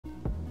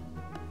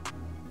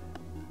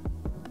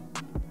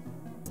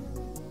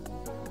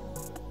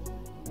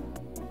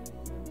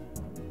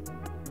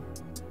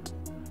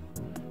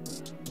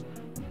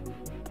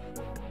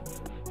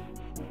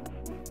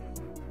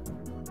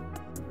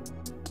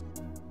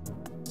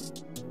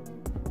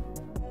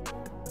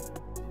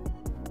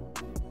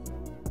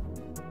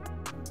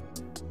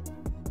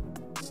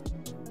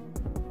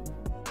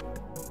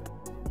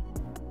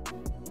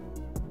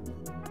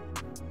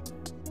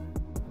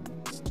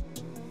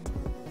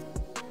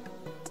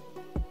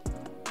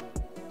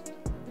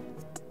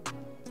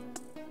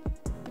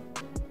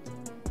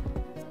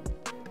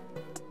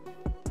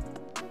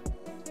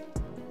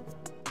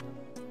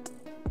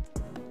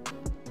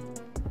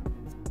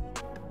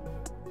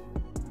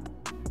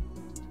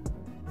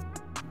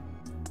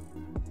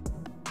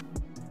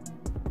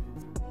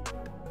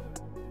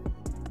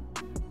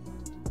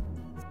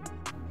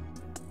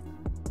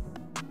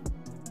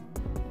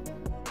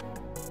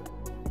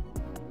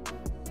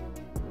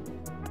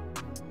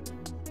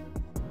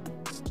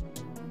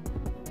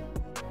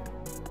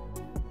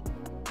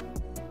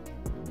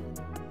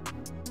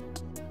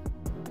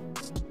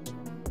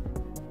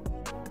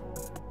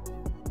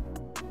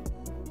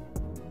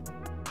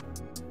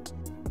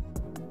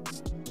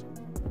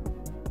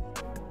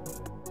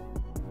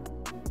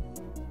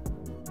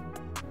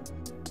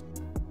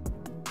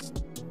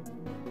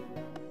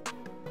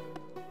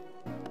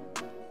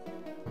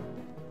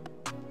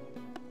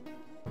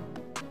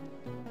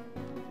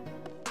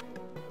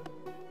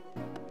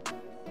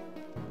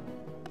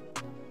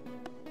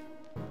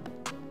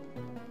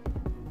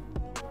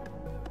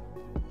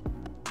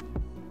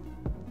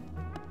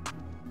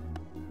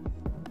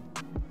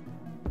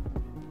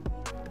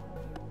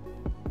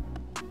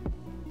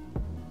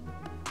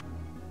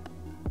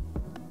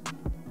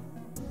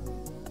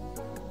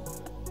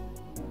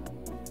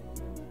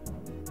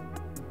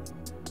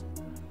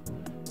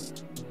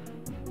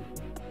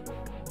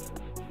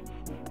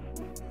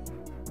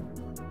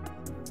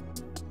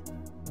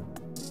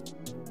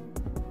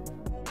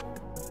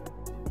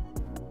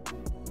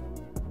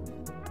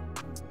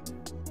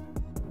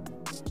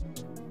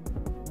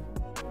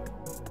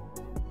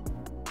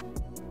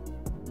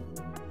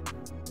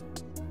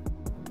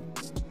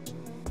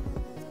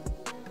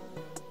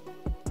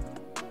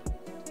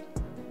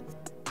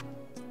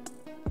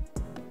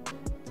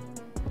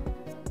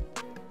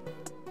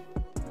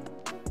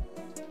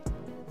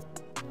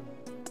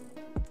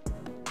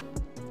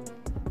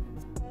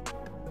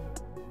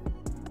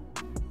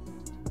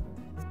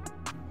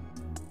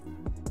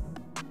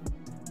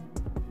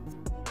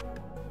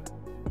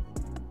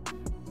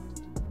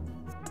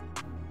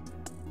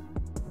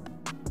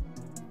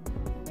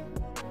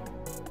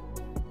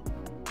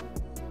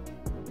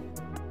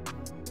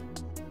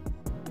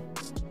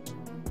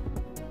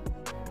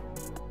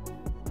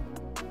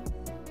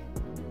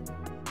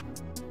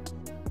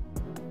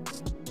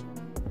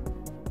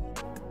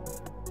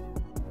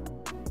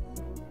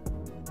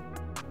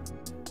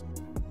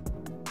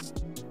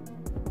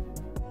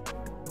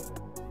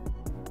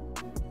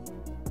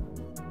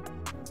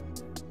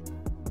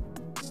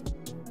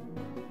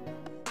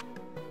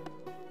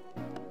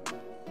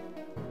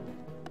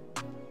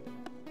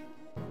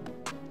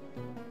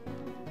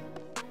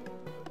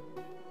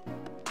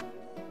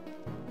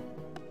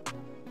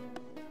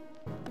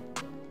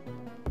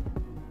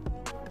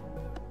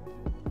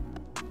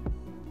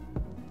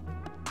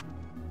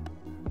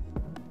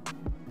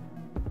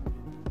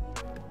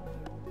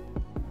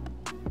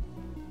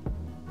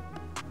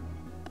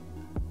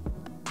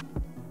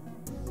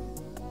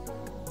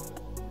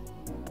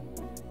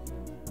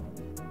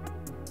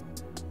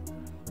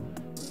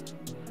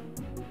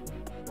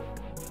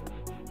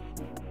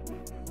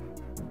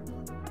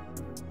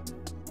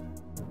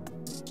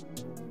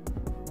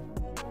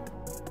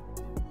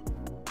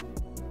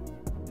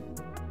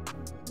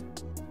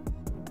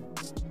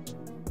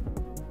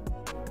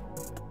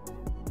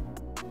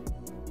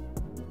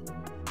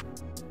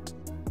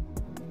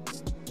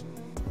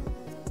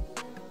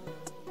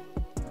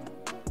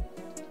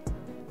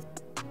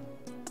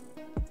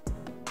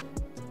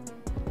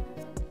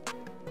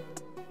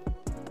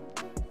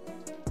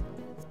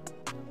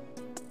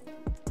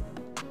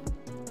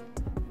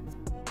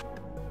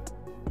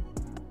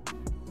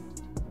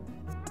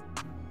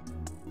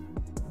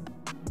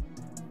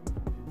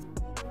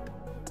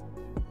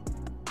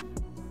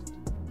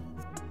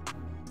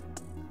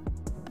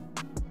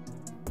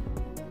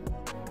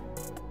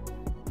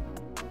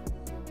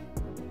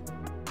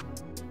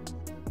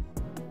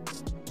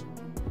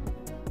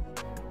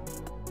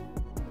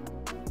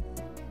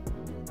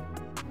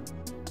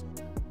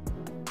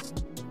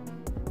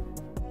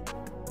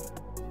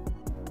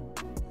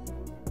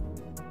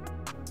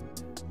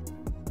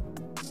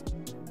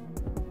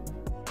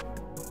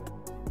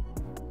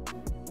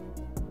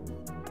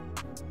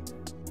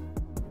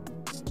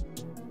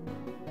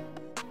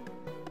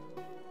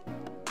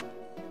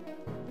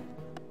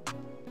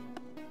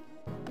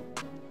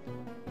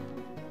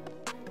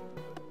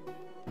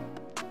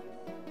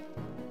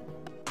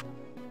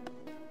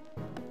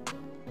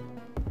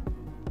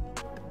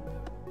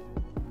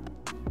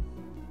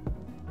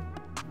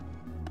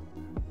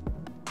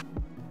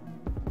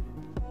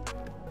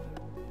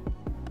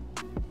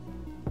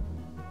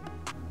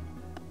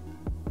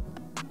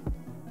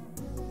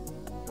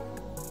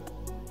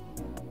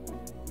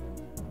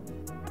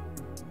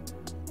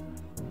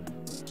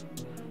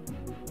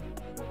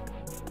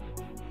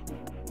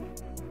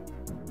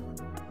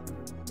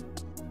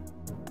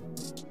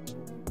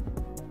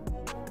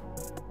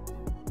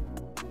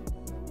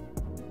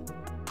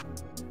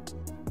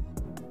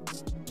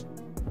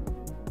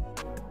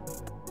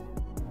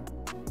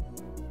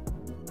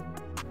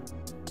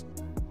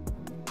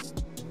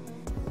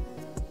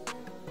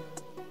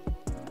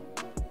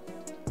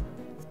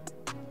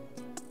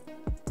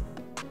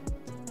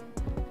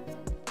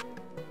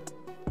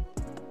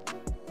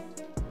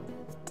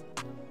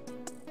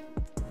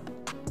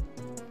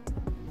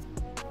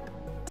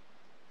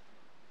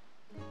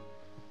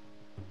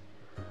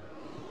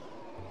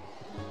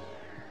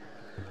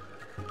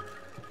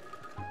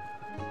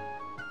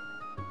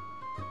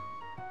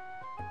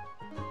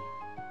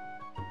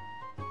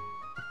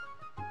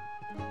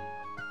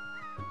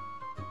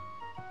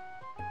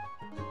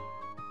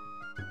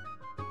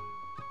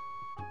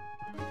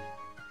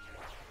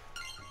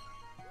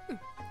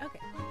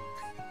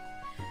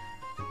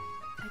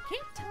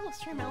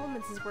Stream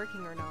Elements is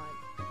working or not.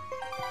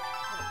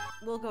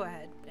 We'll go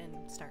ahead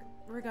and start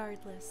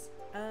regardless.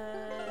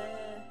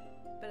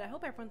 But I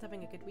hope everyone's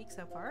having a good week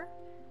so far.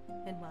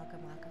 And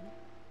welcome, welcome.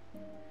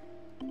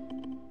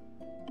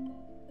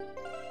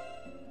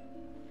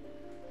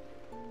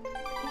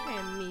 I think I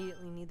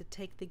immediately need to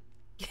take the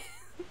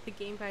the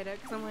gamepad out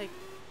because I'm like,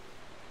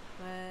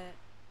 what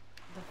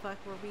the fuck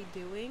were we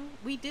doing?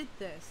 We did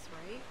this,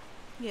 right?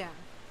 Yeah.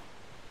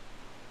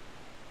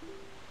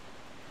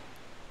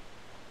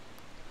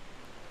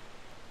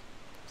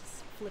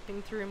 Just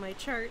flipping through my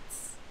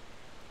charts.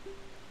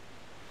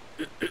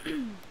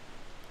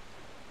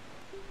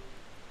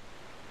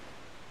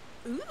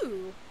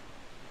 Ooh!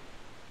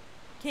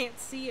 Can't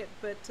see it,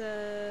 but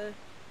oh,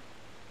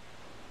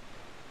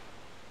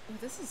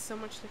 this is so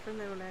much different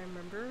than what I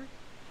remember.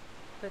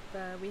 But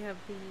we have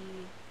the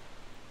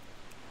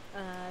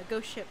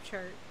ghost ship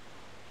chart.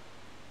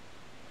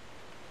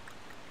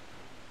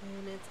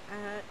 And it's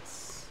at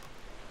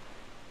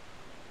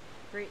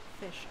Great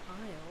Fish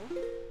Isle.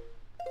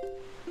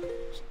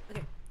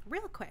 Okay,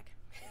 real quick.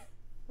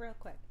 Real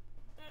quick.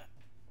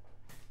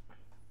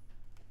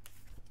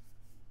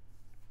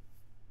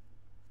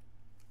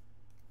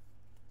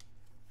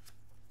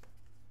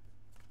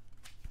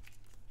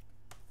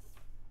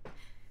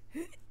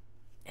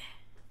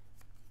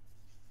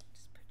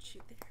 Just put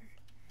you there.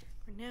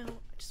 For now,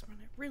 I just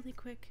want to really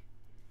quick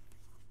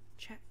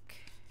check.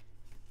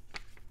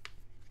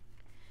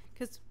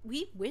 Because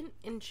we went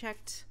and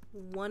checked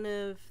one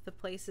of the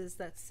places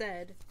that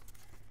said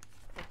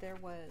that there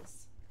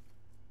was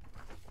a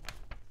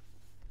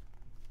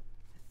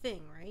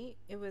thing, right?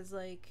 It was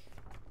like...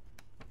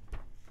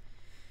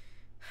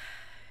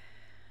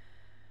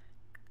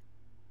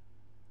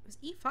 It was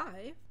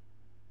E5.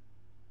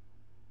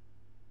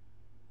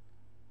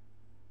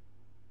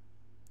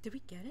 Did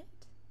we get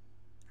it?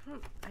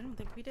 I don't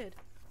think we did.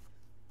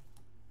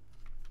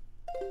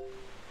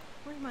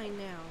 Where am I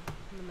now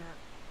on the map?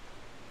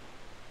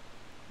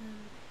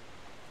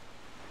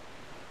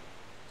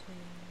 2,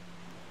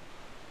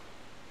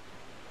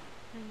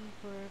 3,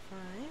 4,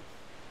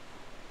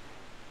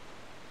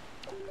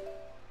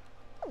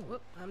 5.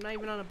 Whoop, I'm not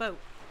even on a boat.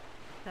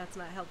 That's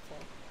not helpful.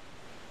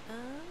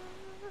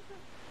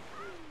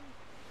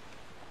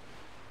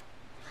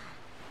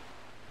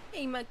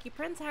 Hey Monkey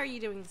Prince, how are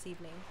you doing this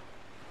evening?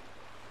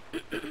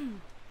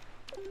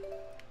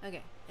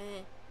 Okay.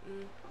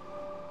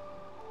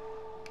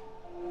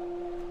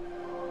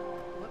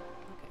 Whoop,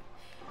 okay.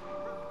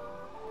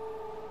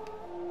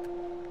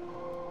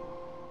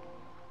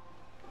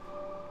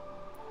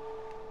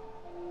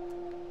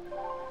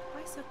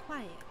 Why so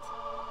quiet?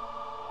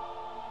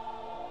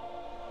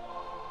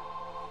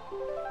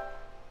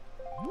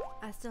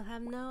 I still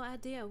have no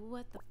idea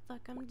what the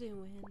fuck I'm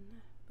doing,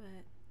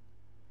 but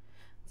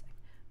it's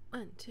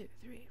like 1, 2,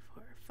 3,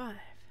 4, 5.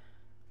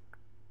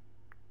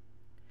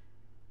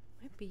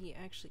 Might be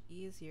actually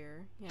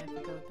easier. Yeah, if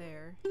we go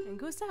there and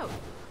go south.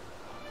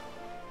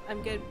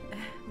 I'm good.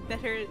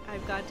 Better.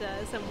 I've got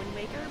some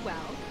Windmaker.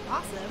 Wow,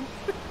 awesome.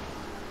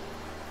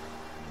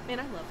 Man,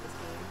 I love this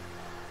game.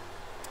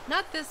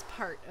 Not this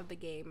part of the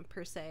game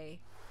per se.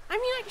 I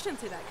mean, I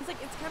shouldn't say that because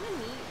like it's kind of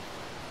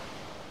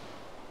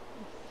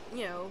neat.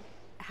 You know,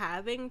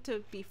 having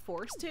to be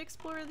forced to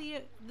explore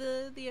the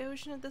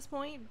ocean at this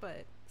point,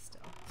 but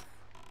still,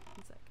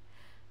 it's like.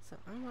 So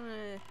I want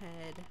to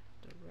head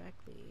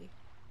directly.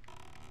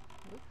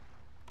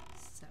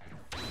 South.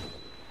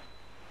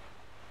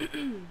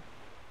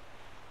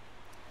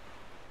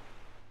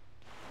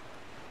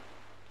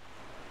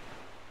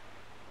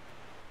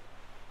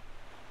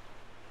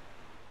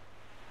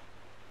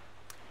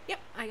 Yep,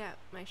 I got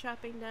my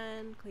shopping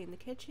done, cleaned the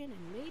kitchen,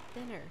 and made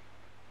dinner.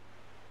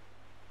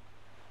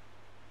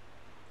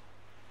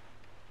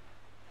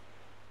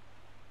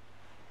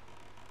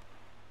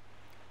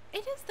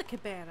 It is the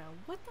cabana.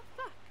 What the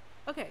fuck?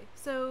 Okay,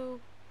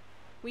 so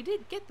we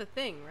did get the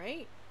thing,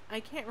 right? I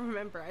can't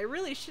remember. I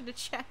really should have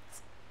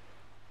checked.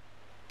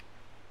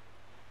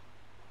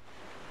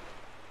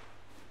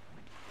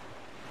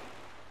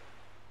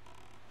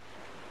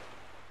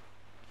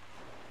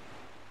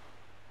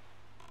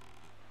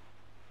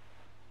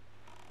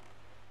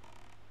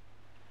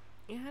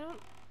 Yeah, I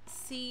don't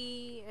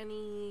see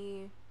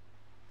anything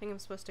I'm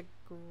supposed to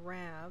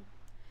grab.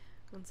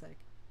 One sec.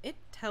 It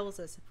tells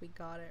us if we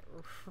got it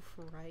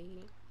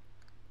right.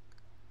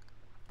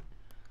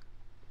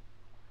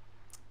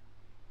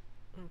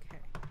 Okay.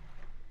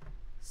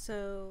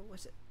 So,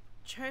 what's it?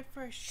 Try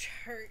for a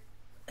shirt.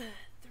 3.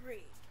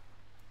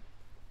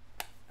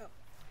 Oh, what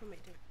am I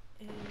doing?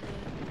 And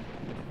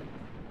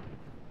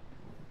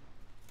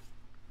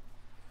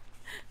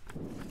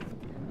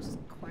just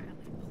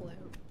quietly pull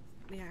out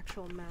the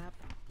actual map.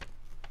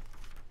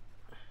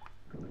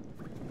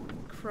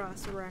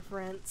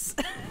 Cross-reference.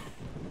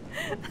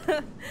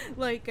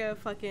 Like a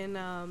fucking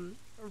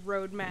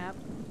road map.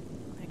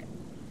 Like,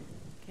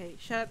 okay,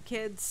 shut up,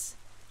 kids.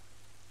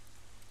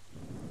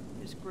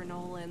 There's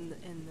granola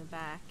in the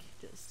back.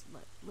 Just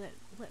let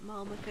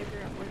Mama figure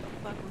out where the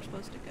fuck we're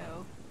supposed to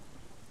go.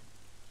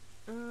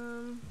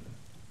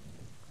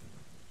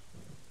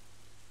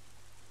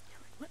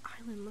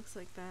 looks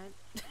like that.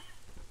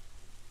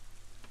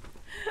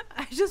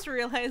 I just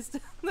realized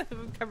that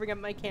I'm covering up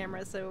my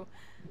camera, so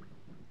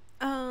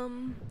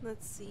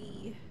let's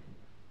see.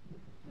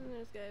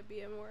 There's gotta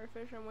be a more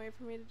efficient way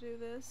for me to do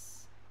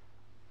this.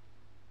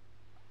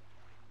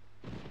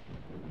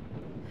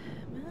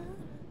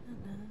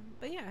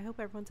 But yeah, I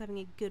hope everyone's having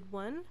a good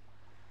one.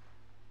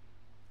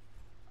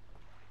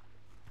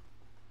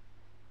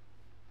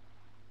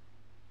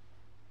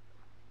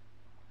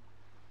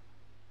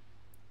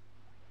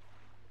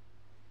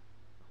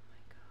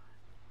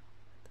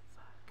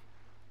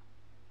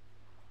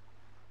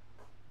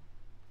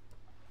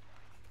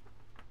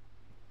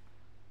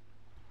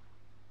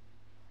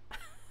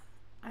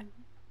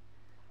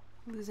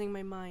 I'm losing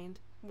my mind.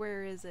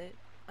 Where is it?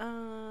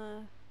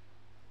 Her.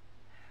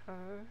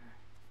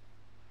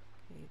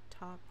 Okay,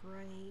 top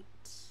right.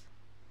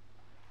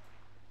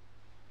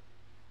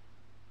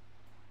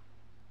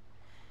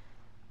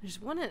 There's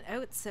one at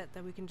Outset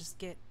that we can just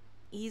get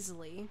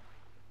easily.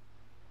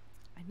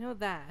 I know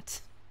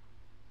that.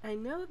 I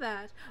know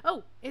that.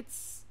 Oh,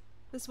 it's...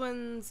 This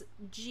one's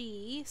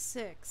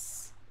G6.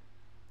 So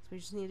we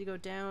just need to go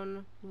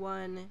down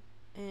 1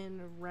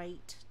 and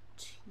right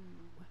 2.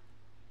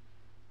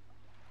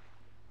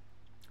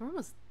 We're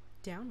almost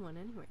down 1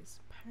 anyways.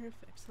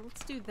 Perfect. So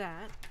let's do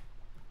that.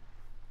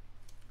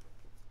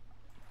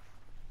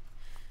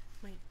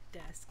 My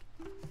desk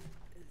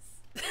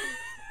is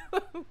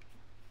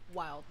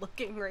wild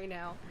looking right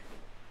now.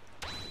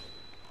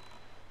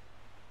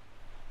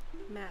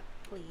 Map,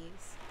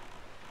 please.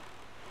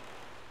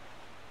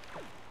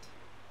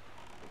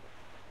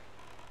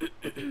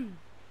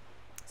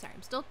 Sorry,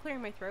 I'm still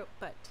clearing my throat,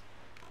 but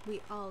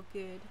we all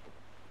good.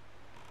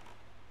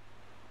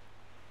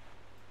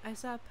 I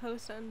saw a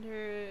post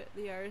under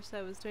the artist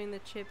that was doing the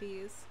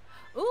chippies.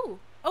 Ooh!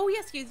 Oh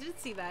yes, you did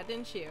see that,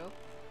 didn't you?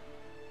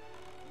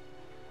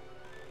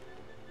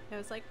 I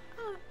was like,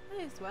 oh,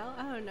 might as well.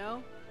 I don't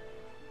know.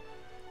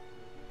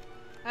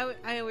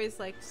 I always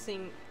like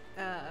seeing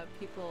other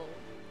people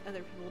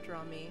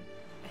draw me.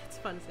 It's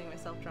fun seeing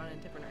myself drawn in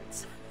different art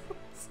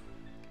styles.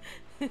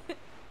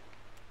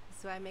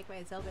 So I make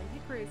my Zelda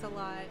hickories a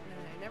lot,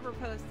 and I never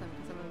post them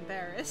because I'm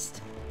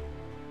embarrassed.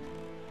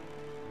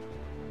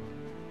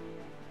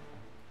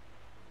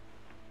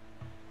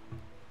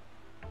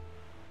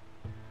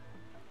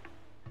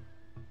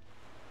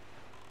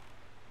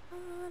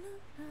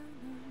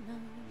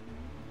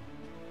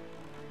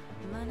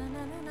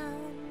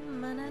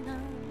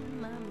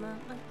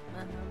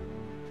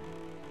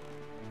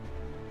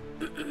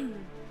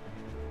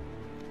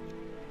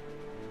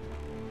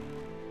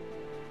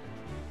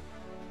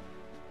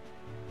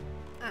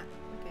 Ah,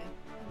 okay.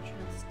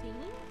 Interesting.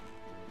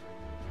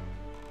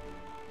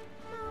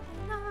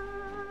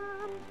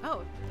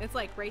 Oh, it's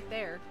like right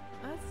there.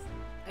 That's,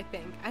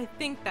 I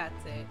think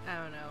that's it. I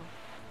don't know.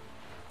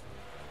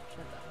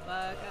 Shut the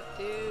fuck up,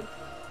 dude.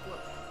 Whoa.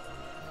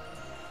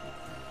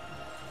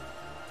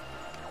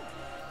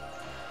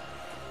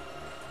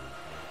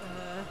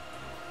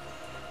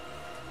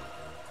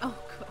 Oh,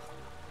 cool.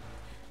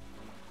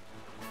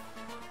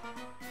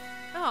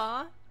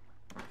 Aw.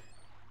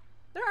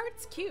 Their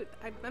art's cute.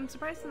 I'm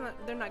surprised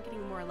they're not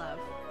getting more love.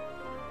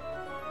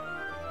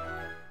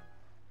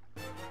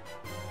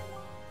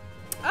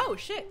 Oh,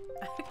 shit.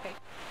 Okay.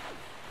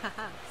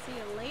 Haha. See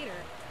you later.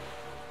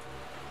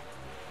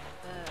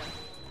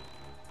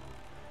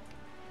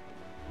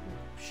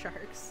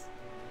 Sharks.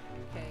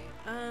 Okay.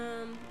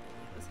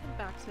 Let's head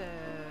back to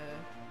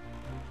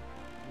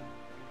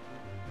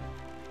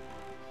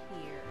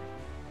here.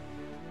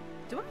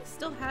 Do I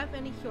still have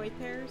any Hyoi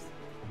pairs?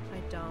 I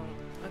don't.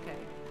 Okay,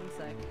 one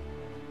sec.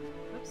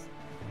 Oops.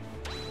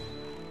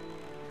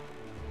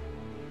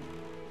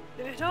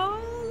 It all.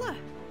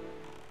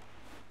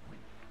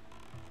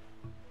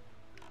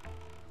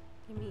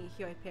 Give me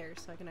Hyoi pairs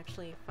so I can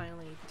actually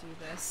finally do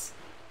this.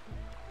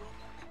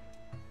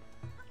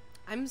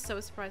 I'm so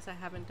surprised I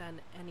haven't done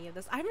any of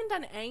this. I haven't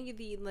done any of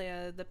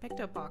the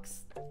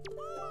Pictobox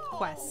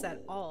quests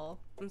at all.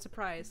 I'm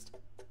surprised.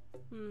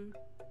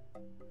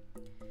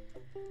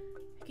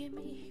 Give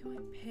me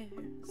your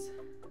pairs,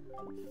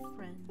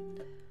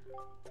 friend.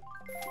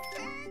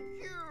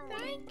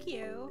 Thank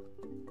you.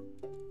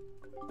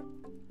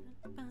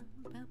 Thank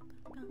you.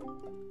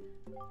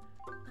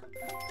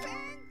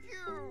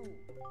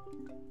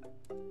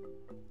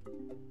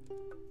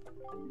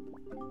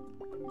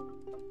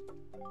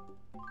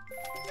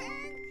 Thank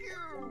you.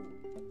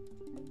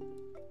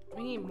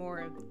 We need more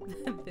of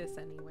this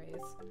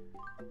anyways.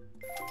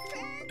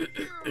 Thank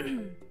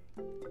you.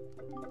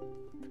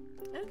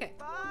 Okay.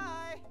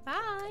 Bye.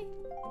 Bye.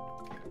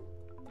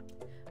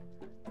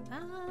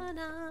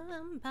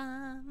 Ba-dum,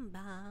 bum,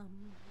 bum.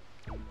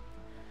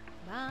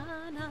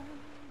 Ba-dum,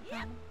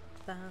 Yep.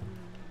 bum,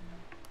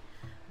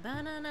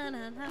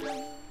 ba-na-na-na-na.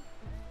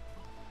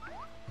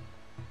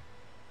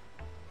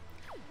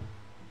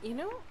 You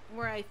know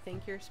where I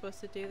think you're supposed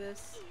to do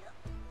this?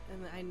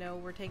 And I know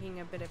we're taking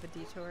a bit of a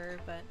detour,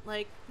 but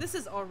like, this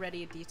is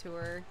already a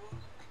detour.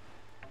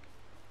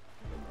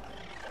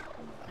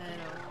 I don't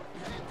know.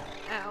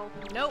 Ow.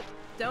 Nope.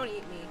 don't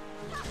eat me.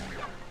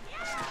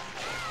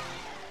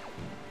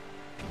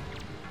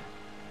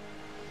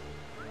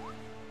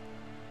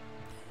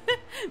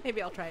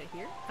 Maybe I'll try it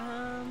here.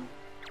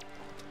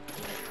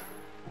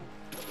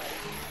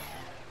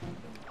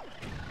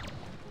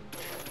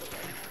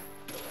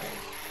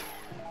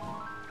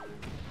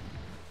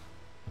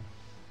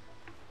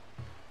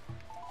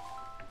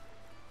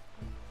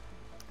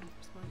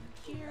 There's one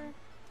here.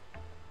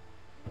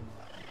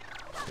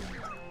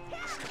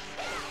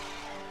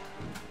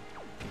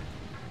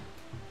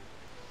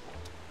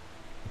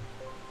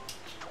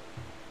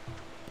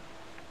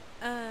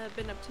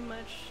 Been up too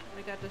much.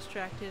 I got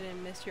distracted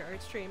and missed your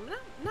art stream.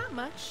 Not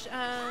much.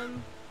 Yeah,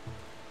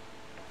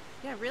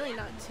 really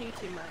not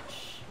too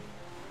much.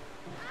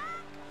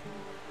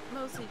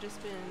 Mostly just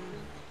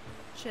been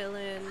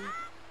chilling.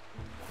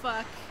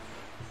 Fuck.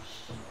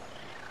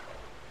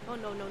 Oh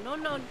no no no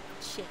no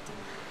shit.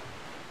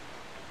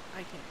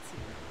 I can't see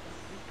where I'm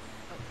going.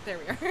 Oh, there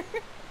we are.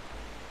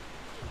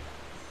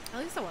 At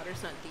least the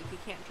water's not deep. You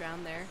can't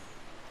drown there.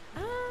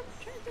 I'm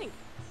trying to think.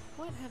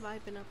 What have I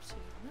been up to?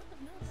 Not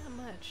that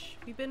much.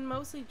 We've been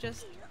mostly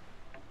just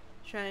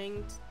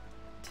trying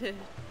to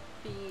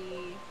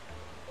be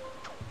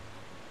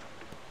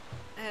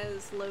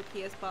as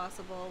low-key as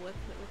possible with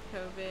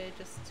COVID,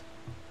 just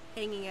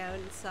hanging out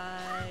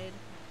inside,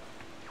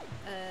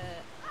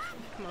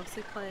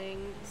 mostly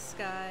playing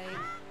Sky,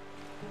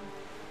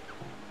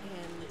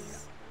 and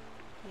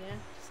yeah,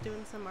 just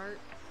doing some art.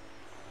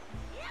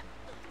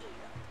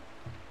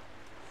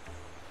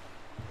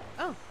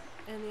 Oh!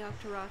 And the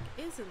Octorok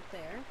isn't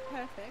there.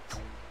 Perfect.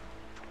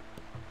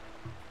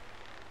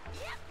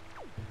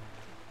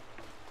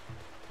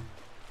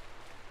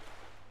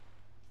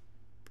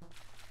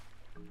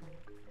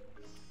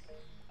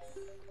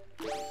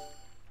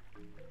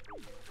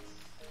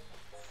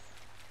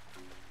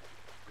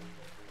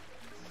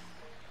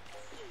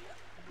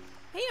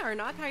 Hey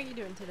Arnott, how are you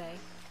doing today?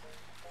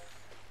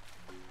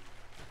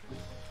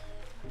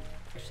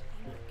 Actually,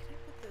 can I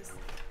put this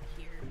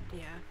here?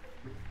 Yeah.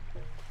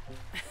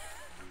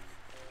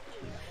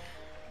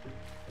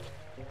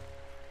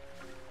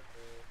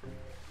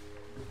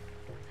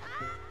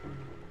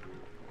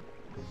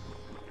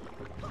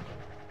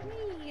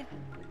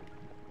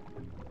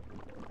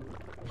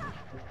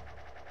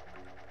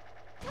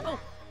 Oh,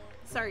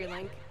 sorry,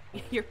 Link.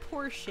 Your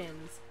poor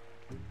shins.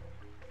 Oh,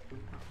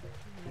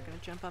 I'm not gonna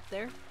jump up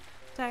there.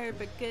 Tired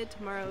but good.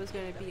 Tomorrow is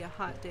gonna be a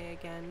hot day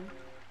again.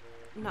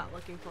 I'm not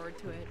looking forward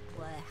to it.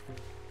 Blech.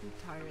 I'm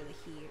tired of the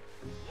heat.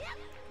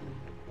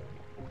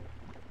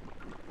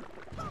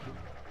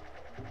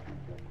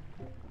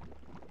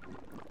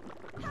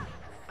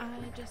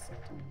 I just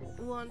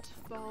want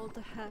fall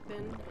to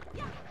happen.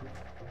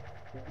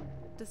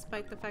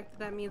 Despite the fact that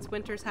that means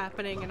winter's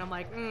happening, and I'm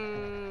like,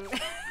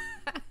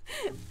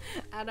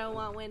 I don't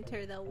want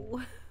winter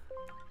though.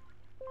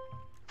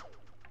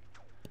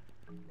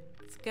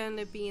 It's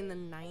gonna be in the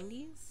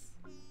 90s?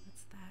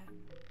 What's that?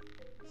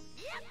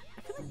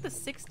 I feel like the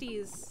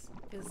 60s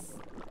is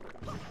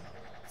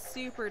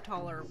super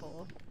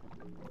tolerable.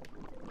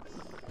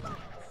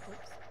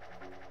 Oops.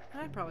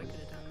 I probably could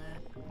have done that.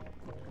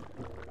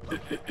 I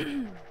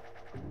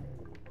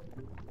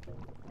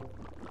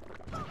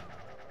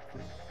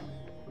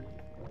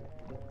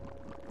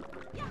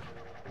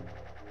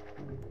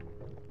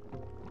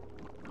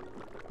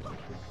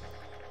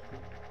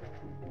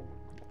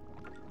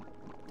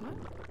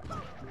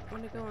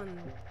want to go on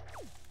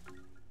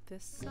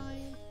this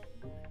side,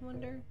 I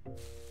wonder.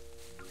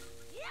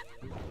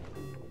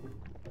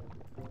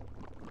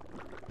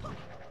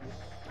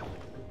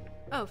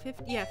 Oh,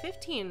 yeah,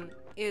 15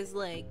 is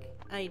like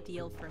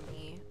ideal for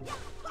me.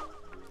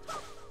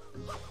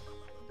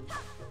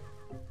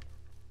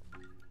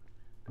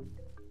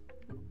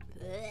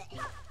 Blech.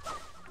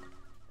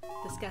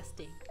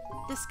 Disgusting.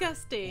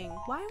 Disgusting!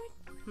 Why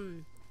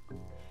would...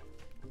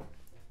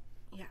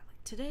 Yeah,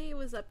 today it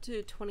was up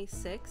to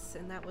 26,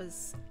 and that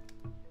was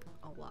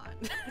a lot.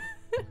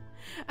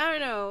 I don't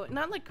know,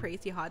 not like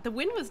crazy hot. The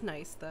wind was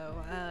nice though,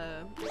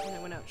 when I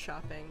went out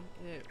shopping.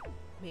 It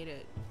made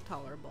it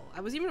tolerable.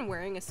 I was even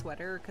wearing a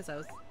sweater because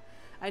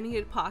I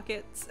needed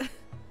pockets.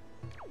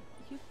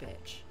 You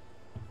bitch.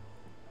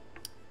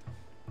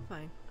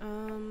 Fine.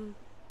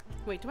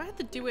 Wait, do I have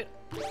to do it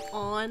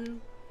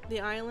on the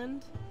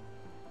island?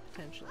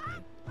 Potentially.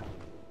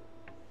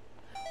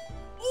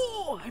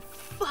 Oh, I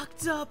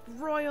fucked up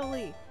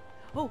royally!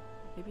 Oh,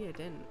 maybe I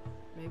didn't.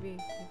 Maybe.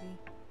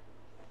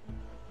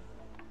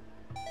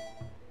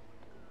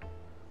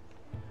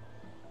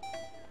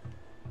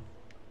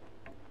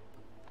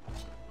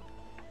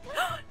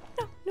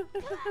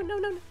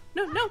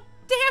 No,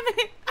 damn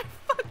it! I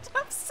fucked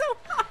up so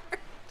hard!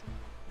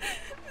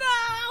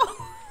 No!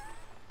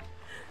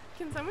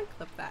 Can someone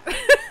clip that?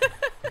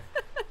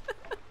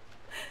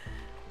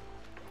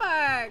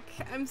 Fuck!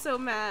 I'm so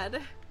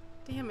mad.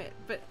 Damn it,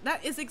 but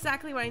that is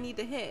exactly what I need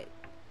to hit.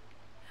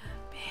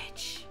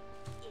 Bitch.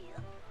 You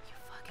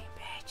fucking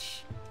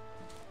bitch.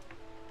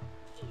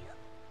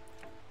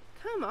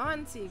 Come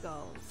on,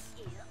 seagulls.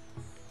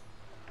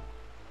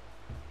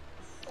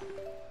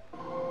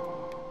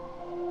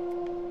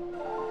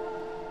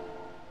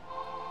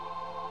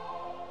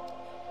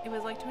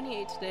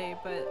 28 today,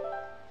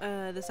 but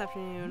this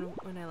afternoon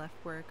when I left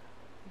work,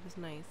 it was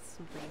nice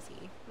and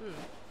breezy.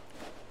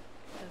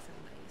 That's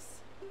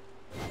nice.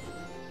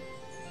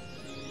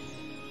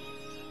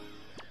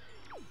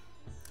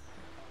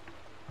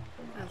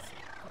 That's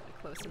probably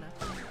close enough.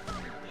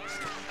 Let's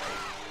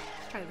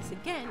try this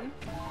again.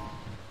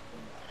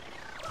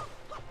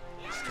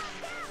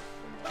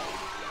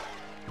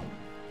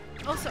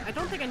 Also, I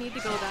don't think I need to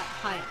go that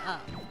high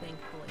up,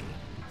 thankfully.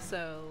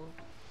 So,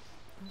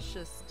 let's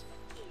just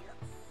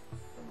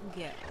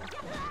go.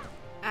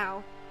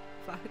 Ow.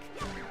 Fuck.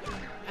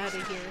 Out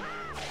of here.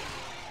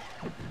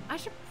 I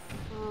should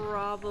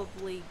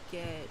probably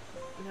get,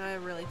 now I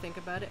really think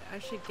about it, I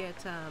should get,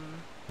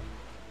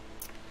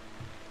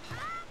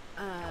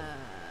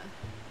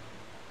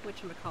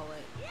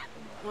 whatchamacallit,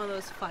 one of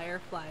those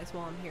fireflies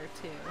while I'm here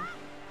too.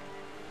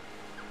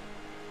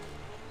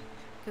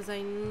 Because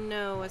I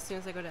know as soon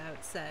as I go to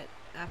Outset,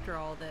 after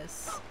all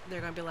this,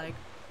 they're gonna be like,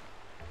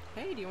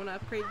 hey, do you want to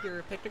upgrade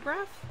your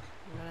pictograph?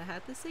 I'm gonna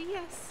have to say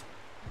yes.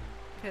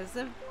 Because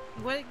of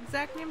what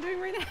exactly I'm doing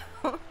right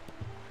now.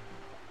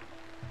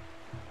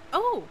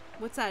 Oh!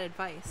 What's that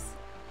advice?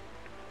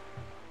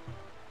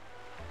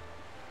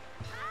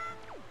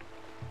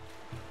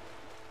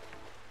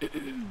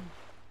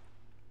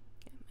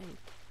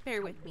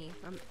 Bear with me.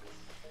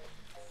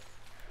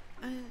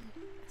 I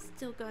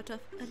still got a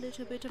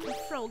little bit of a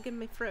frog in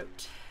my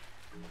throat.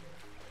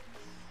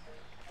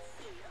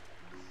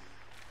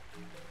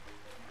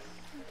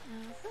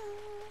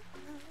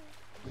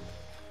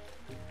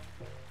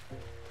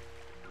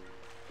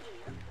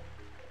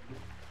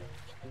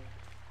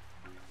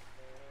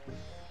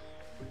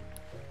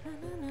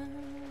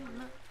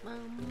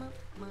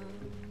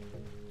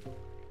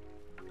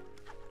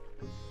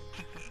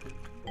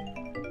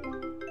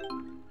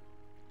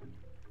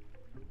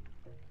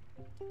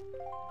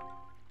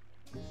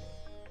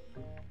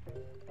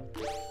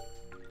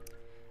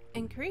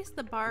 Increase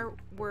the bar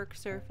work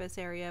surface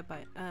area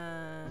by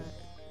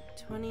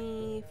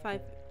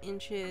 25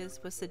 inches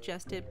was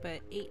suggested,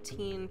 but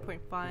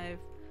 18.5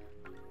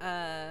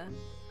 I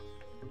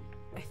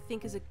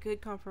think is a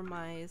good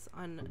compromise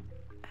on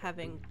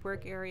having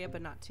work area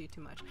but not too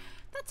much.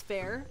 That's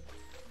fair.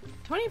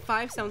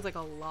 25 sounds like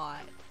a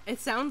lot. It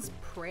sounds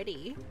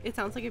pretty. It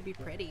sounds like it'd be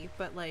pretty,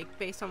 but like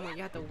based on what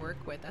you have to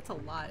work with, that's a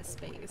lot of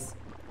space.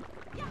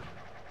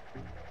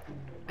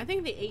 I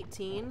think the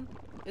 18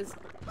 is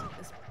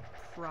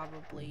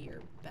probably your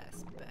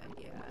best bet,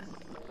 yeah.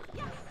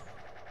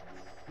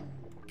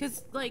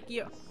 Because like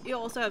you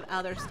also have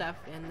other stuff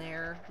in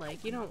there.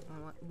 Like you don't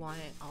want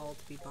it all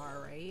to be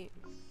bar, right?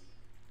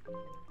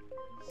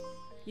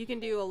 You can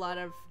do a lot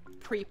of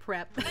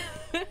pre-prep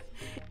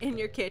in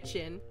your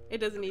kitchen. It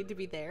doesn't need to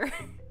be there.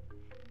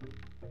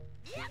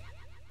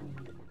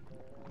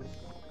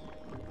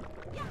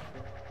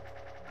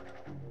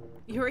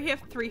 You already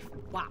have 3.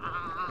 What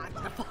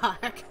the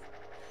fuck?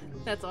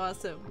 That's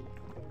awesome.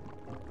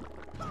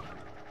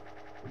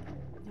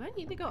 Do I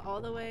need to go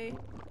all the way?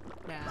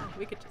 Nah,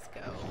 we could just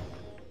go.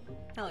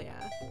 Hell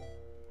yeah.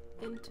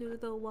 Into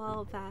the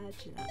wall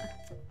vagina.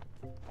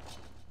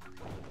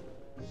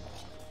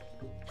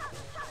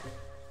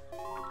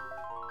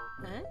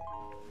 Huh?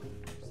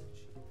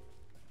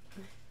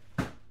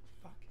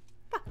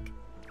 Fuck.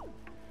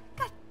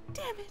 God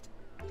damn it.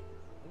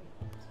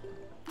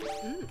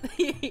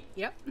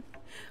 Yep.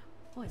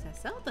 Oh, is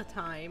that Zelda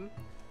time?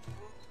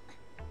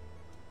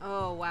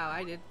 Oh wow,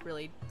 I did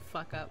really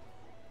fuck up.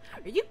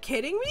 Are you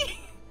kidding me?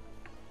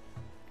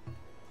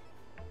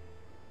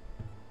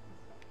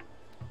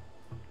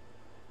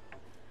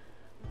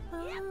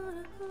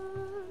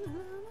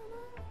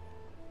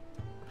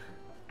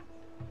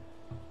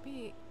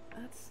 Wait,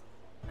 that's...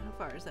 How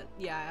far is that?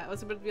 Yeah, I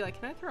was about to be like,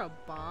 can I throw a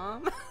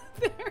bomb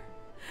there?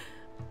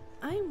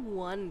 I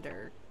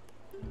wonder.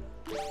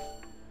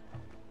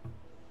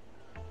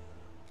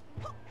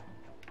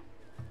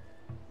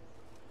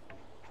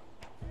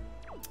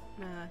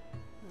 Nah.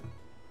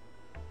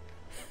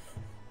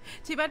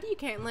 Too bad you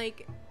can't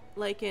like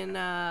in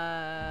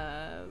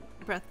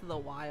Breath of the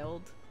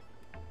Wild.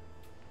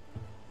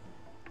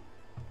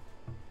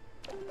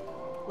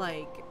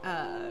 Like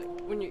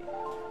when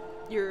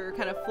you're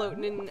kind of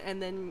floating in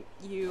and then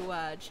you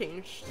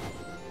changed,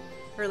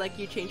 or like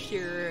you changed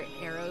your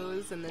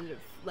arrows and then it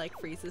like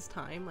freezes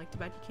time. Like too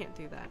bad you can't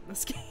do that in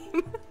this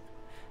game.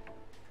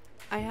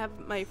 I have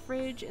my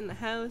fridge in the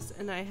house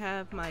and I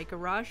have my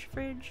garage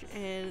fridge,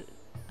 and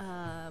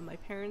my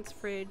parents'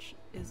 fridge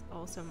is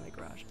also my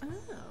garage. Oh,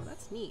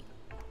 that's neat.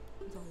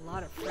 There's a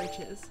lot of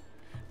fridges.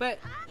 But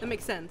that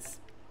makes sense.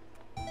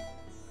 Okay.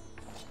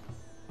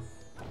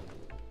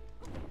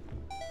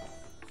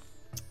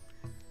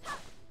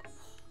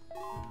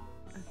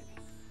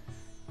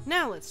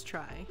 Now let's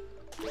try.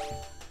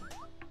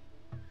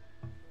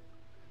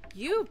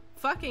 You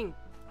fucking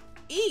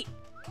eat!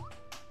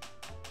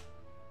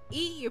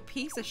 Eat, you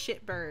piece of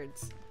shit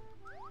birds.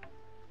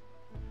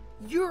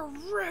 You're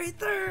right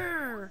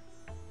there!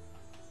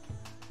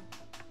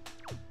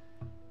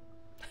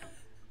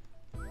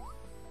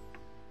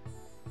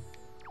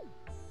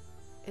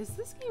 Is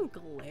this game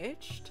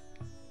glitched?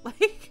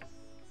 Like,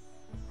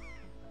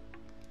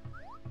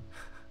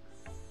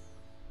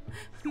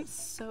 I'm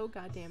so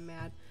goddamn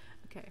mad.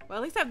 Okay, well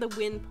at least I have the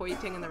wind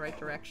pointing in the right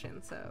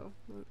direction, so.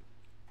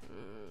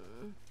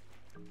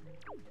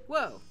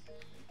 Whoa!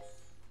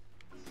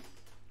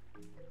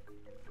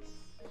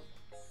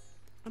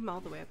 I'm all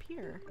the way up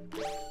here.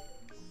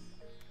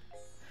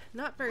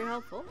 Not very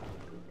helpful,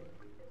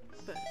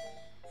 but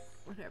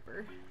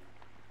whatever.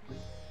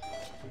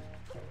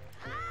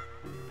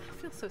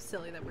 I feel so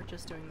silly that we're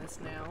just doing this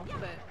now,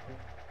 but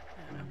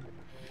I don't know.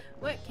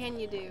 What can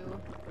you do?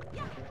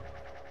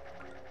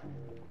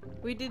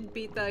 We did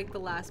beat the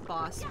last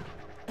boss,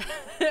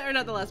 or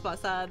not the last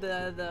boss,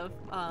 the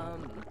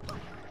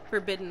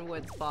Forbidden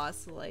Woods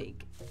boss,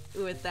 like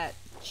with that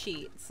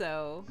cheat.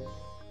 So,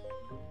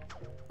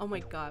 oh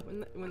my god,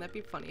 wouldn't that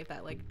be funny if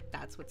that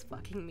that's what's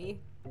fucking me?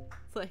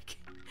 It's like,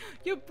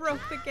 you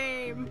broke the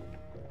game.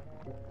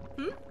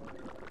 Hmm?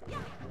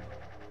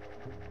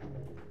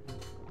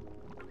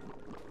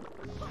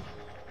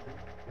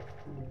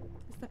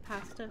 Is the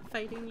pasta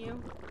fighting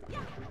you?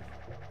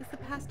 Is the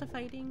pasta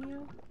fighting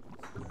you?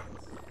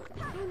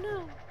 Oh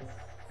no.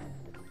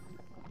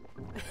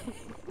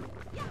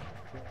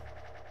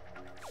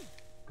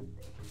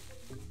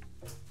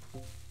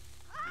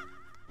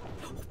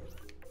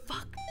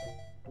 Fuck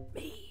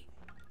me.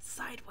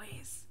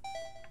 Sideways.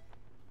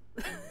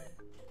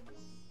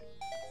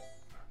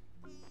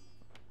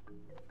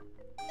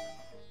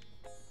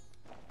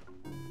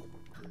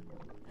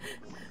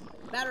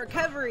 Bad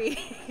recovery.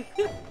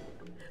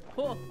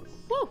 Whoa.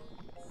 Whoa.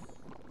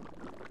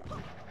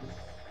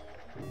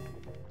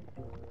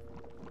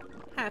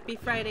 Happy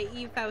Friday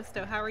Eve,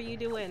 Fausto. How are you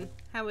doing?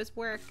 How was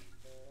work?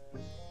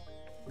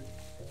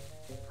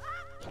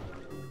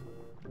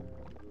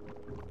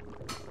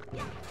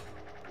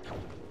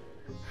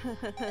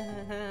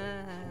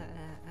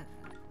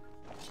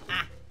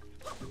 Ah.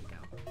 There we go.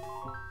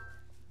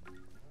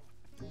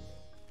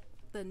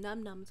 The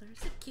num-nums are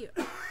so cute.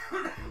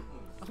 Oh,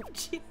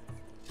 jeez.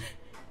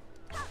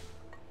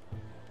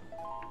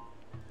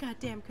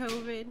 Goddamn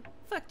COVID.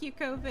 Fuck you,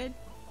 COVID.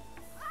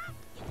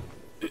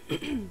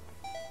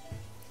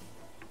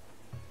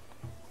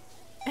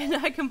 And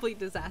a complete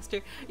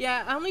disaster.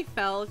 Yeah, I only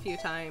fell a few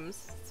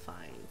times. It's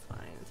fine, it's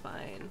fine, it's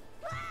fine.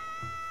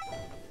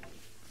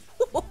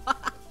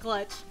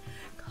 Clutch.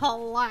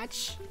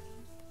 Clutch.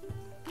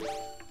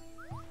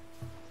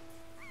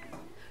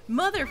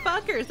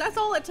 Motherfuckers, that's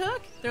all it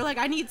took? They're like,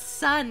 I need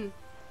sun.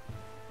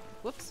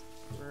 Whoops.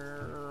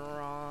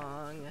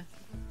 Wrong.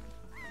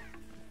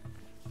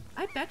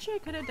 I bet you I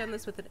could have done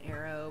this with an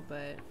arrow,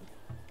 but...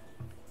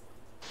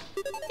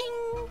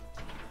 Ding!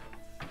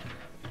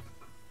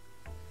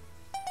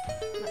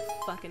 I'm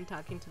not fucking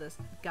talking to this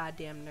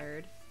goddamn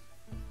nerd.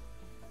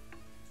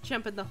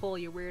 Jump in the hole,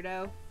 you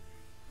weirdo.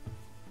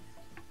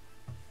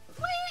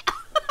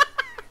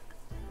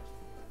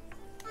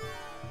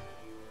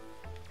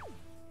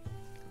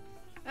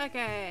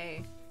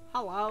 Okay.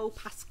 Hello,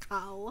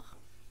 Pascal.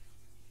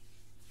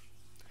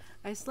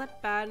 I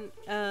slept bad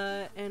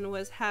and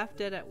was half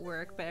dead at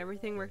work, but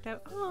everything worked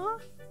out. Aw.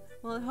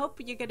 Well, I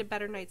hope you get a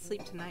better night's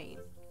sleep tonight.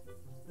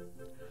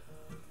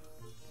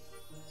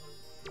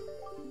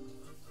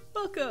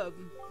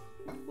 Welcome!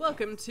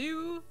 Welcome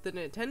to the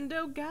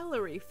Nintendo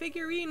Gallery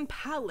Figurine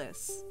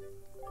Palace.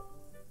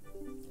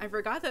 I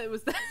forgot that it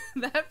was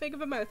that big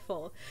of a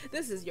mouthful.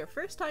 This is your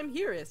first time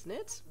here, isn't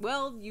it?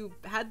 Well, you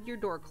had your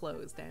door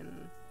closed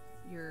and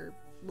your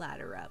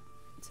ladder up,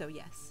 so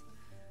yes.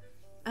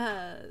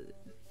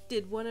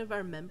 Did one of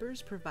our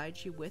members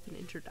provide you with an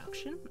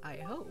introduction? I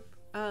hope.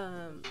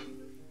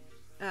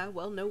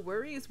 Well, no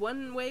worries.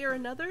 One way or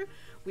another,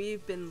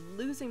 we've been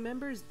losing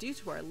members due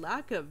to our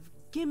lack of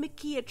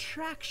gimmicky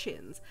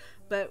attractions,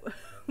 but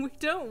we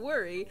don't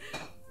worry.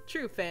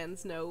 True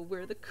fans know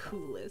we're the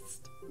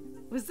coolest.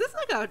 Was this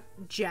like a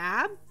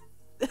jab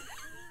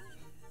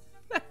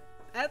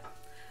at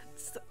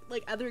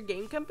like other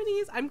game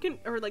companies?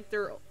 Or like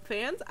their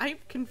fans? I'm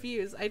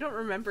confused. I don't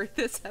remember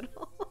this at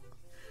all.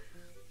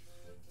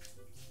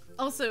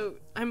 Also,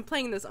 I'm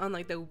playing this on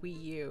like the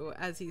Wii U,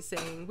 as he's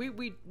saying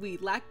we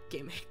lack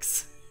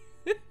gimmicks.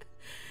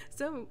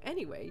 So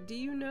anyway, do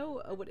you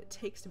know what it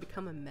takes to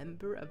become a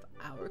member of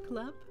our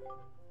club?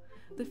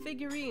 The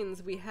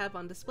figurines we have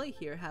on display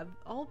here have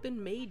all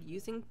been made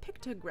using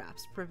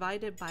pictographs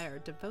provided by our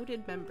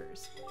devoted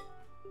members.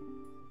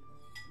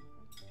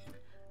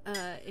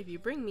 If you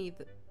bring me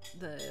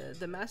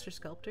the master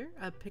sculptor,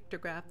 a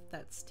pictograph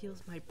that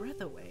steals my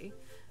breath away,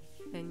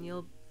 then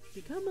you'll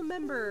become a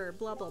member,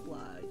 blah blah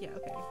blah. Yeah,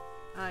 okay.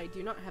 I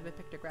do not have a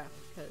pictograph,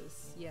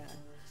 because, yeah.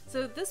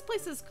 So this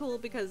place is cool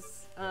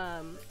because,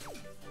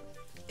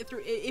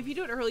 if you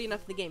do it early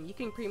enough in the game, you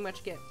can pretty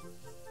much get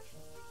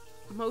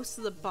most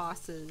of the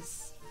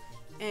bosses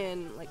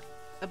and like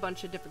a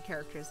bunch of different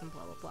characters and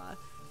blah blah blah.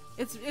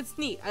 It's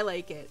neat. I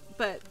like it.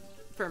 But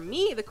for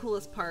me, the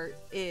coolest part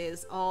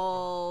is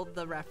all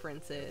the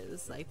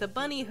references, like the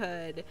bunny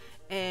hood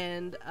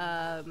and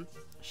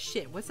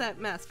shit. What's that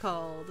mask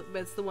called?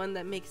 It's the one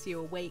that makes you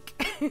awake.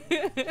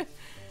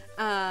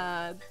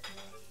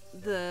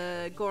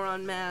 The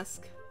Goron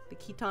mask, the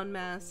Keaton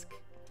mask.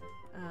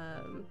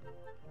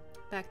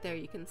 Back there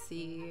you can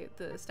see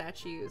the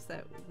statues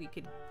that we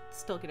could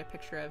still get a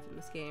picture of in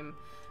this game.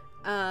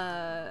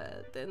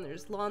 Then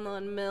there's Lon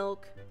Lon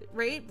Milk.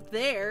 Right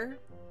there,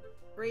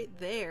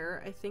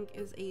 I think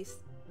is a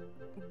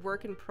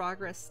work in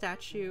progress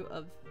statue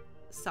of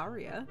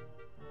Saria.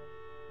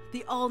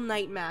 The All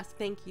Night mask.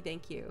 Thank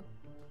you.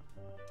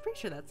 Pretty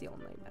sure that's the All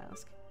Night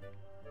mask.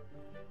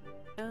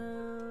 I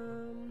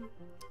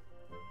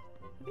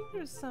think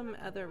there's some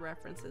other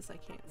references I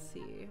can't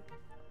see.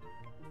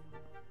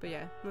 But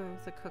yeah,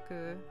 there's a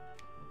cuckoo.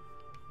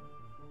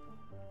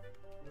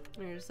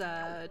 There's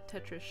a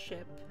Tetris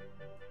ship.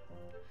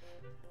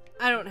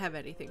 I don't have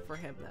anything for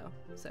him though,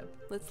 so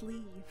let's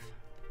leave.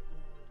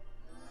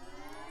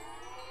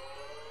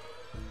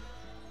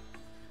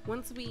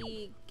 Once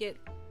we get...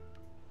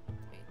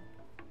 Wait,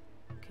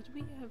 could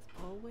we have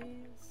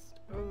always...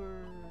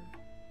 or...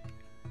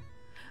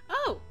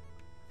 Oh!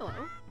 Hello.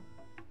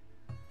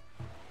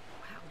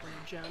 Wow, what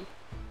a jump.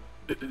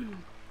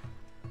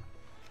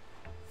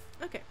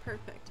 Okay,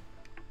 perfect.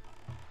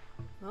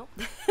 Well,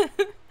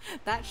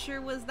 that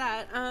sure was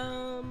that.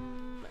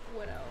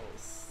 What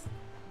else?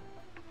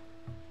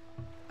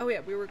 Oh yeah,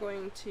 we were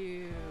going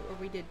to... or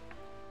we did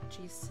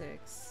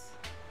G6.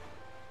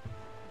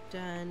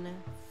 Done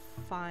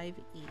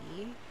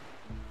 5E.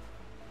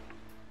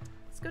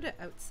 Let's go to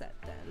Outset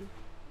then.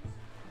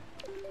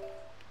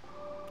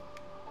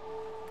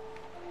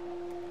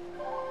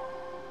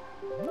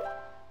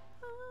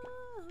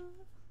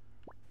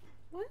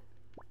 What?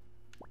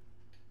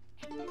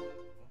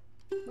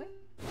 What?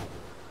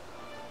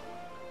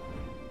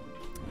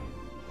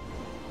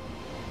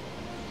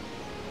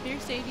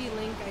 Fierce AD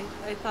Link,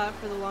 I thought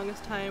for the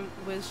longest time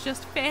was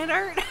just fan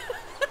art.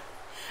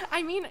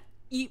 I mean,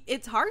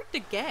 it's hard to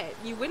get.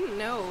 You wouldn't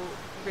know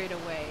right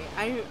away.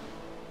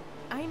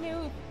 I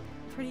knew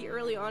pretty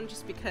early on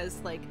just because,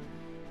 like,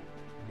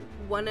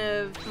 one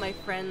of my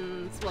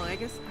friends, well, I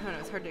guess, I don't know,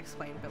 it's hard to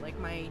explain, but, like,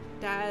 my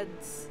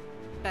dad's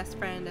best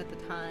friend at the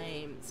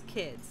time's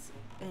kids,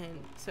 and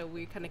so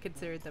we kind of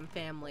considered them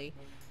family.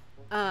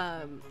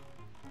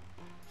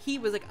 He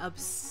was, like,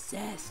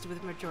 obsessed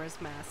with Majora's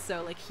Mask,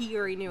 so, like, he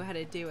already knew how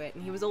to do it,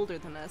 and he was older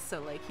than us,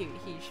 so, like, he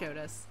showed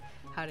us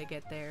how to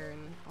get there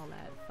and all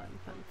that fun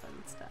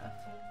stuff.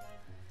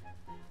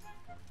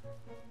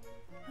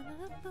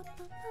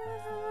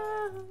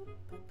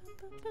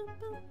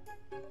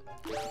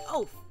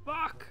 Oh,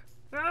 fuck!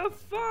 Oh,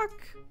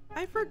 fuck!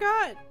 I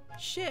forgot!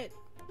 Shit!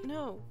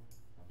 No.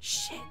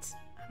 Shit!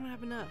 I don't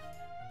have enough.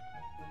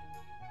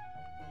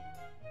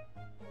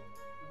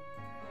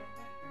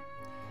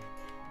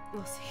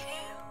 We'll see.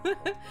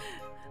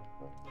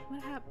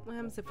 What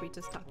happens if we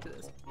just talk to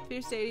this?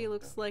 Fierce Deity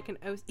looks like an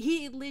OC.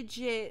 He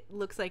legit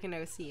looks like an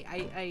OC.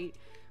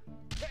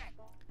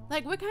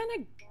 Like, what kind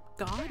of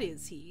god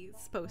is he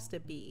supposed to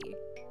be?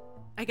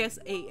 I guess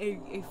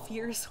a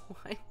fierce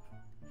one.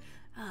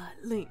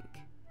 Link,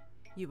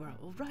 you are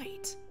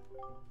alright.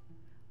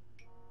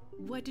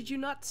 Why did you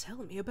not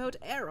tell me about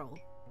Errol?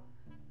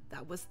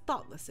 That was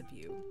thoughtless of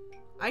you.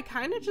 I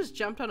kind of just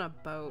jumped on a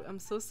boat. I'm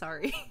so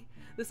sorry.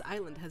 This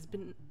island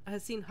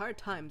has seen hard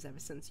times ever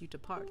since you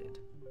departed.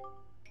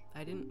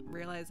 I didn't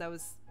realize I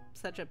was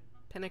such a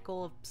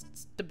pinnacle of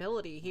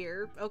stability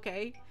here.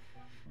 Okay.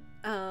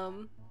 I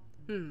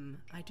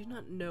do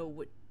not know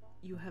what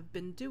you have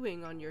been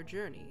doing on your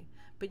journey,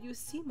 but you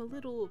seem a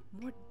little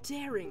more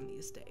daring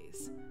these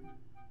days.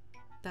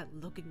 That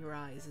look in your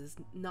eyes is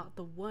not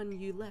the one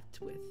you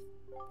left with.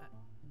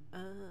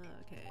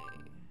 Okay.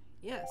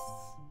 Yes.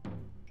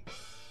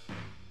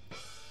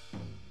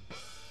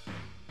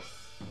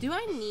 Do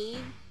I need...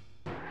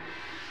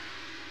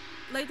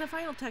 Like, the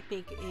final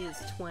technique is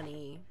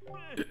 20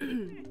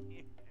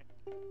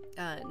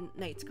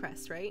 Knight's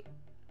Crest, right?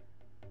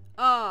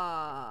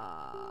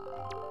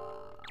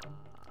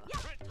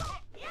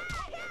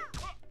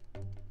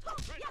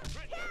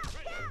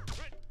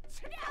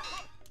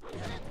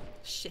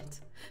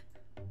 Shit.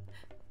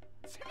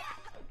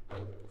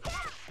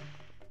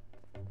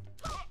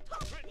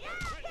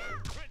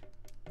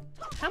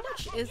 How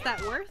much is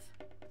that worth?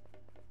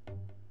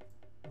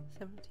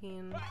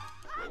 17.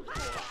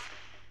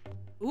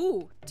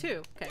 Ooh,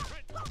 2. Okay.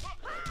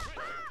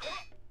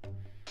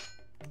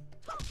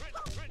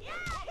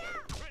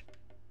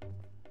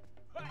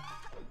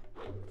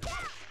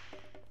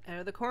 Out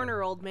of the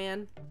corner, old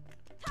man.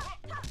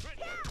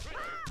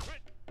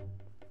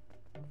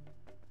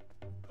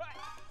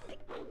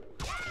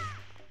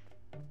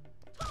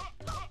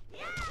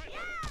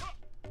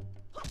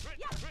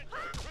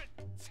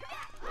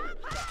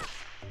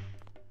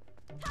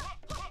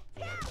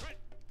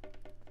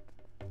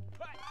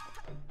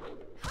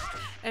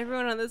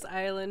 Everyone on this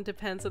island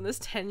depends on this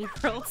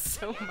 10-year-old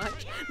so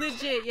much.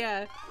 Legit,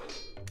 yeah.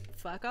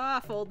 Fuck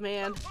off, old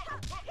man.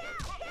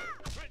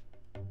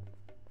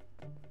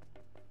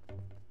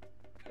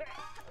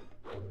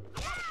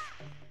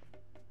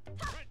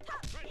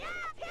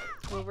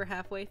 Over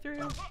halfway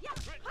through.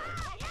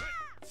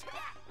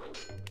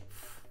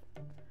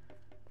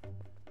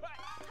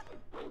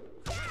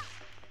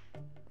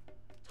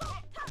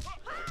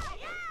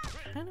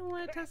 kind of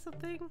want to test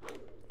something.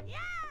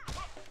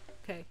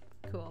 Okay,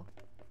 cool.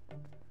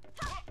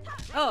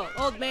 Oh,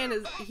 old man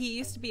he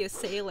used to be a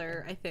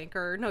sailor, I think,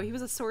 or no, he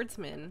was a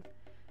swordsman.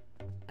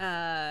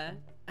 And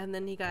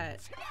then he got...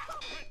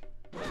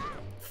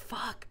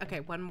 Fuck! Okay,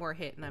 one more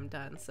hit and I'm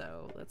done,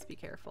 so let's be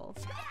careful.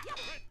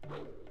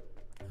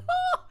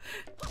 Oh!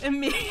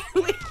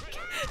 Immediately...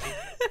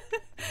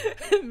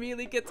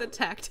 immediately gets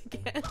attacked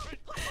again.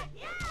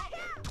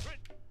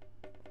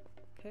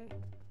 Okay.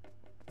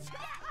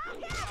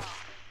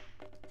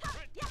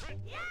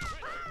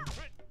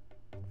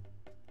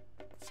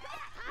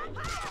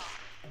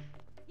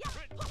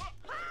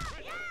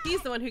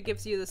 He's the one who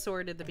gives you the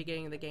sword at the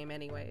beginning of the game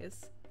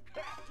anyways.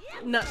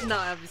 Not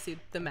obviously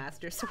the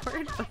master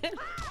sword, but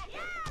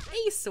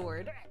a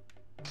sword.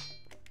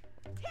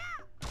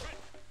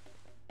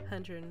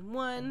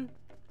 101.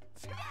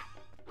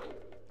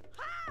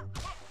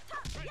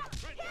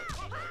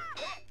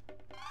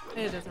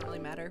 It doesn't really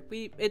matter.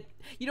 You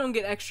don't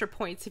get extra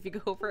points if you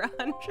go over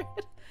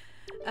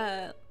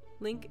 100.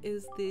 Link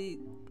is the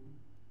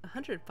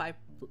 105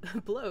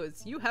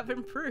 blows. You have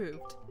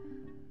improved.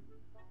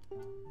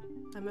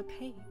 I'm a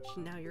page.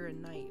 Now you're a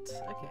knight.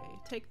 Okay,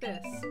 take this.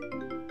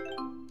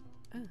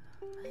 Oh,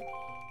 money.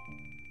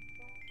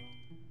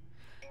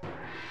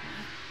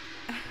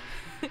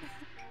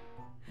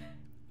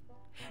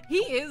 He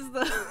is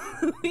the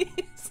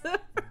Lisa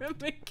from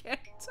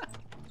Magenta.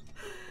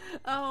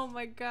 Oh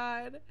my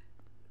god.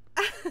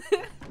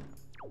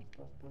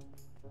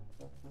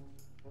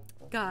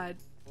 God.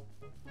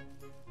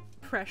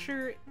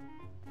 Pressure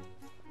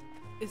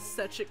is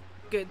such a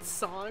good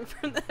song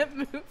from that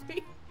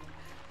movie.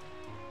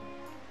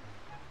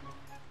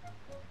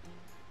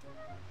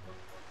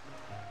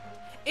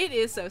 It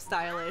is so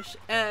stylish.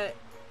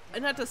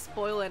 Not to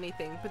spoil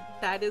anything, but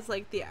that is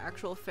like the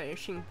actual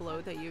finishing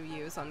blow that you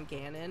use on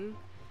Ganon.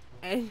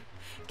 And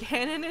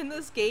Ganon in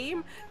this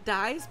game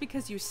dies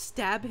because you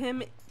stab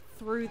him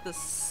through the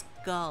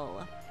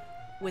skull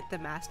with the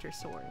Master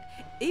Sword.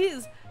 It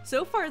is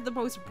so far the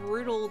most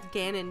brutal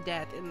Ganon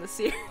death in the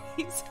series,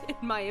 in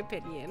my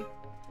opinion.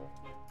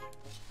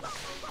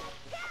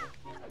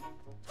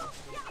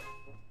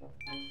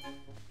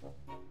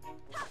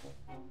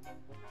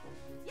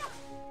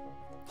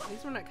 At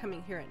least we're not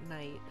coming here at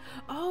night.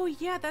 Oh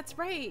yeah, that's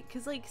right.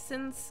 Cause like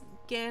since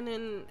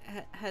Ganon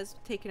has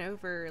taken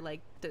over,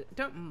 like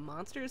don't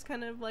monsters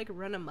kind of like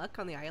run amok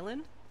on the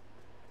island?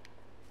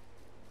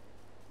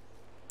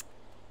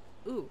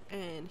 Ooh,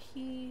 and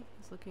he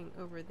is looking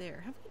over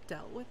there. Have we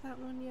dealt with that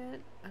one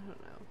yet? I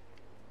don't know.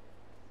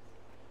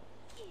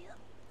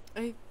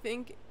 I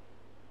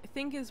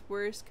think is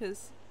worse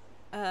because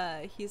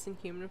he's in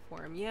human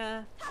form.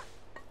 Yeah.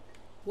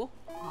 Whoa.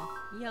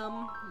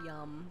 Yum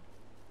yum.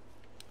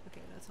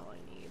 Okay, that's all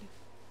I need.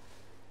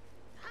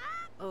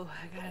 Oh,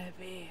 I gotta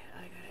be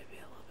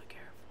a little bit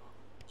careful.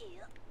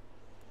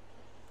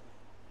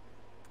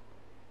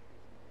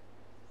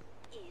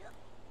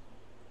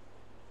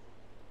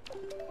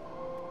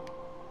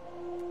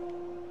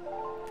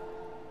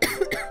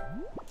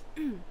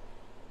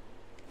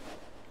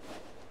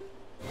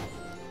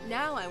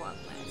 Now I want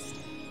less.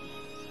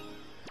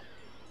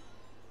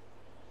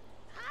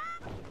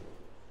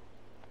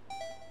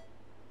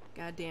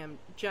 Goddamn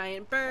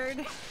giant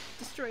bird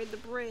destroyed the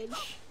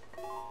bridge.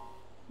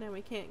 Now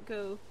we can't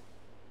go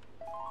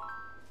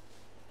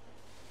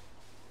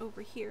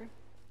over here.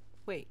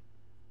 Wait.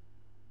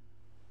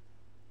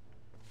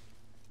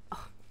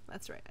 Oh,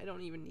 that's right. I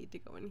don't even need to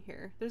go in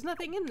here. There's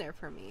nothing in there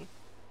for me.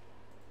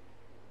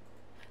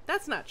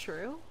 That's not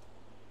true.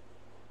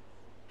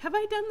 Have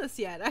I done this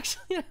yet?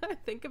 Actually, now I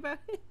think about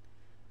it.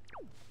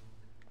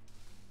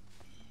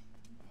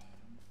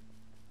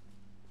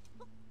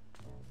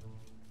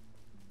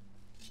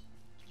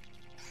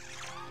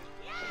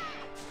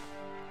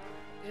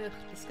 Ugh,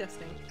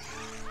 disgusting.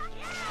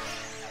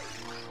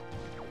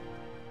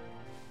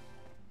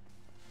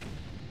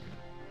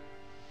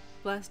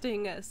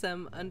 Blasting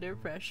some under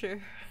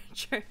pressure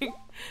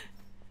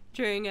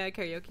during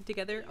karaoke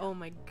together. Oh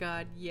my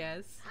god,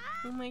 yes.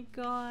 Oh my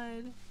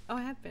god. Oh,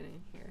 I have been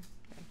in here.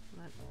 Okay,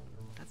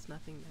 that's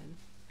nothing then.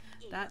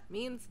 That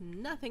means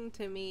nothing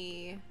to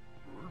me.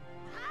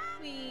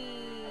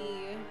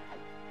 Whee!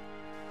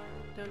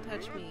 Don't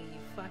touch me, you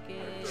fucking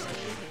pigs.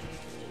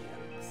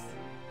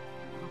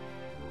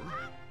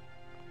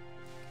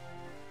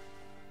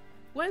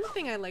 One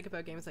thing I like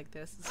about games like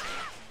this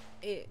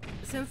is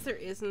since there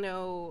is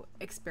no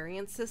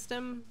experience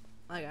system,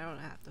 like I don't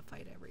have to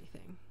fight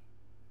everything.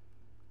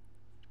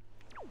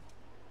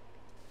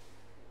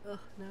 Ugh,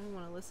 now I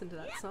want to listen to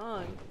that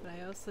song, but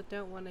I also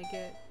don't want to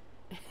get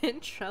in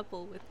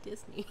trouble with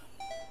Disney.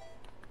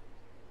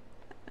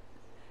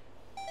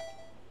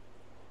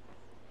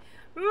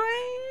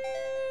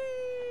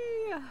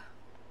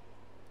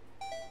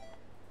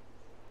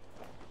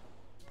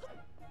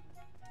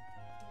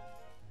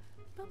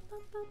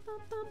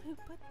 Who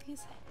put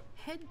these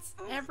heads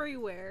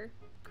everywhere?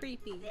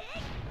 Creepy.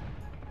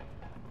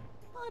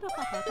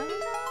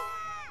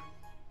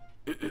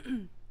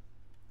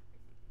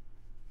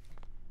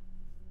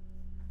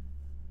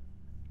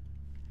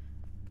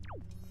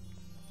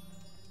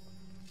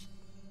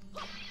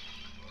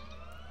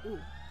 Ooh.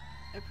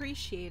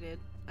 Appreciated.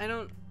 I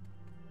don't...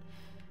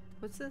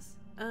 What's this?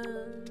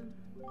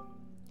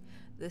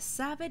 The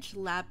Savage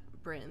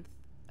Labyrinth.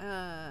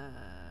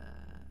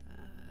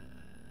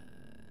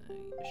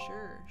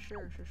 Sure.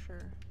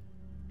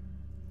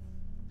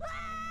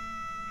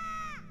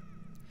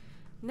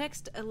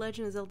 Next, a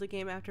Legend of Zelda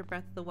game after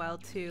Breath of the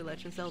Wild 2,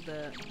 Legend of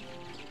Zelda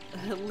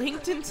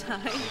Linked in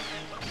Time.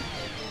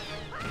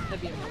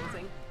 That'd be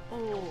amazing.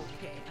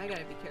 Okay, I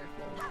gotta be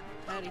careful.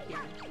 Out of here.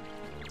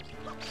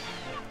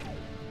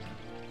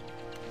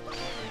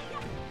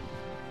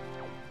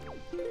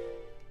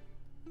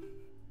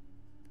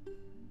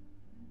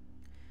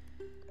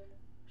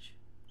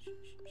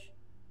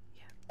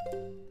 Yeah.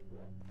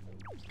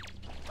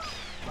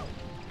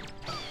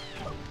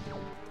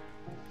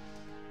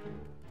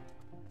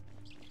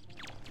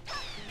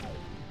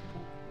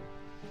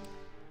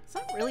 It's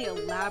not really a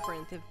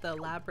labyrinth if the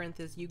labyrinth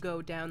is you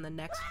go down the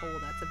next hole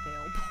that's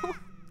available.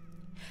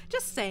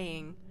 Just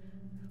saying.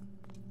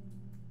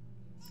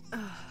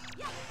 Out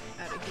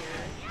of here.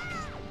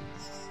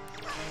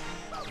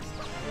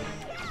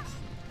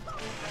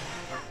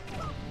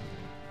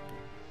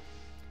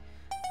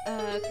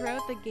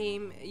 Throughout the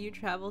game, you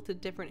travel to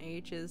different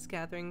ages,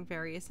 gathering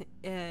various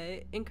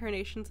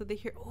incarnations of the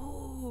hero.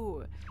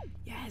 Oh,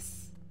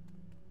 yes.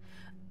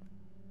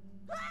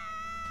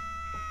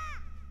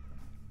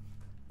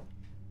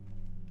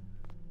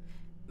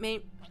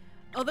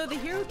 Although the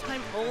hero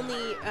time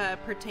only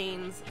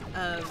pertains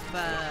of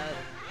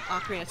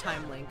Ocarina of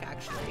Time Link,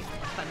 actually.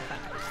 Fun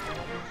fact.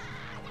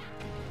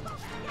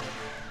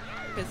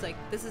 Because, like,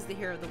 this is the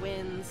hero of the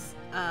winds.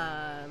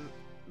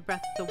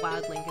 Breath of the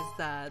Wild Link is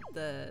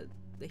the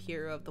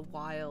hero of the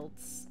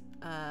wilds.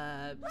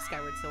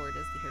 Skyward Sword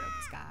is the hero of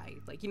the sky.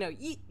 Like, you know,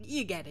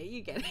 you get it,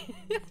 you get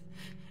it.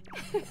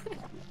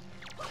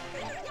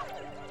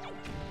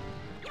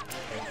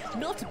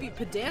 Not to be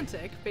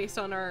pedantic, based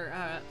on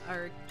our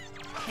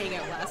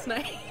hangout last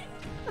night.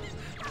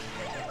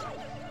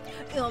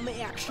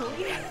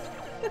 Actually.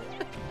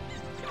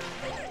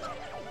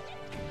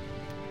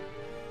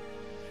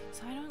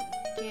 So I don't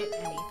get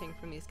anything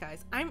from these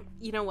guys.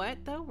 You know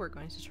what though? We're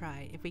going to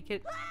try. If we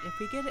get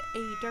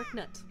a dark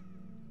nut,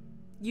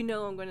 you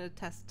know I'm going to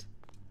test.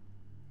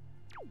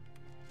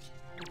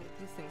 Okay,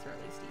 these things are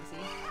at least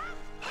easy.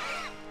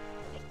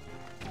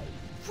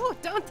 Whew,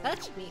 don't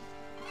touch me.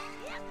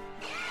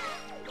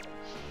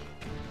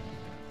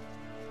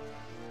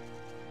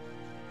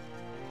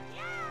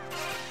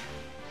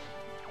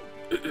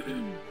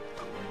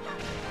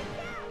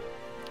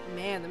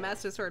 Man, the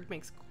Master Sword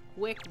makes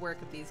quick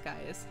work of these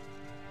guys.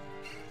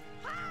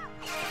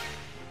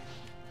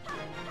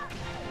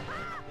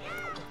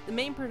 The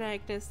main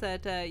protagonist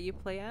that you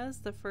play as,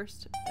 the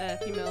first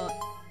female...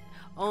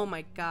 Oh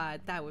my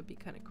god, that would be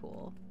kind of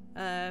cool.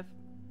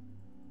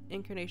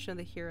 Incarnation of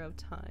the hero of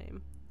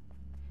time.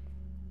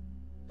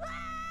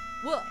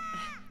 Well,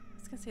 I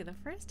was gonna say, the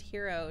first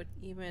hero,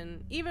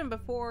 even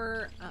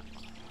before...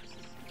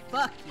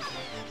 fuck you.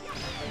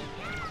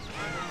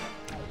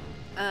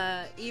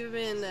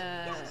 Even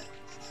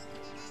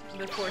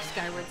before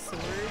Skyward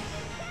Sword.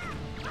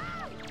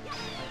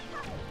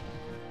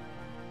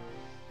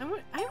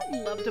 I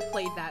would love to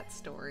play that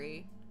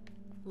story.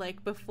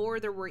 Like, before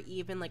there were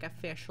even, like,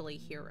 officially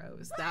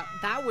heroes.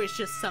 That was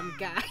just some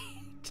guy,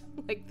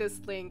 like this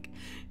Link,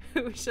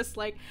 who was just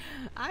like,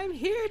 I'm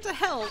here to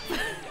help.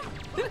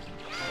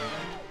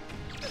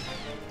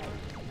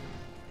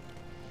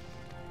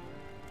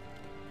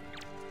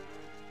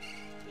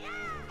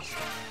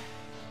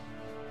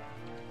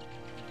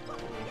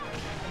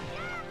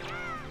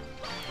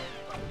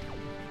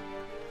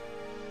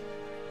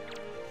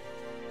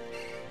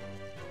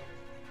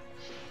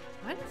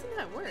 Why doesn't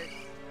that work?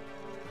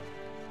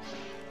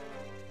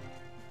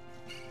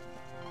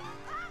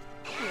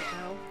 There we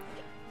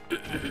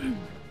go.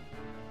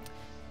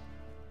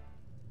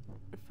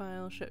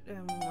 File shut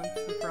down once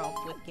and for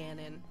all with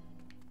Ganon.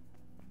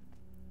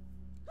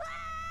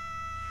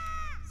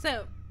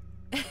 So,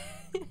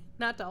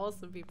 not to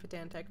also be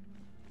pedantic.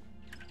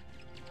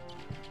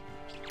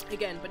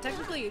 Again, but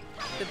technically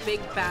the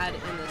big bad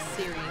in this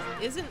series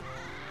isn't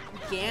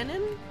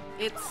Ganon,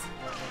 it's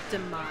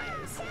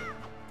Demise.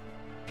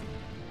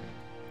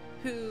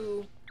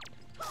 Who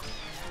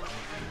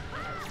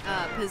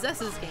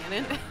possesses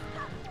Ganon.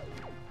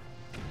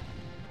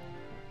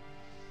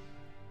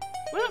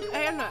 Well,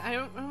 I don't know. I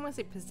don't want to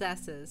say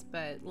possesses,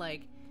 but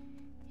like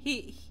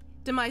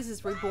Demise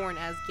is reborn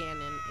as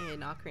Ganon in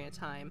Ocarina of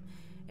Time,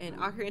 and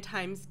Ocarina of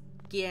Time's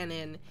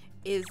Ganon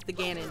is the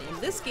Ganon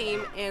in this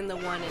game and the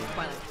one in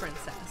Twilight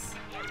Princess.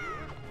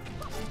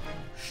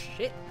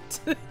 Shit.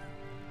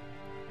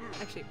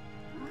 Actually,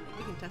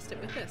 we can test it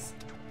with this.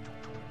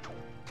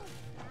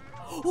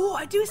 Oh,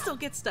 I do still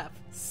get stuff.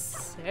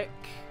 Sick.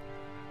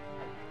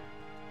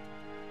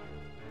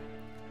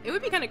 It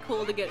would be kind of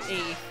cool to get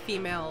a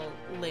female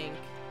Link.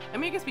 I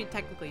mean, I guess we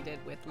technically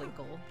did with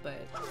Linkle,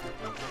 but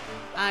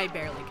I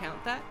barely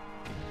count that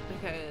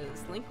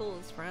because Linkle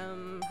is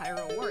from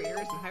Hyrule Warriors,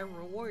 and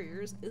Hyrule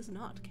Warriors is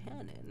not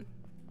canon.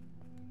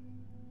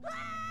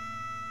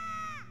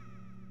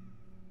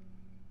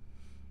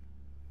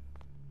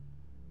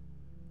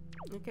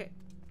 Okay.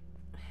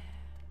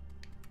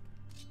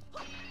 A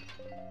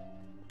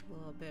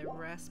little bit of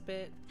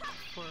respite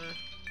before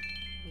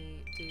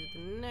we do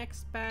the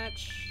next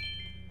batch.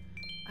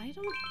 I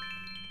don't... One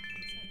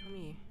sec, let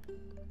me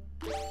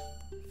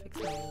fix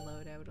my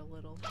loadout a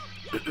little.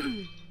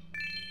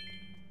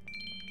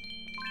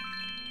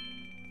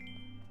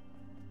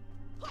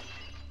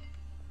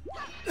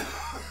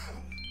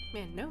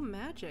 Man, no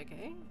magic,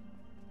 eh?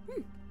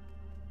 Hmm.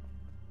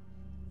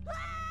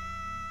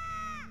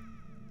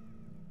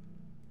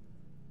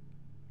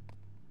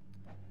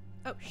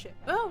 Oh shit.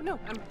 Oh no,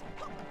 I'm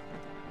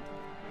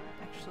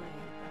actually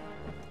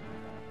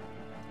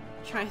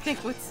trying to think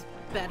what's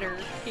better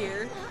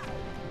here.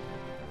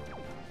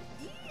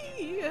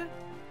 Yeah.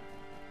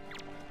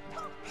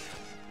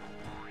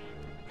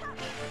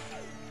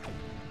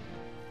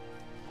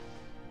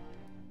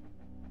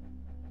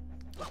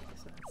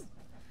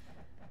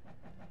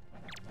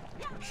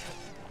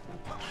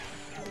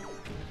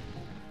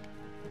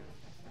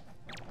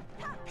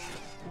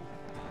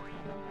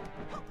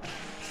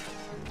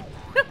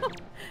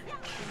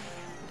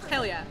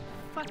 Hell yeah.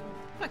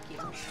 Fuck you.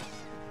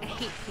 I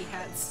hate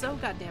P-hats so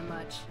goddamn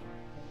much.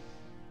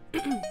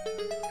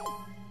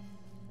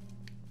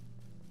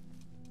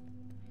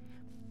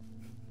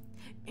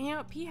 You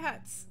know,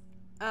 P-hats,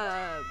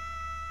 I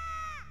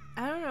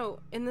don't know,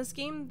 in this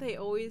game they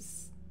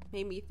always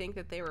made me think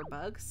that they were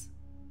bugs.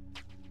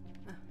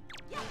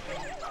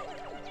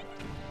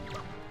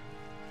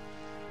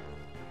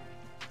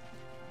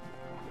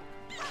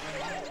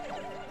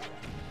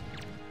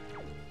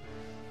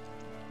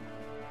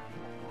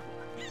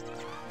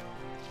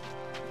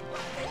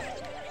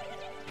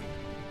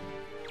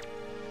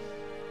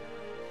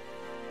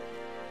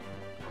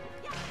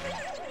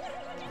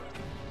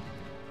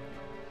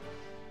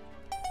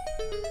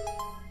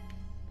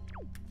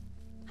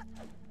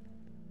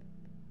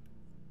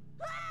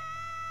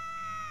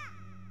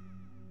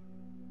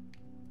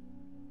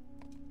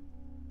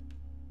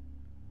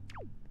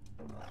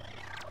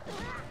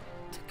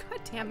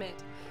 God damn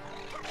it.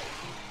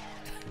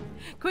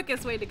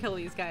 Quickest way to kill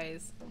these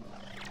guys.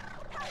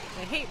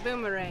 I hate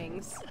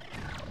boomerangs.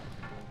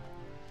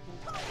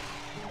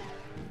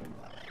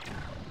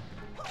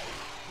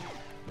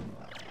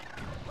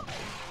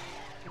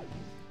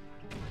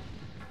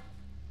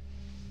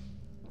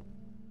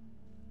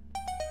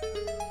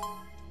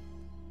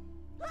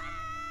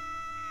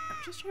 I'm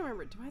just trying to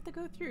remember, do I have to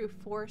go through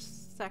 4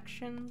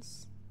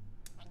 sections?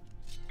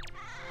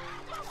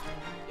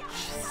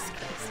 Jesus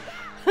Christ.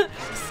 I'm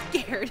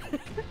scared.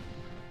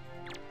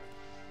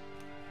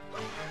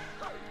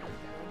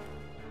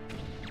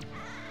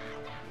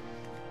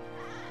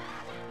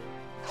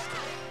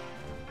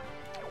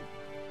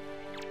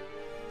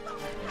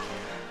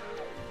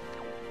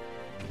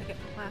 Okay,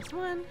 last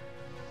one.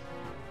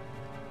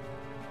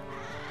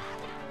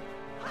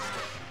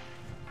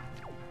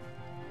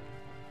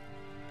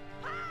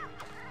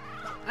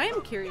 I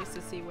am curious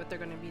to see what they're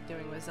going to be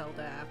doing with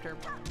Zelda after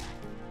Breath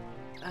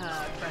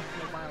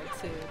of the Wild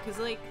 2, because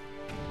like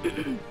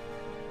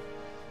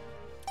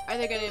are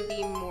they going to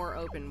be more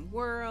open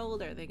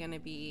world? Are they going to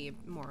be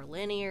more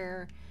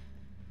linear?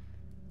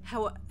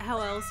 How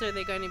else are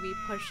they going to be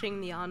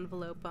pushing the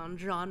envelope on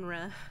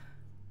genre?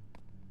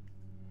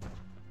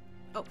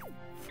 Oh,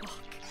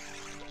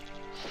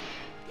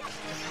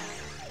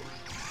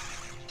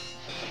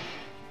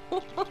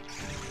 fuck.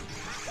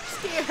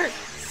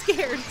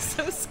 Scared,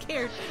 so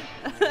scared.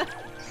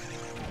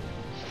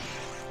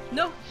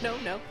 No.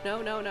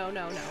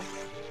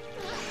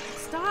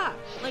 Stop!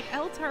 Like,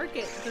 I'll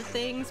target the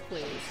things,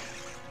 please.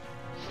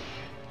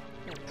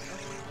 There we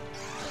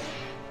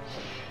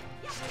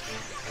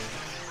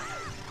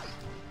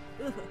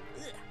go. Ugh,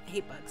 I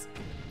hate bugs.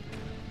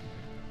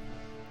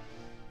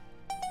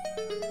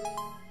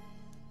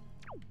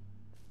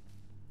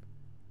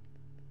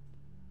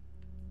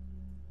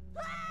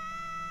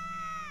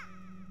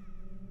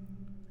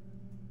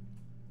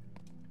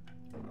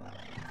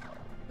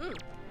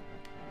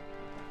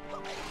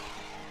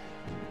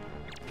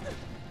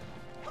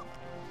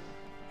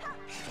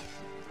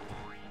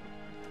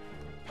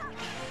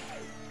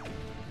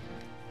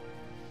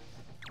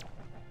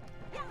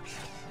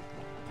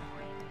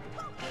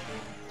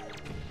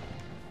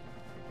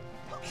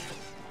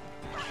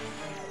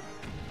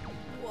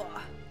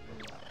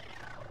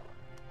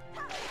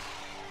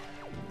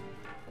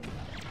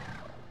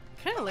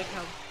 I like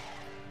how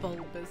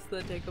bulbous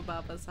the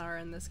Dagobabas are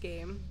in this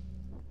game.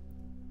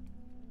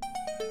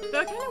 But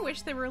I kind of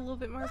wish they were a little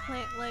bit more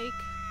plant-like,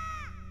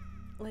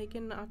 like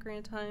in Ocarina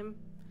of Time.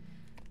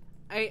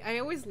 I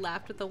always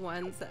laughed at the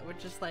ones that would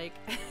just like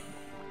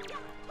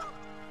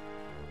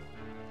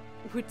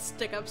would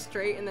stick up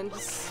straight and then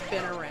just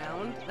spin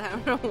around. I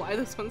don't know why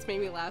those ones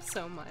made me laugh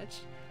so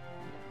much.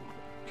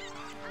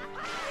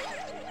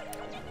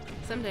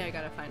 Someday I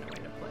gotta find a way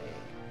to play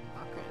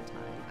Ocarina of Time.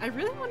 I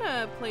really want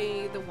to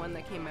play the one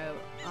that came out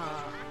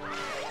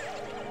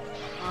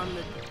on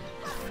the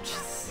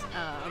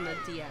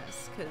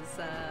DS, because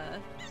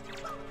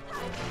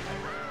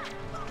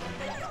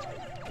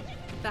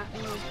that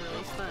one was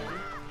really fun.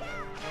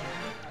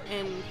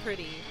 and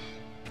pretty.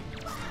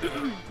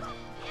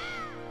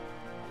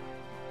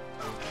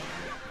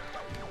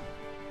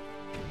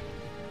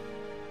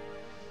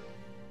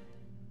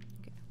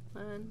 Okay,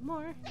 one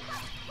more.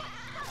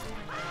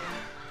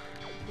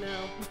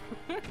 No.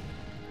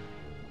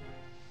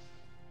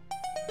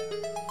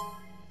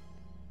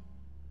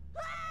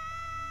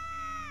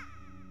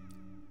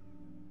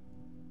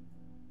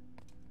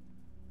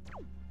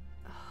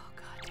 Oh,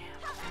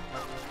 goddamn.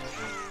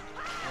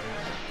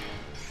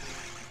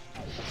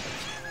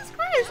 Jesus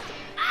Christ!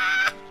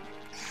 Ah!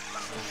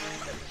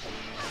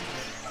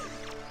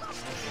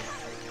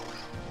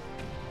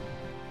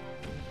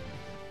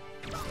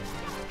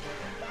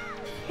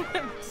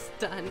 I'm just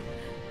done.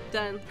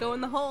 Done. Go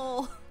in the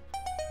hole.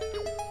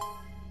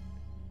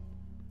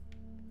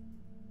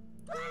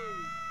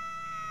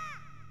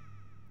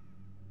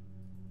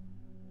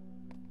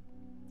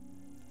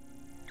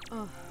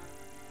 Oh.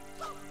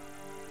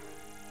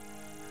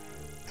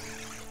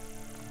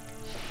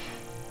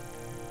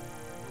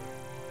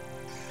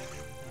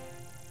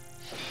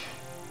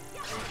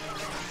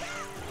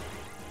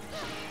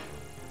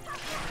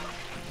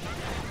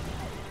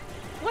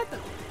 What the?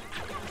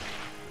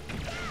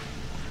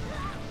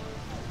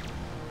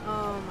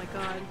 Oh my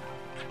god.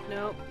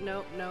 Nope,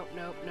 nope, nope,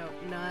 nope, nope.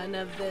 None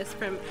of this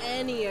from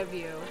any of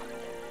you.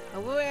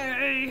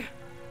 Away!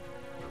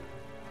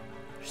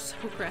 You're so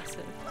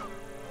aggressive.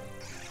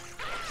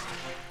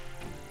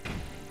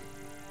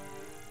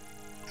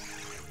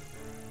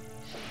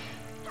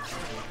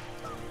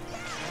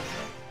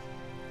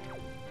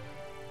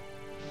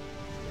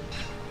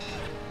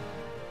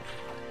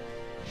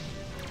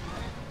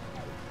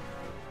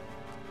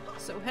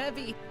 So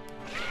heavy.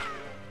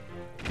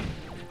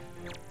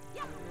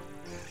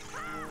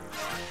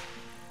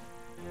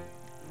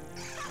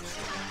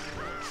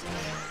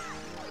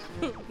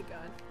 Oh my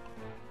god.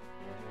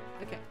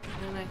 Okay,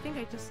 and I think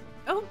I just...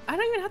 Oh, I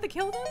don't even have to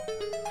kill them?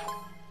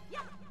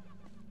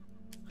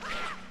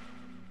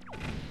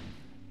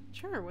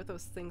 Sure, what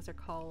those things are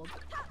called.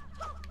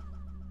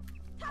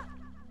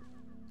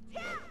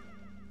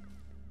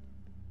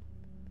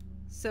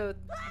 So,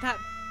 that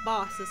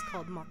boss is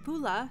called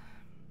Mapula.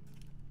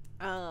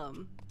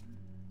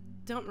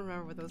 Don't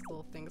remember what those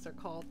little things are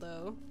called,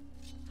 though.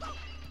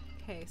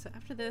 Okay, so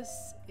after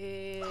this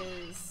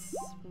is...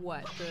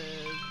 what? The...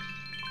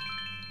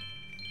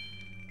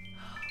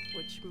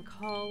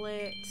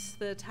 whatchamacallit?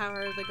 The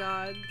Tower of the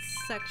Gods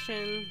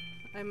section,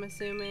 I'm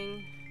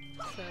assuming.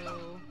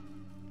 So...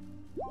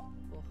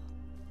 oh,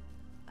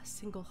 a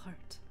single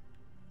heart.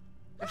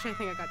 Actually, I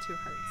think I got 2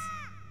 hearts.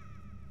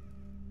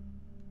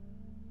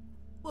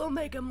 We'll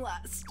make them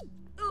last.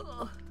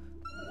 Ugh.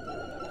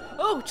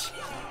 Oh, gee.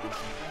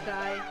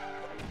 Die.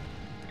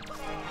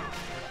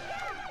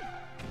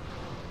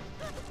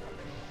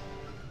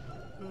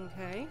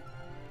 Okay.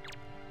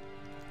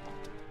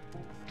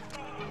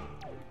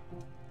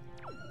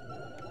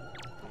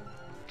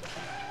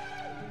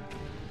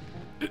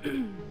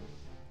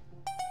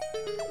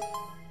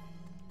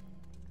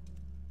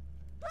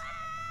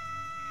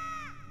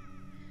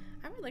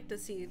 I would like to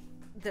see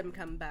them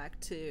come back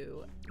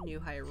to New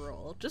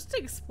Hyrule just to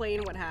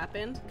explain what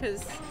happened,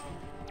 because,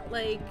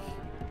 like,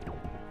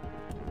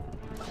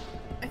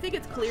 I think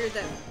it's clear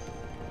that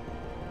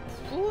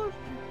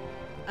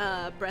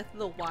Breath of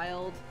the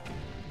Wild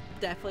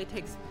definitely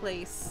takes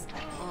place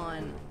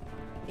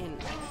in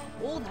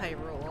Old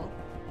Hyrule,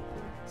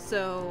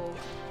 so,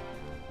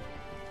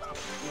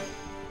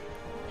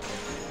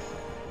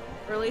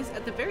 or at least,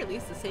 at the very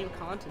least, the same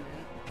continent,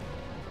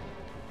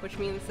 which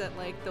means that,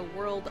 like, the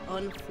world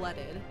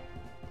unflooded.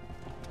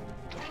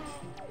 I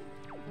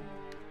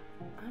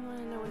want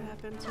to know what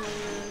happened to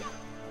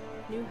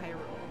New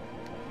Hyrule.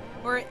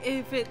 Or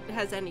if it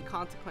has any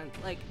consequence,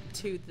 like,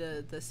 to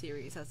the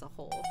series as a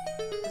whole.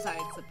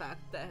 Besides the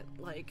fact that,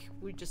 like,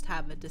 we just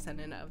have a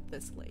descendant of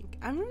this Link.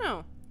 I don't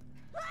know.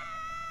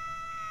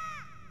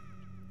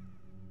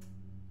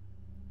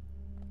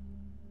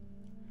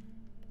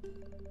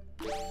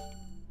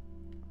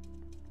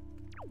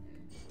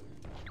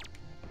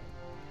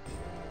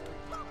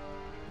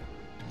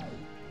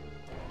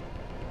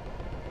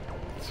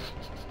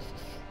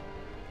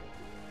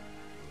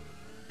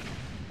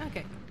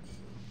 Okay.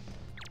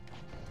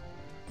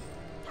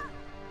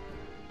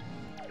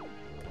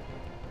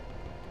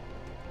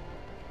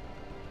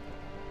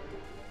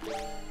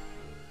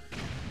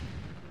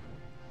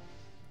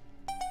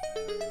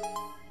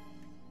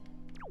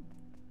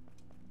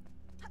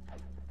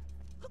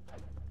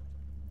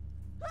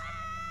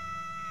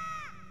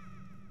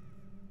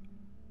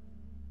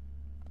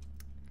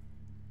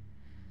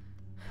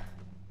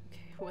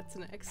 What's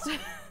next?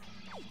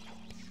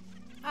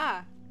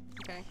 Ah,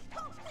 okay.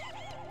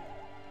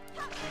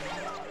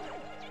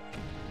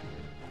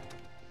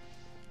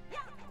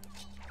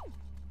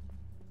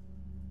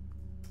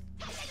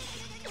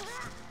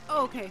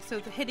 Oh, okay, so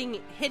the hitting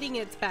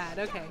it's bad.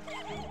 Okay,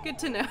 good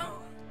to know.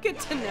 Good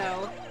to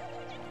know.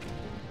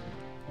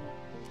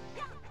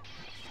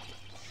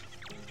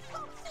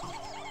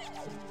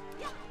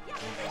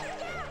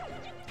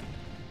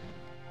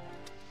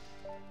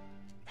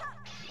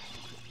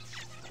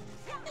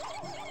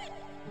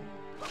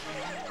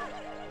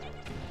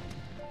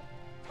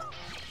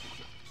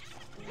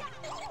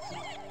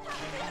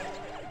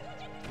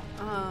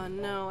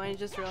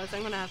 just realized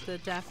I'm gonna have to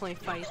definitely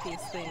fight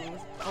these things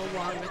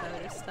along with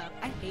other stuff.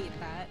 I hate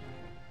that.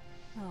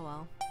 Oh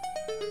well.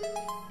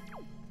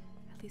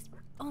 At least we're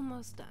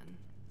almost done.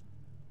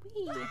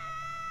 Whee!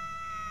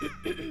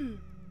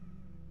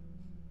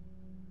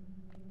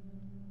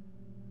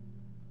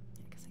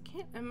 Because I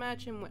can't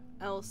imagine what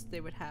else they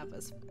would have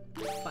us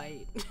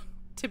fight,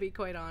 to be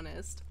quite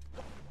honest.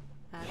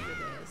 After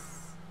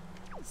this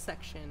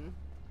section.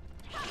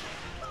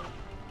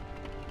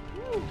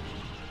 Woo.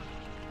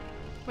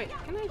 Wait,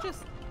 can I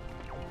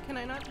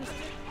not just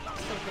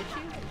still hit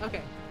you?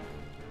 Okay.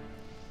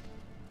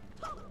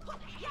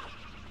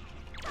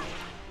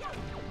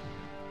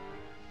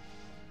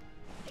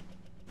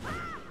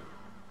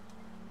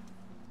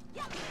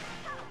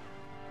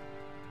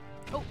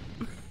 Oh!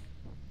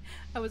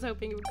 I was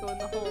hoping it would go in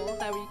the hole.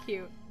 That would be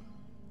cute.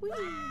 Whee!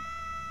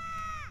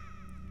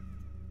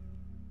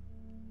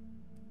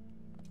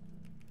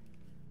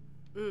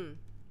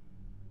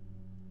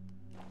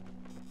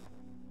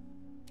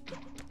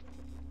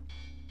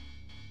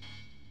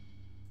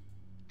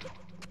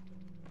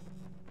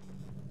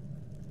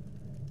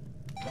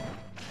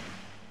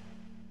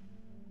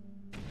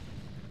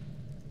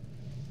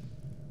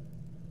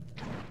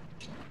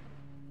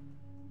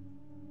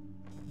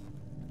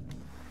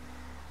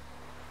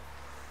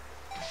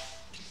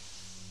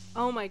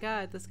 Oh my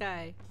god, this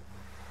guy.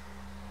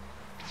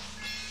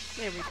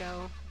 There we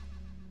go.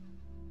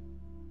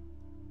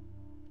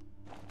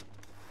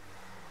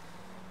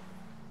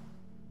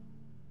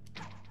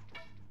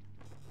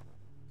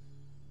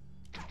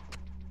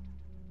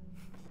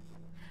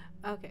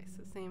 Okay,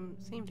 so same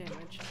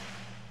damage.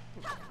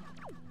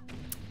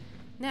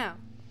 Now,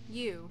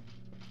 you.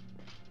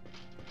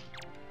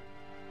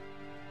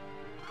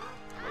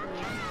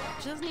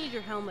 Just need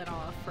your helmet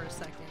off for a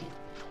second.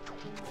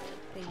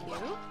 Thank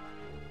you.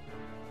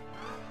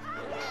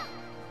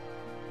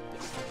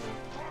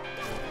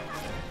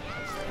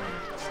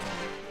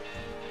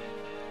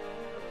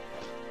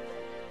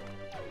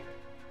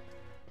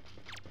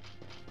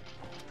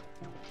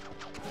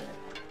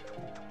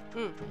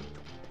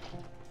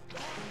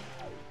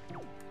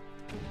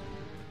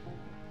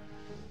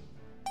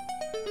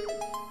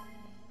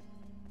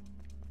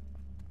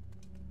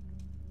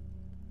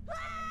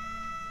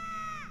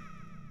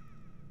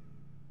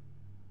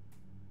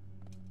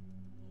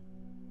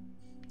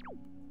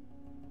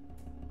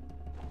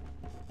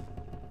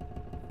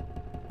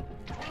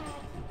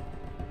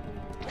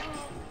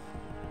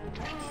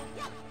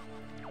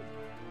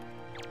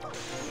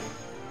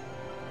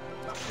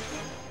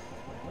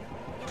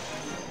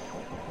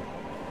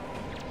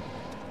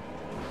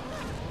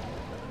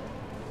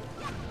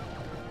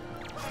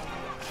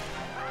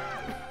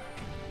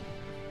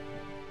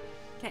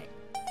 Okay.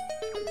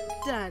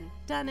 Done.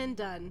 Done and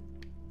done.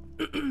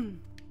 Okay.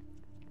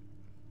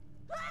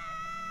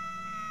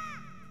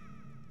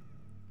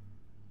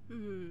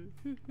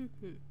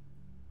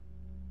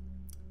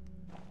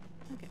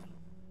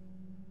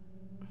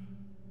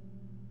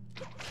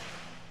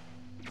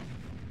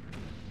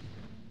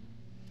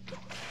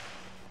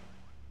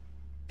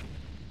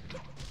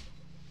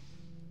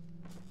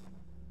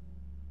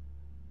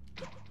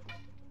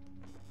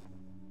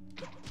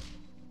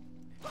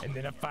 And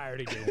then I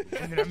fired again.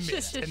 And then I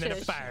missed. And then I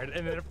fired.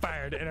 And then I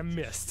fired. And I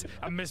missed.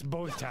 I missed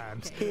both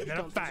times. Okay, and then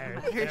I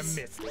fired. And I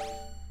missed.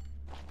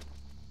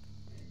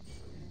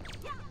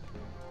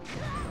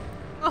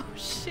 Oh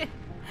shit!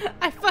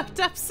 I fucked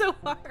up so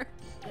hard.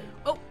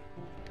 Oh.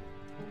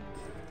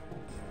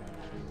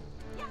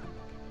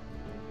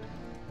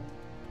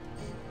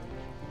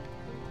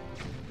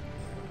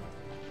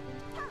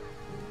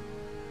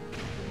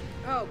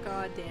 Oh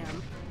god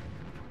damn.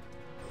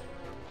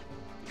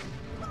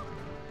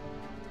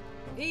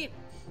 Eat.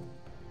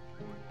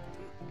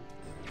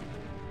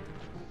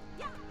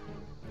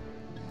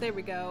 There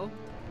we go.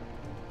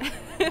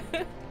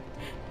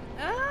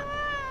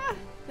 Ah,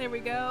 there we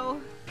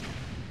go.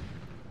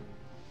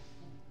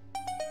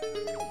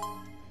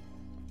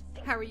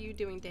 How are you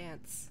doing,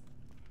 dance?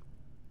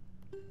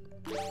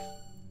 I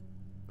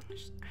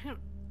don't.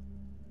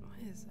 What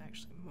is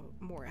actually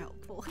more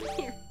helpful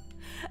here?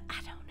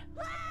 I don't know.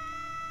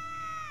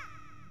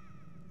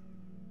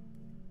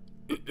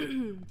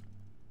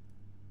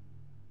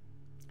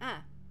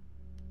 Ah.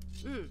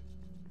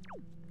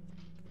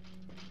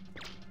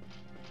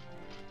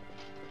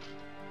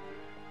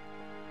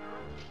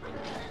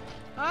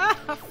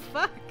 Oh,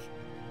 fuck. I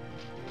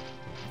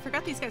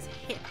forgot these guys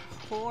hit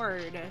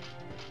hard.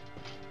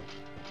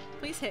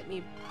 Please hit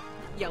me,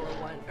 yellow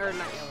one. Or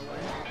not yellow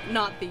one.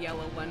 Not the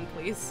yellow one,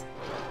 please.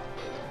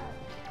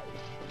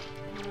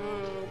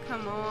 Oh,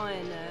 come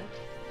on.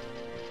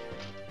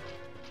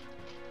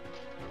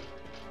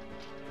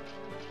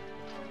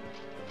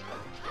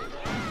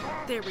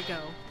 There we go.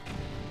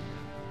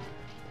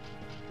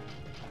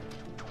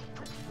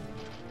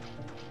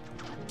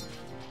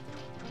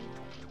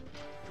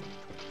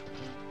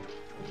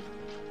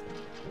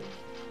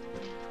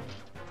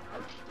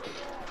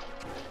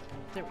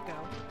 There we go.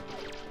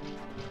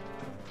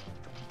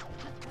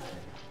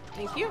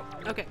 Thank you.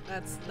 Okay,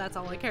 that's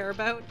all I care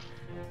about.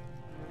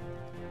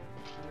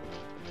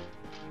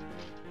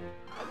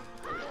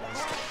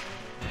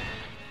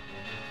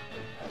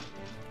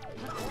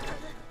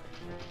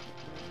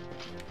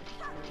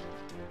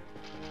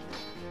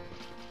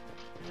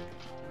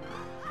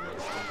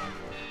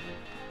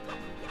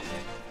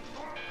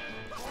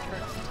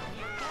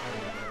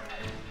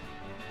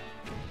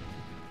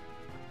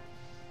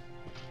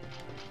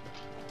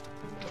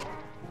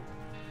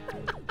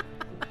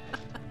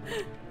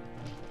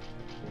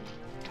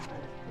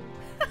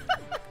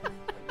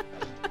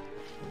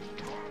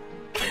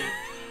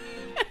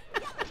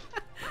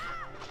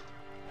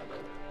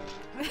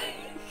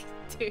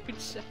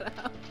 Dude, shut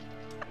up.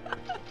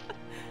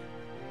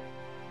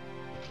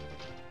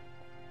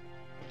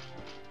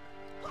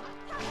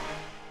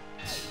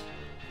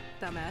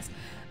 Dumbass.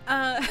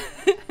 I'm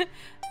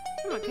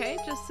okay,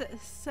 just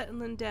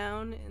settling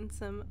down in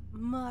some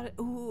mod.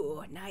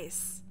 Ooh,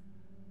 nice.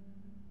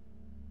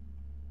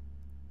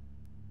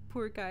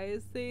 Poor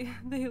guys, they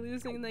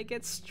losing and they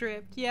get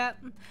stripped. Yep.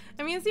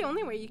 I mean, it's the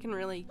only way you can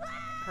really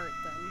hurt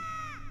them.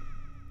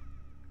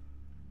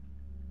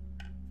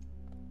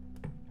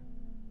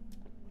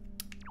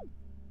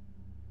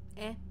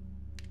 Eh.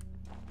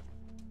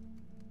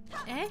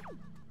 Eh?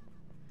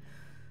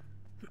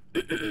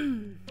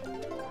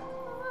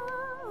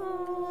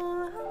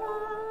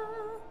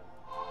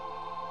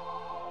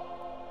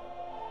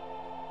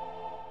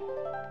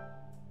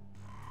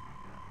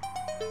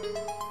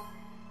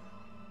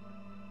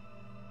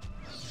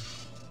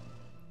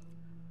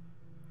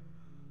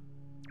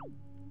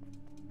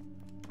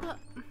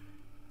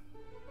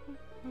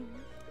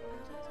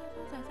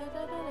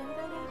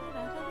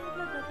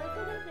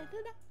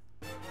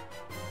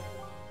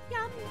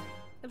 Yum.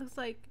 It looks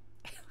like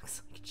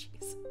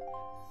cheese.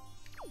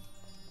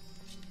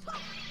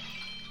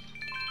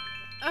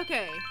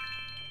 Okay.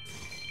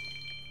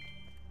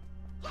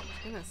 I was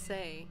gonna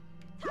say.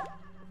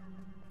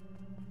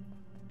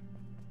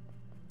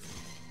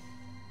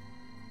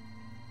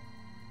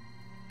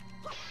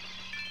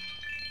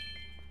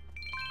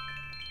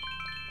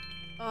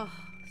 Oh,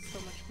 so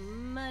much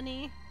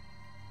money.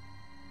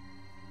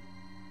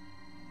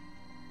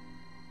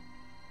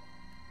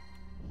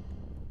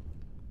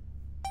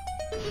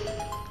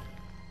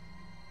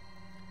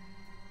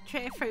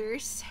 Try it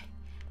first.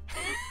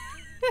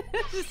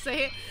 Just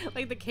say it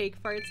like the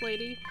cake farts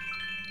lady.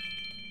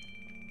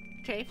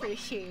 Try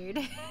first, shared.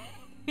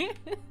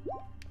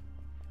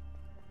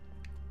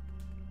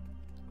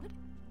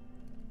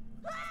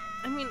 What?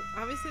 I mean,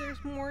 obviously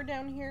there's more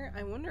down here.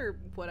 I wonder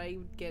what I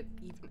would get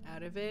even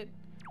out of it.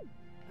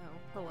 Oh,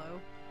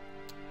 hello.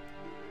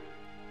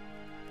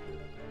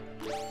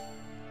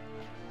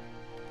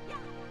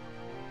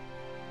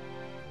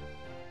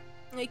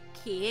 A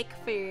cake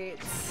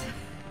farts.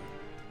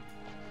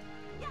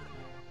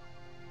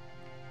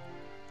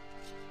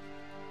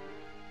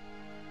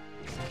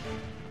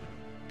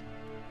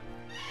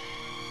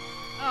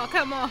 Oh,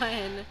 come on!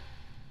 I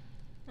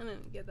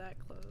didn't get that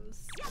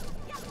close.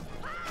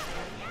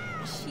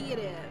 Shit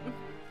it.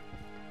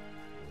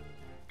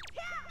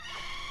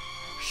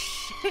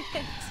 Shit.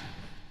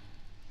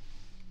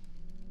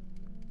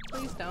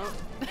 Please don't.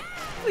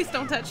 Please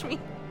don't touch me.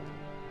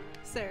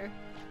 Sir.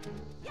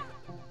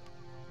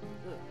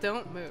 Ugh,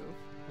 don't move.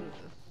 Ugh.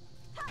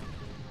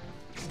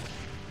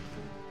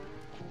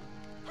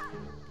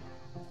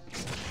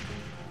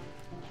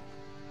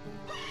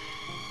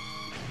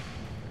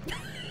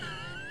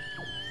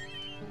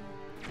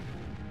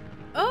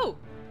 Oh!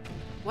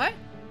 What?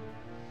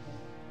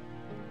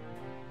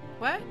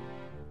 What?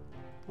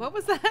 What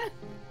was that?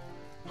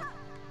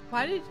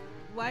 Why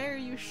are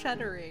you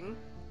shuddering?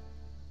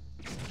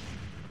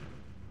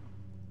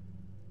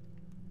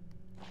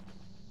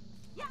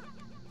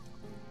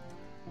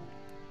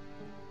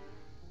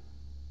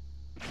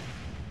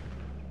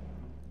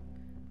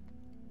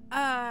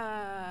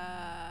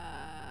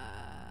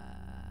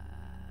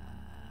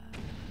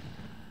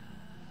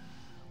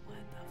 What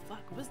the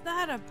fuck was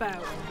that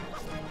about?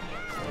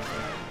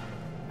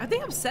 Are they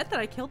upset that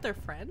I killed their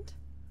friend?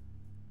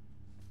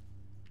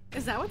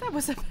 Is that what that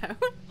was about?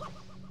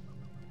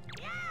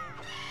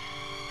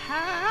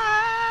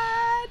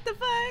 What the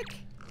fuck?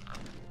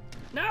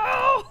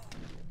 No!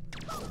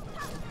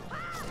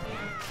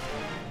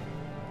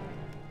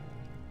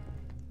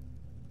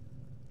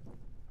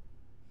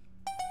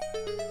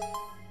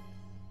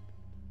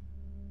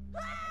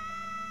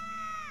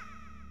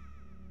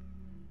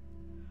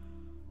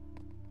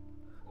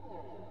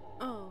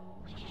 Oh.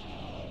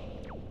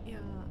 Yeah.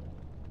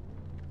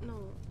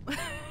 No.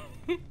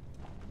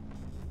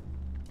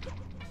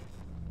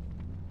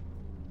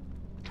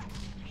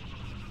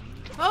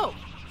 Oh,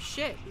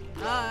 shit.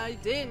 I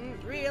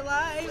didn't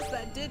realize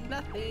that did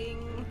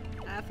nothing.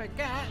 I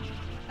forgot.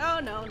 Oh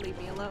no, leave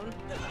me alone.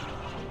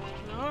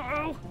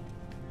 No.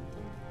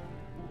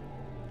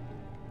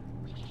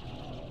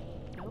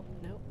 Nope,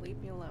 nope, leave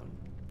me alone.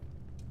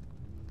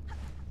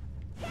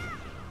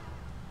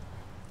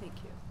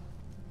 Thank you.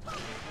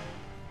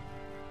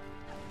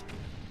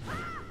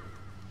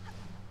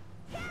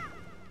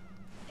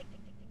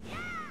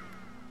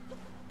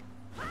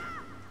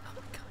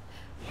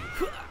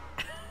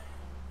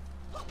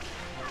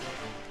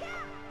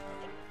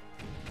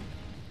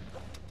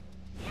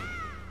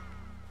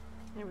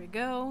 There we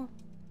go.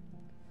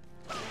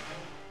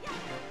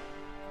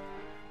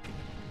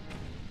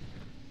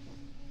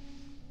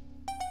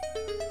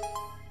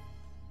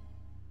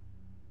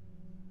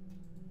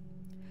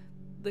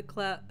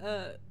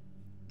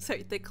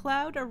 The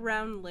cloud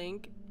around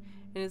Link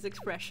and his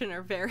expression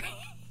are very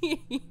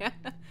yeah.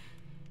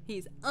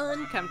 He's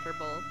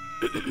uncomfortable.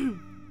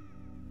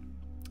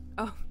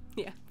 Oh,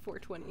 yeah,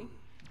 420.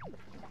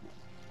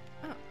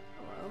 Oh,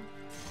 hello.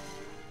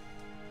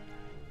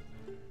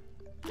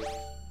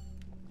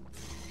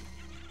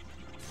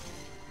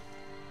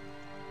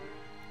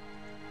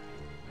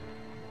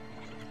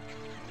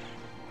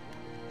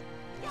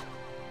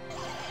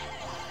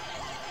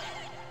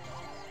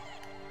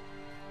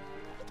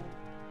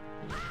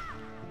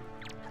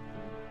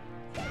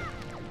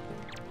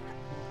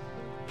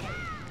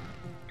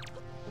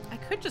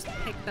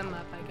 pick them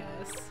up, I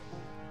guess.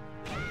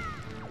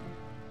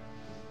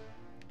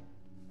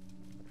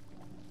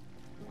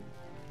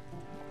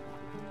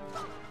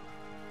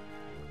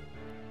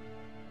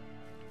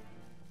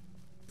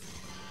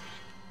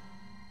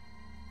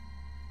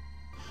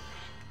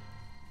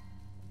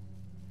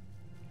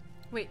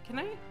 Wait, can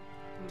I?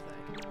 One sec.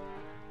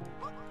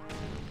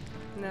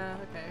 No,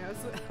 okay. I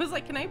was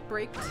like, can I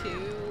break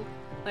two?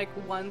 Like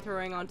one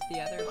throwing onto the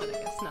other, but I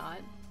guess not.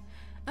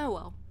 Oh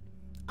well.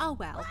 Oh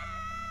well.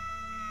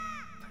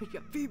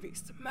 Yeah, Vivi,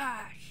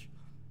 smash!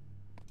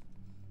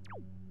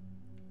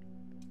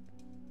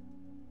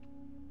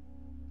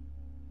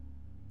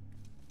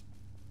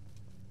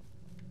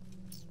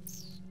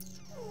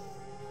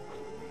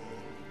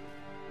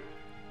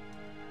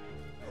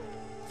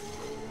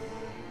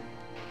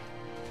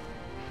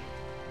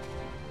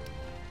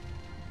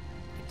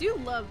 I do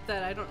love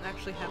that I don't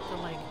actually have to,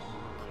 like,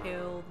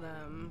 kill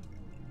them.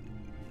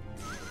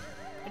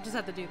 I just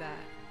have to do that.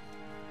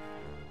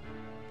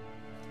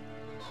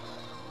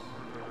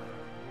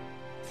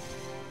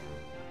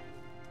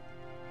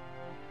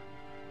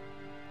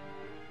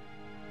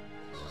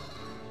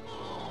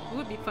 It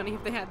would be funny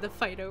if they had the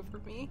fight over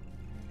me.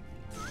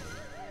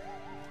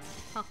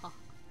 Haha.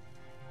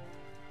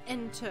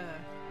 Enter,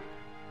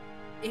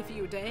 if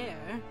you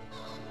dare.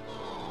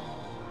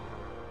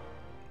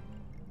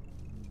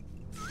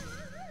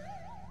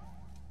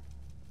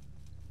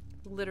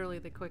 Literally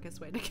the quickest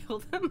way to kill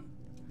them.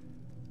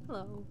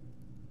 Hello.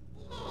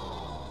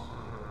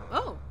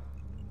 Oh!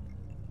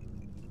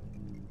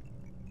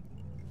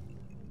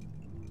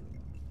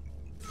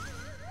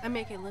 I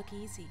make it look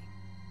easy.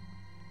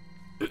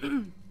 Here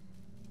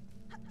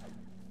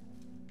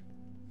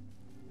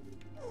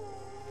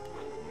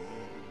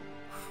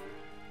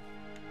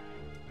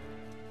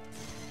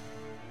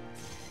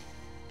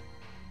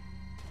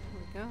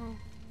we go.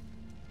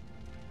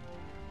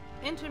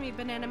 Enter me,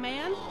 Banana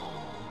Man.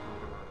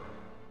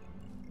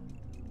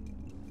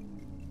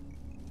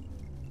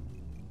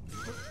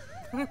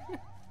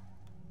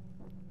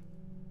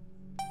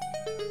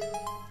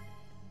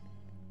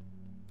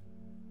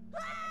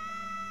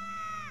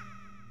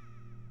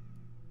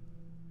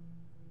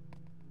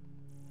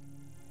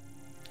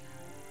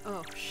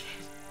 Oh shit.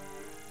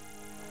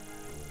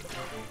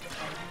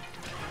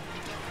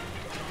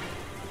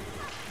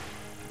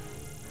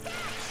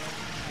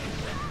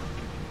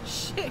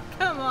 Shit,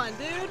 come on,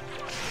 dude.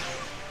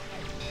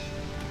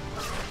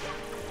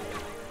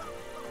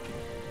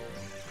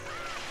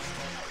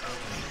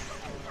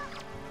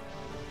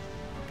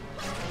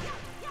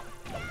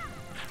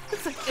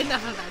 It's like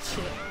enough of that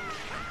shit.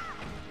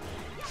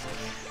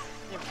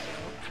 There we go.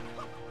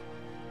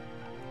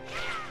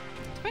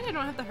 Too bad I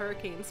don't have the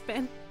hurricane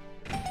spin.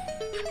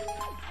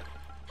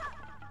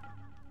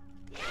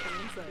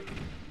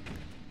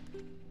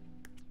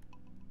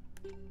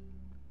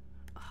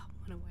 Oh,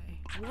 one away.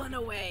 One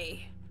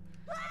away.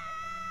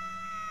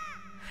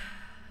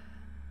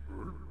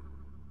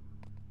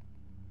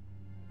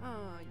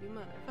 Oh, you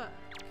motherfucker.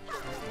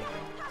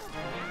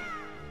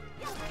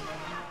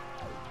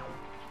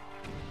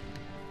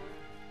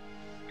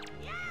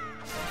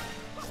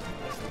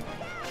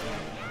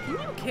 Can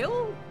you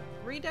kill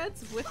redeads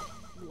with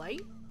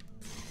light?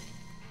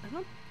 I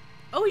don't.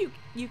 Oh,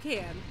 you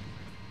can.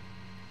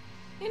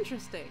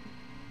 Interesting.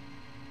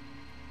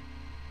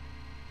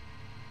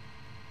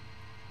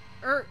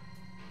 Or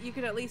you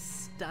could at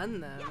least stun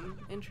them.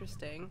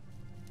 Interesting.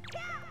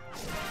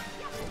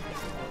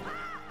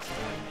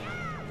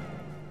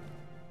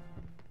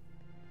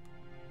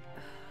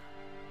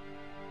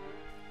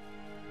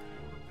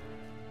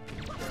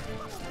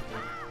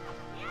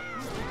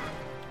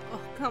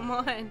 Oh, come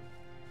on.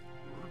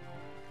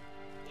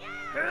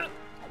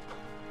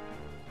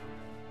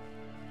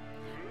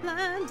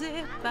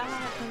 Blinded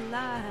by the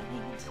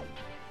light,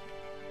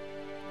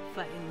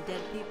 fighting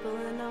dead people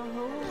in a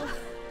hole.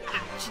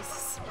 Ah,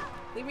 Jesus.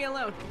 Leave me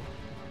alone.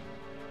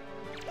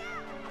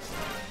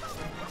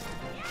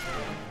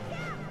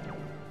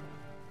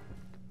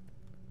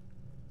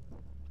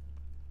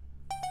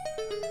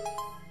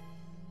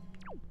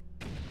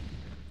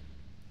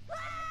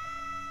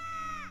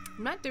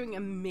 I'm not doing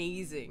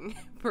amazing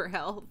for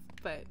health,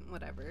 but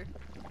whatever.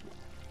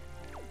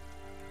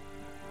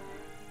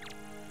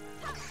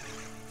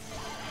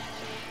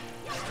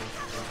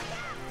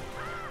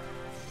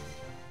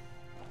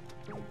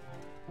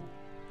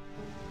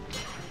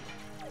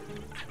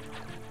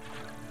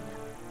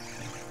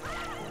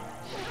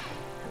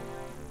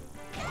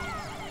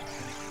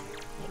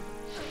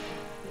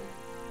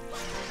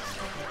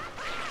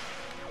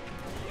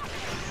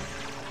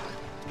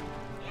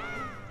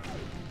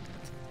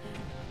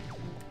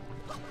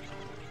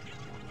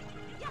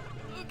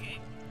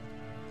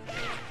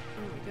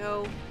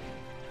 Go.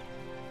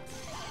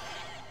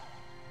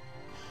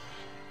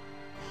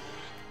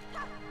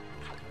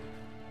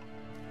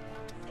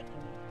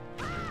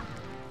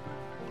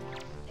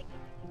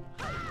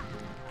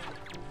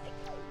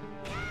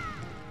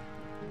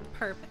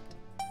 Perfect.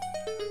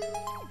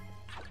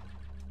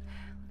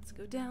 Let's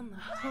go down the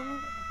hole.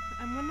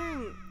 I'm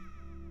wondering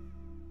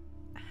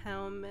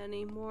how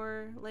many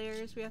more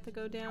layers we have to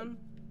go down.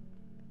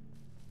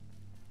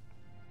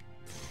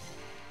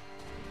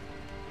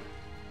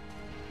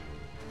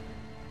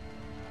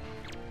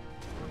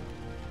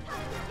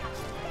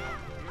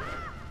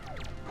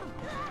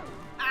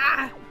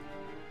 Ah!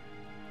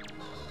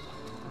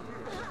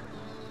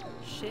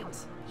 Shit,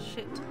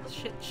 shit,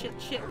 shit, shit,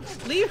 shit.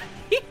 Leave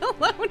me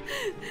alone!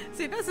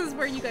 See, this is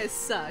where you guys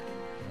suck.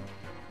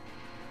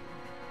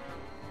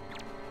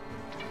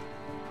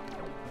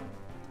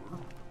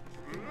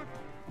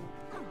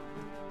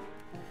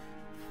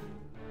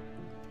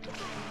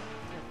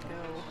 Let's go.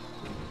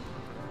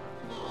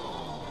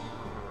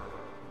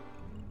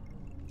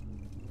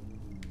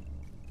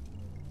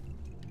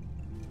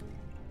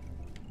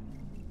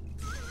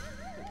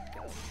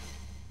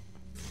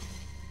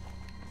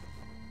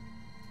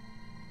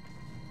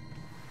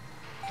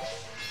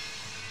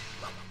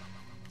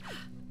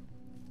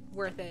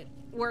 Worth it.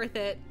 Worth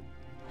it.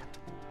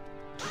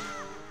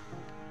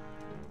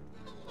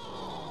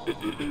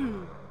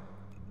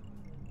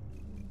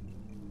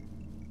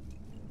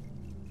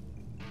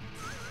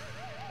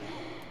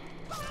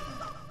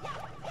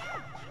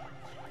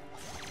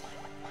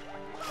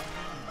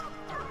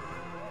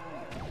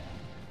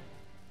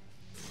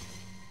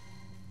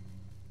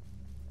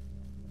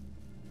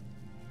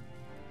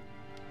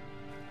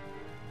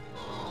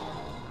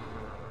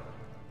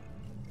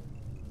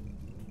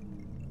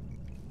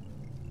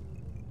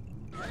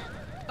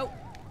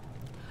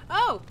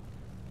 Oh!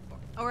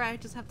 Or I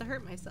just have to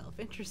hurt myself.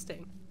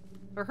 Interesting.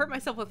 Or hurt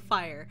myself with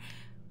fire.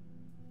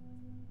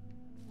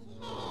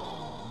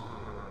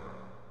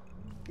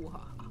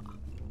 Wah.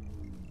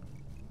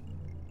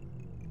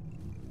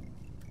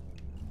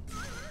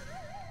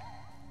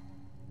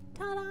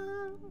 Ta-da!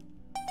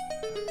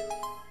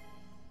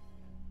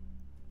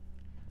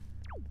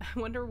 I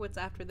wonder what's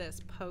after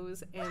this.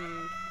 Pose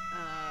and,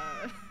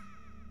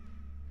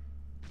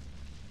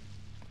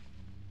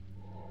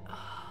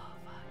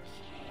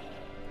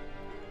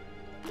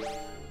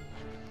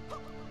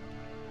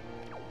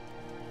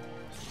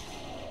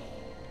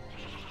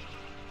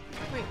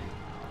 Wait.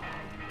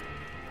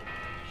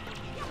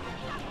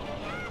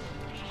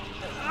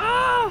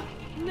 Oh!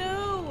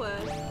 No!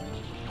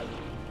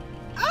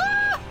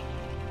 Ah!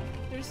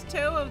 There's 2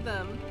 of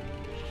them.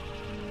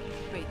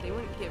 Wait, they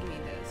wouldn't give me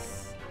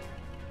this.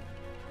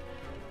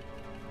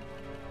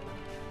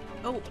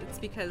 Oh, it's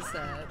because,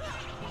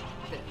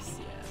 this,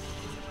 yeah.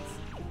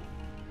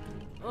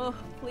 Oh,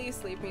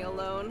 please leave me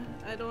alone.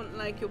 I don't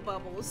like your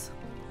bubbles.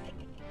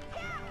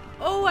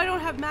 Oh, I don't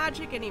have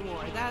magic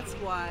anymore. That's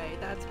why.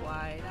 That's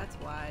why. That's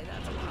why.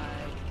 That's why.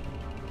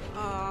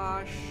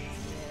 Aw, shit.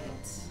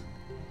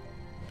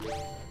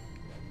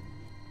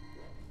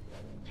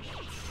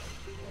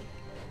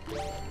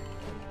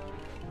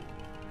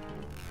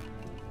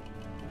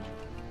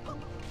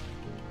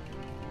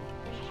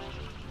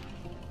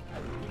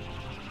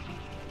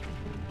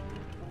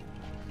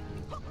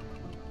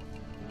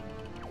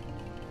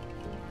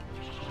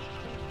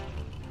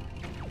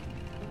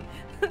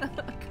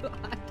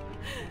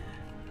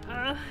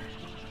 God.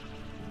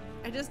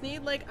 I just need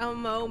like a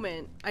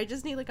moment. I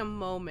just need like a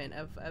moment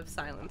of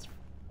silence.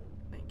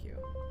 Thank you.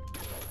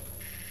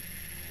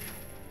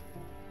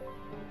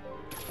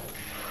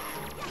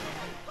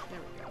 There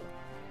we go.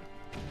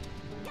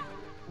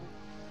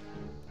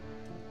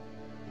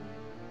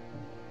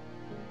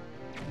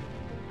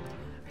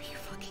 Are you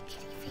fucking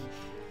kidding me?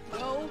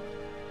 No.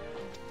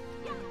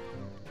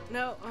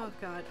 No. Oh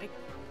God.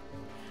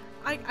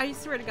 I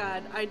swear to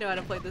God, I know how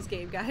to play this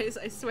game, guys.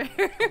 I swear.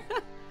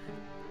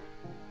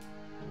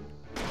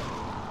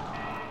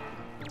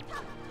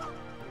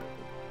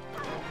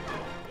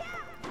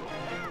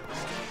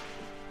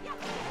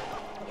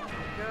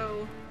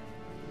 Go.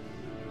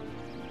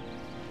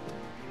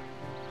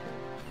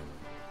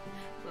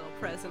 Little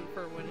present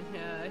for when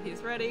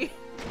he's ready.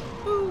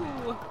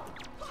 Ooh.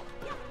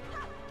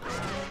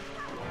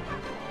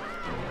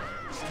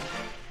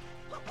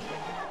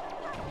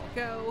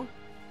 Go.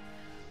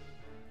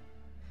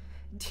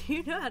 Do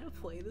you know how to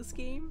play this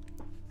game?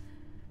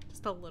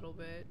 Just a little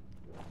bit.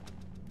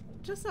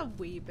 Just a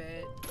wee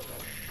bit.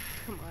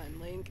 Come on,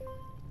 Link.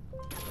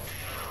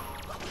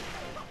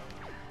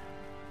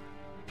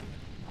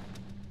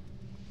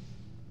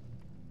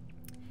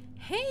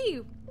 Hey,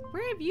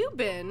 where have you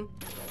been?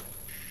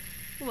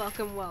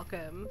 Welcome,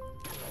 welcome.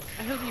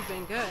 I hope you've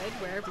been good,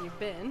 wherever you've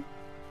been.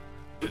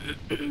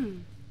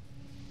 You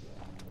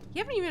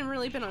haven't even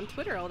really been on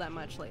Twitter all that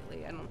much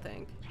lately, I don't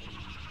think.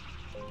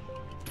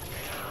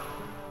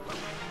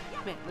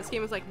 Man, this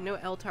game is like no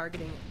L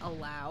targeting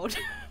allowed.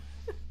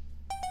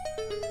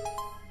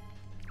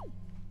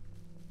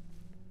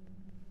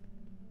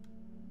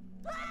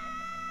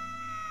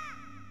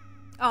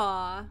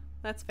 Aw,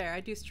 that's fair. I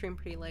do stream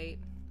pretty late.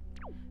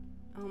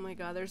 Oh my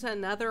God, there's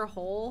another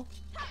hole?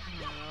 I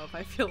don't know if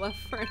I feel up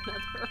for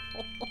another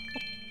hole.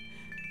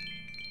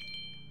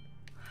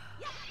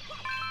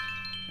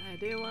 I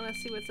do want to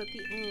see what's at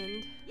the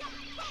end.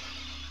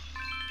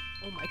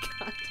 Oh my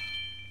God.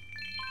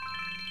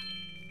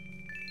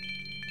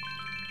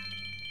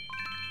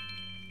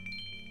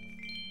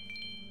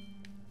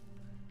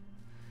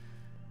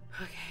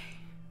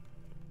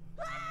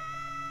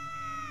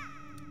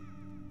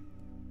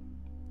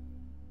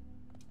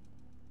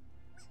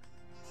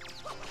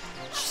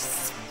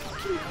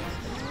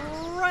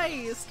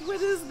 beast.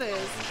 What is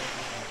this?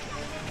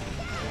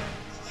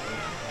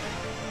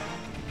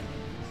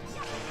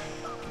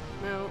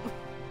 No.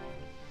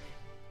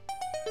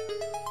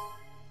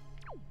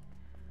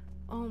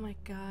 Oh my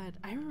god.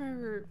 I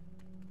remember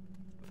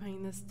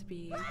finding this to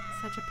be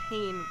such a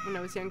pain when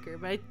I was younger,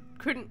 but I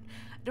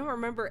don't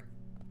remember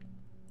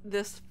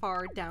this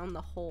far down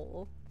the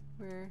hole.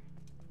 Where?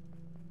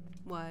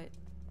 What?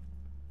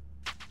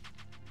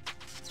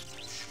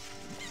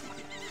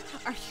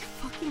 Are you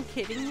fucking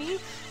kidding me?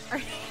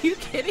 Are you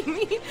kidding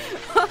me?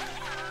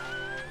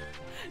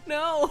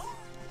 No!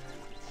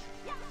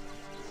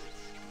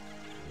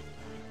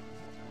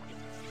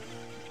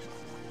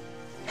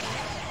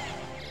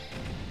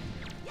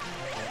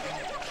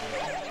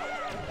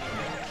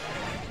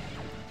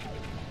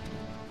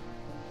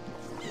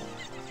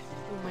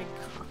 Oh my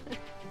god.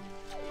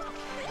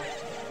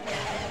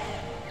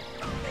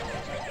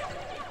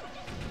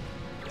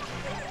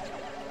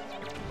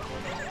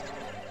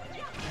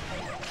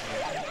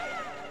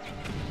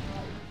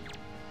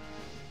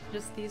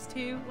 Just these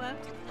two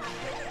left?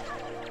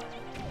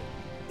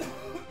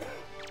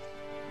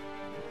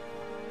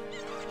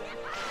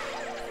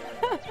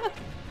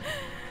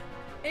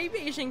 Hey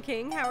Asian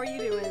King, how are you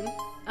doing?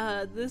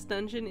 This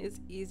dungeon is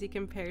easy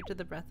compared to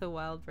the Breath of the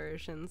Wild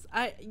versions.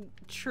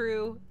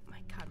 True. My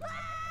god.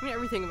 I mean,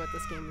 everything about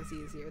this game is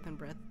easier than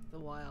Breath of the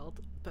Wild,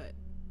 but...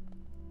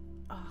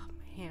 Oh,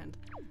 my hand.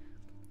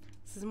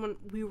 This is what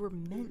we were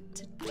meant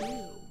to do.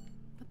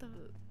 What the...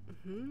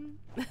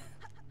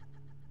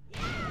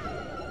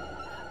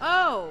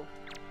 Oh!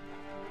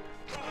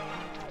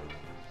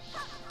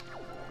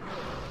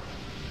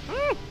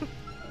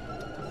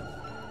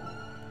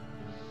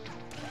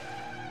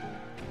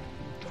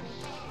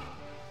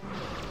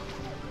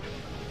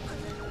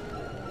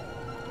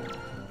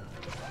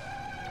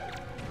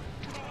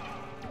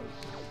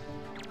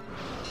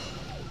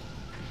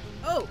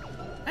 Oh!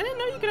 I didn't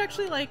know you could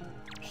actually, like,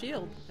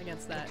 shield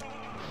against that.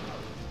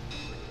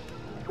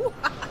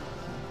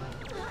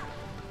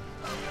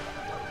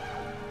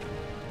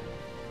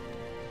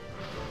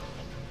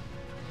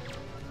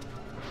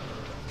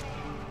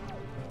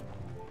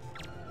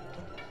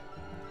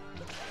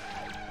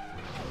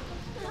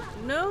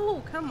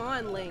 No! Come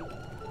on, Link.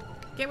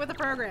 Get with the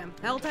program.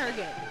 Hell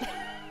target.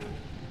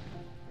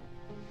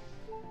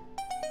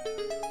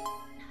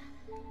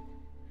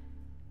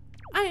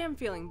 I am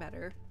feeling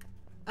better.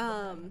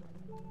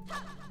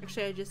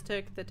 Actually, I just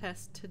took the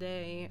test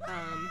today,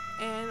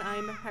 and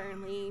I'm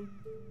apparently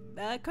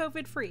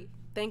COVID-free.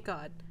 Thank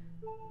God.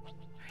 Are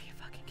you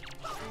fucking kidding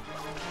me?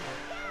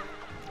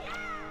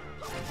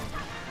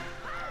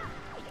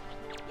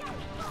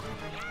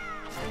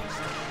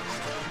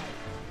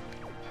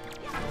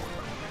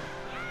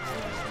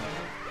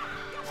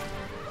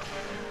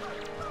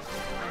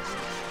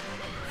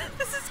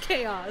 This is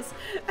chaos.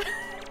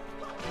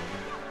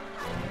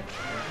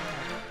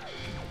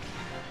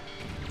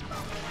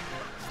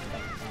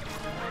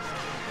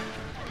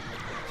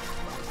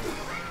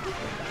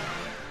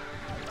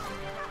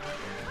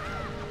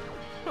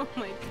 Oh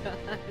my god.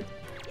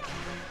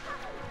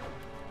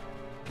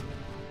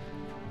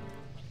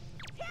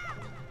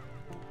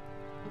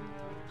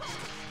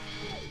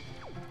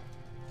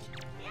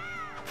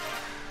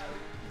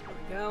 There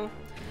we go.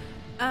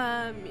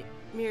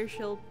 Mirror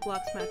shield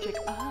blocks magic.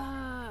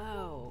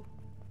 Oh,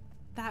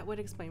 that would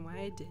explain why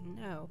I didn't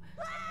know.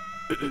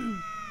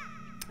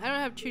 I don't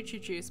have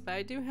choo-choo-juice, but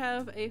I do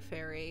have a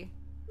fairy.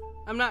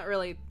 I'm not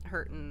really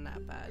hurting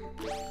that bad.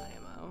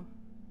 IMO.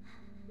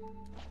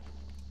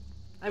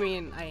 I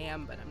mean, I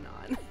am, but I'm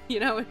not. You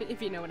know,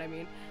 if you know what I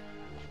mean.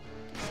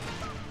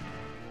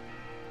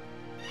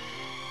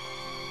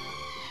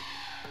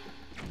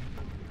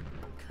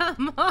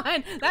 Come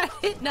on! That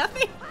hit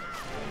nothing!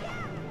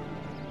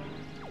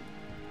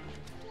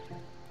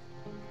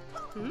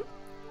 Hmm?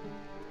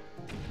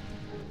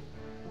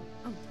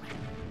 Oh.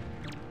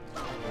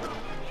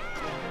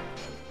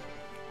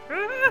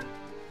 Ah!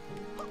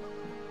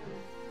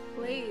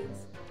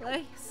 Please.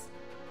 Please.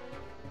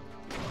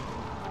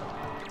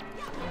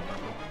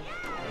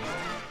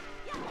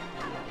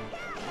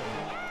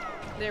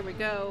 There we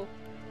go.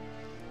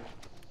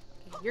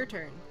 Okay, your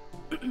turn.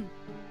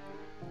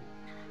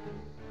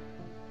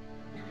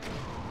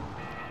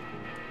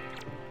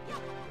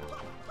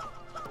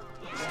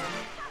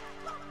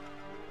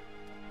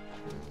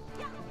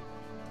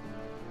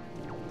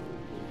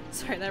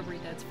 Sorry, that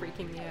redhead's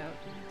freaking me out.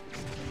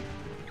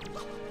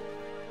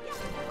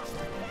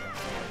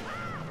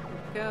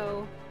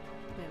 Go.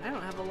 Man, I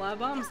don't have a lot of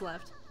bombs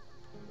left.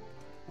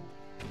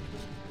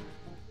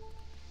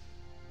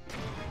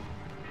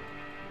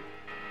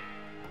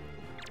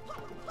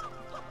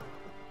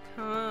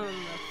 Come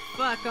the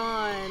fuck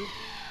on.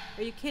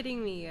 Are you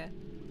kidding me?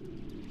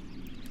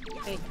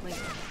 Hey, Link,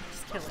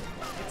 just kill it.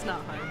 It's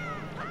not hard.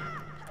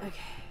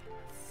 Okay,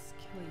 let's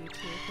kill you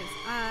too, because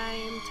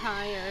I'm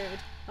tired.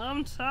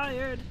 I'm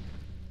tired.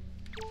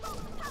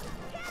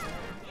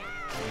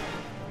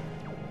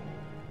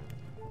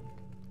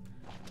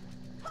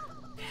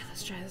 Okay,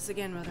 let's try this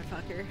again,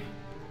 motherfucker.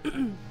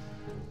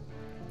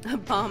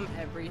 Bomb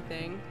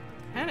everything.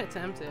 Kinda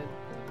tempted.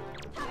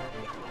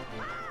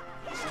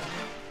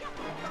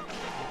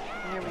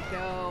 There we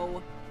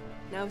go.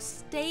 Now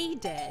stay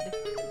dead.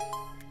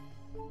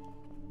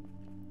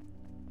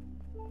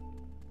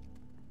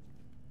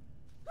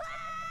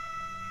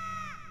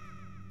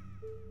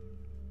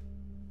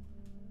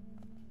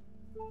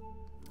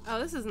 Oh,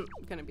 this isn't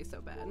gonna be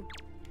so bad.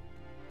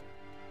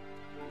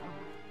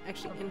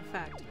 Actually, in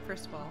fact,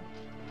 first of all,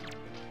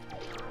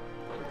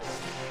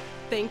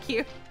 thank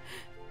you.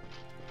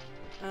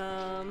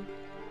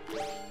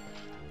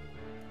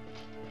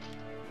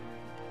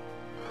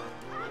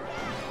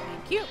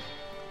 Thank you.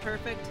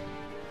 Perfect.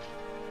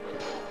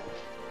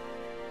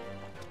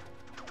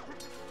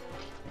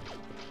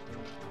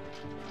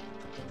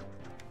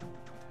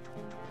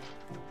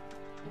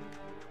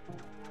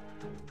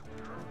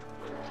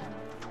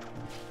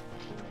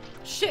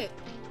 Shit.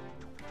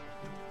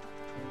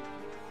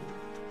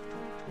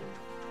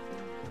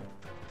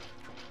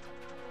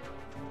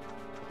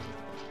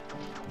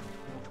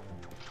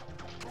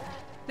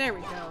 There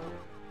we go.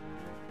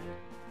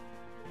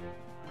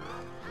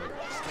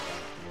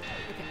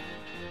 Okay.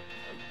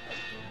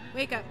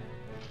 Wake up.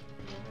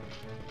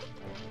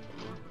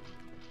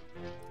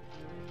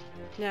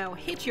 Now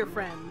hit your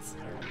friends.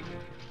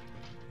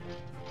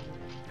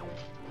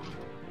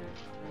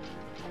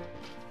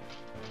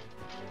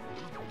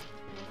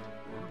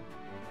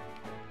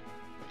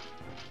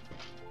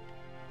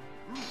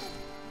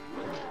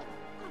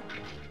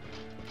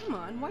 Come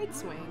on, wide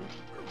swing.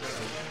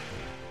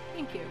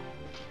 Thank you.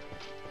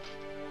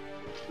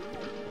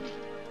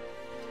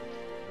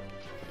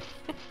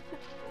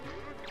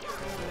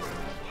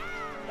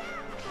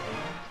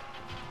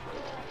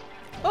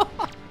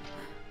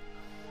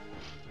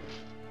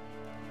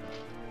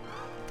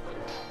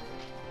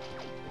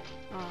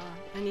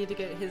 I need to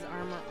get his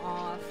armor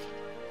off.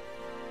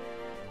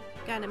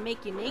 Gotta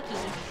make you naked.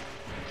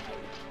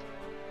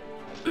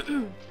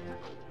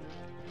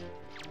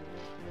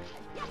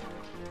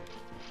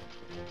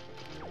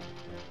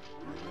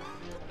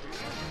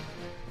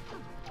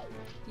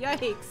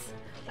 Yikes!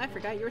 I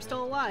forgot you were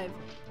still alive.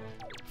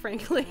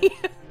 Frankly.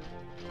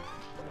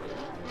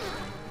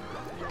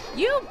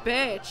 You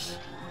bitch!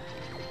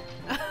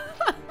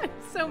 I'm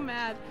so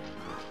mad.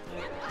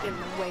 In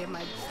the way of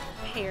my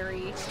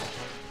parry.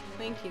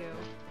 Thank you.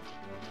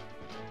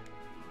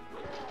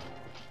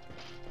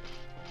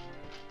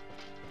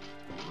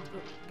 Oh,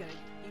 gotta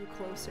get you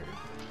closer.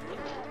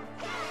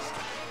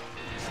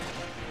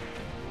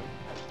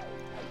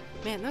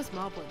 Man, those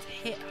moblins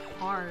hit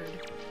hard.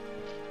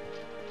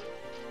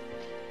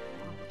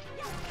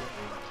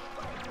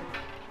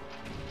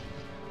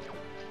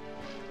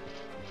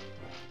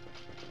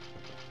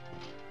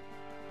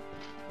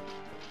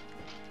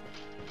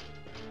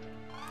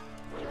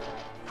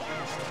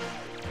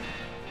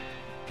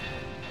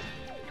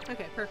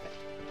 Okay, perfect.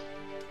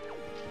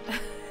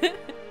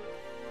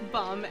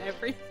 Bomb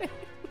everything.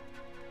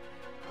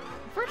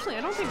 Unfortunately,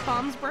 I don't think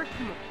bombs work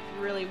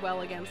really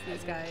well against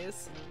these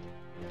guys.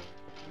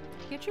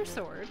 Get your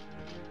sword.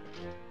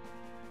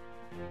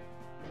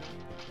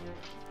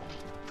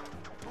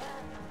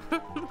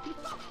 Let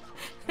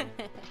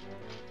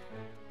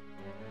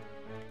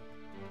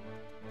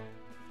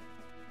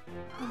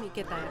me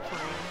get that for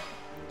you.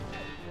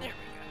 There we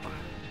go.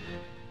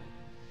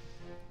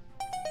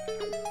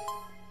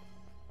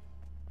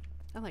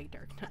 I like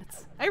dark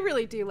nuts. I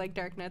really do like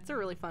dark nuts. They're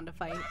really fun to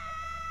fight.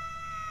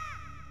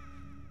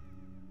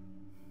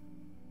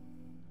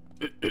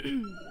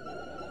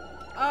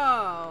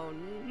 Oh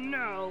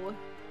no.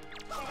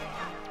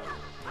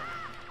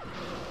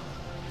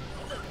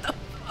 What the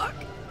fuck?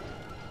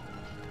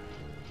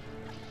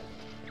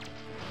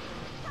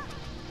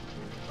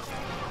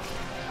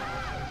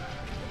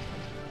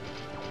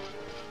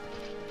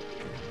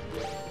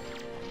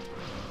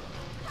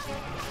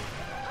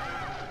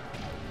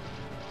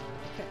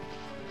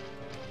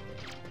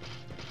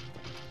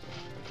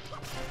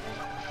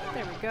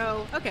 There we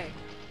go. Okay.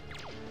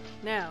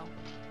 Now.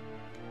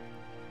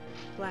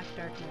 Black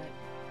Dark Knight.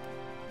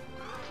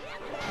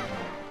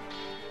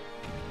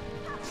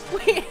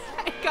 Wait,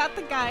 I got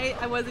the guy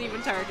I wasn't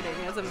even targeting.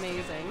 That's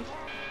amazing.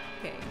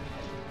 Okay.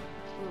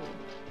 Ooh.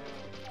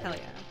 Hell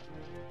yeah.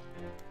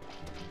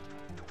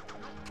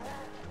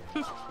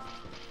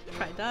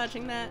 Try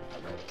dodging that.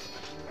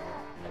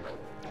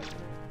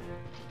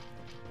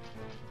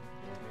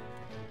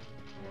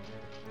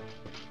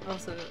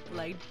 Also,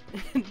 like,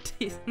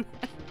 decent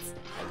hits.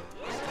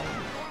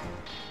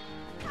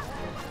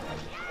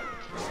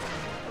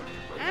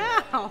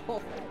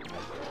 Ow!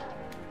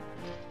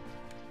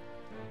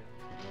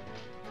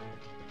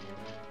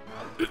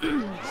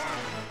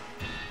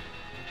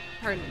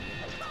 Pardon me.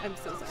 I'm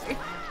so sorry.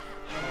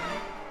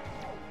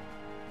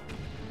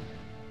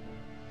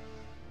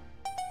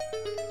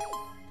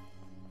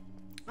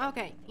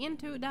 Okay,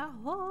 into the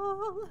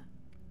hole.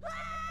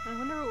 I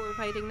wonder what we're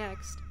fighting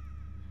next.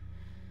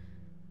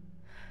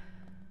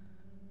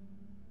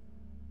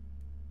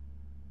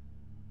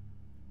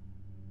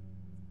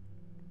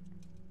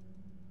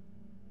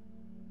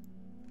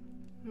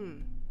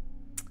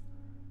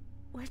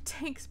 What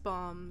takes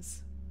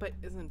bombs? but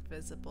isn't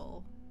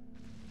visible.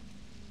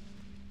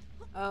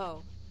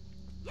 Oh.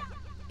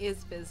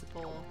 Is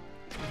visible.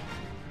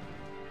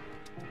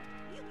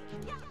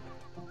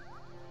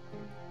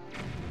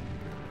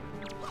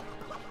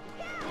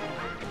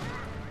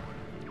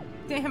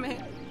 Damn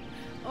it.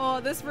 Oh,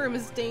 this room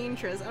is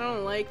dangerous. I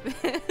don't like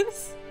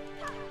this.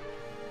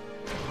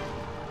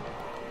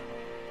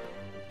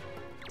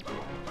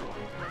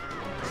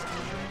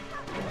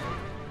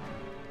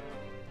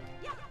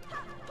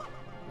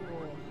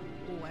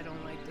 Oh, I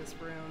don't like this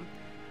room.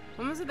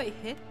 When was it they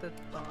hit the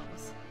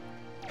bombs?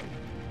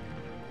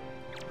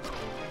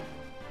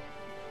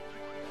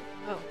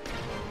 Oh.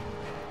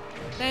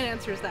 That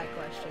answers that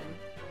question.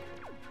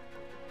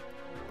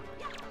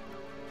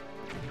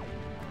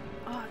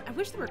 Oh, I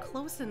wish they were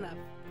close enough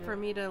for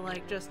me to,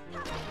 like, just...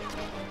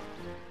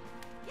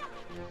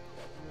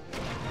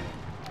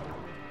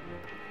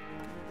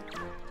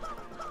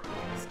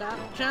 Stop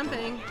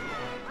jumping.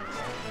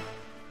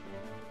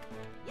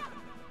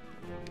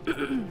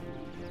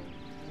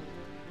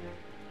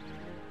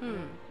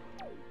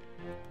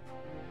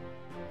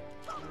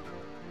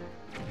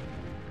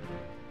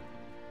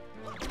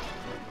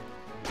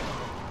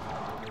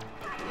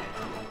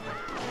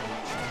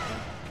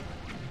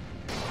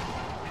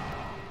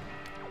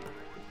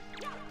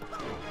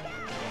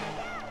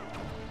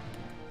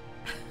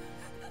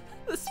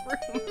 This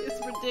room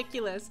is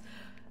ridiculous.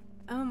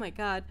 Oh my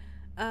god.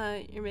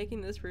 You're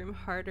making this room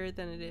harder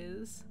than it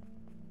is.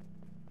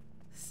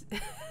 I'm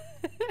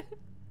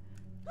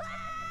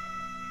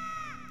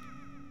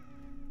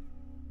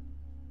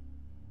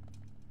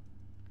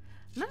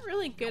not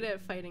really good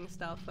at fighting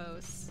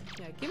Stalfos.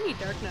 Yeah, give me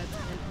Dark Nuts.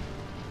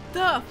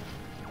 The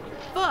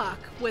fuck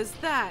was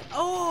that?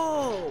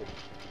 Oh!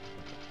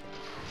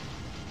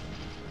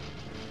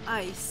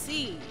 I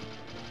see.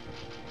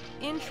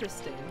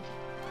 Interesting.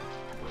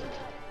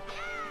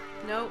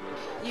 Nope.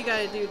 You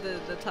gotta do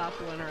the top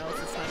one or else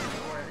it's not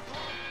gonna work.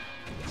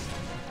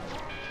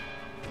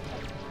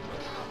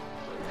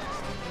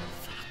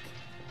 Fuck.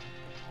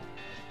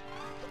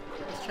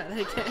 Let's try that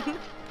again.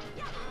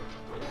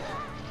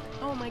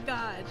 Oh my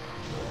god.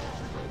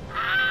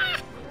 Ah!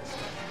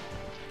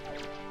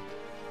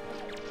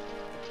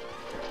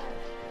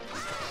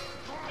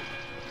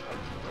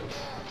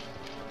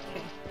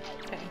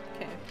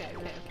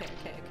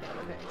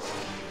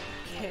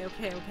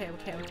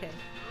 Okay.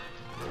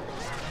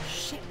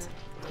 Shit.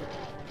 Okay,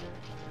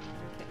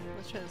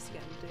 let's try this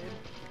again, dude.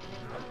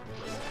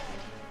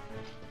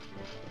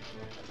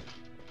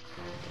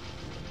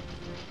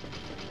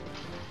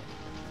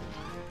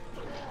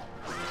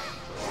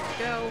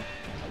 Go.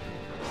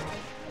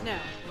 No.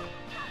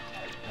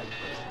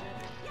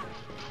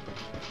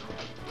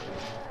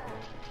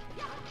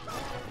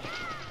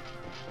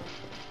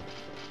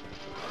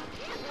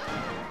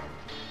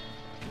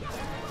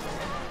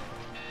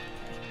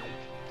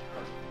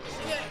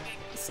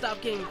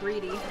 Stop getting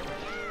greedy.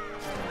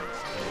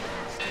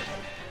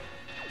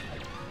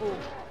 Oh,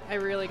 I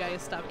really gotta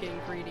stop getting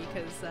greedy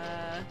because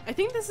I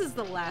think this is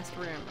the last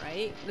room,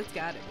 right? It's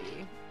gotta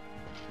be.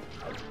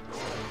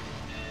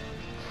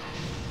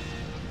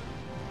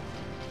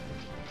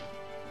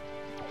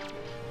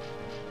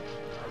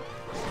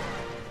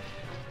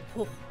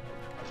 Oh.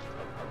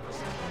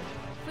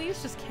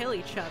 Please just kill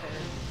each other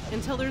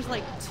until there's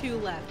like 2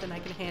 left and I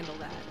can handle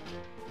that.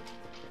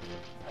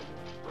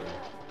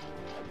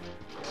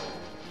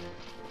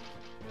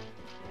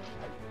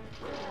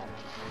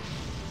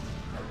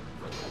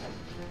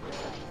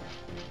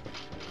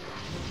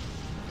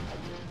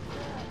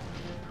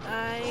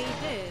 I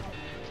did.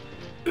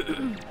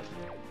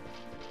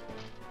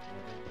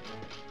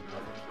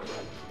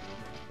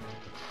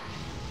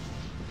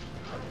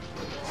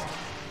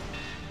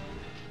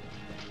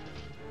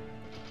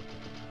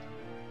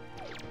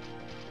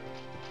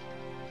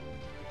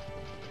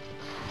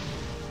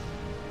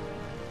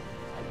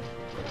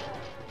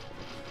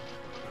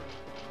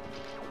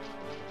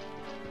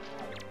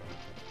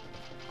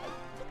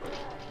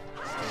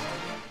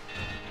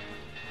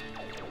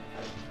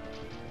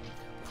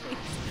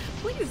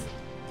 Please,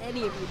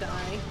 any of you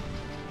die.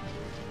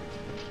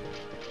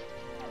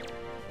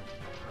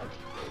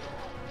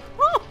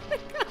 Oh my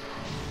god!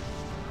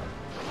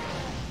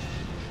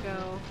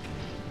 Go.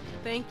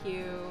 Thank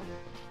you.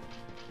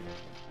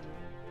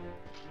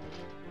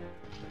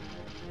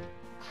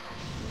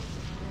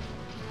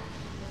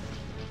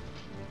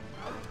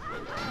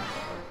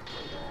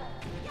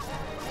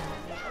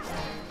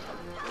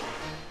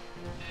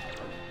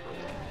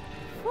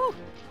 Whew.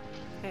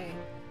 Hey,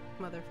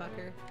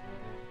 motherfucker.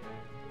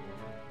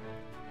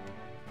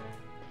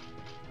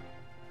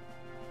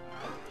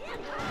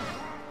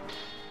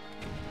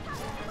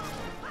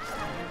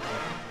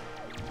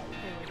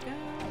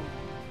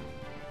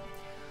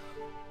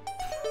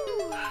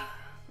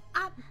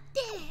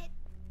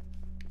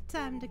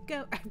 Time to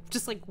go. I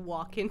just like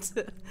walk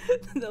into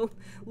the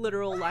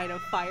literal line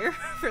of fire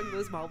from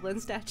those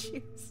Moblin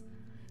statues.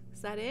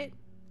 Is that it?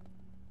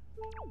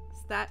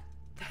 Is that?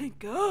 Thank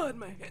God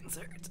my hands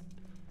hurt.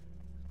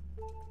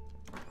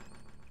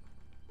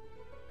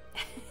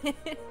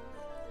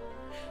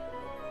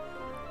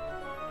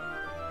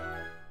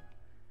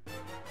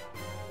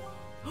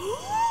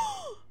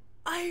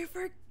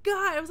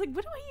 I was like,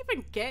 what do I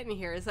even get in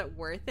here? Is that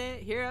worth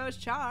it? Hero's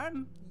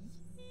charm.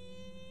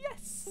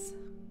 Yes.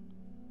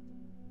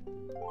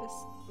 This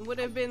would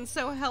have been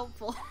so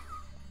helpful.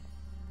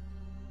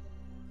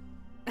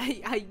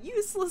 A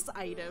useless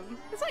item.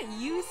 It's not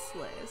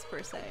useless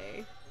per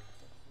se.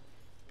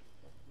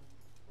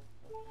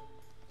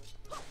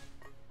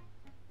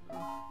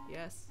 Oh,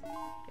 yes.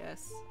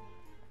 Yes.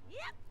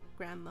 Yep.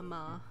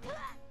 Grandmama.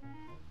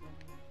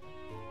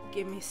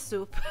 Give me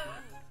soup.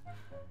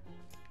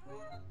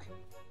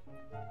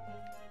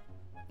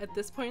 At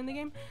this point in the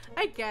game,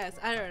 I guess.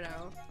 I don't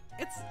know.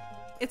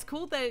 It's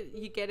cool that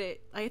you get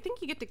it. I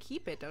think you get to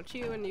keep it, don't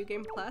you? In New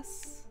Game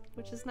Plus,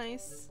 which is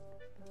nice.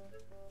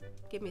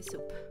 Give me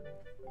soup.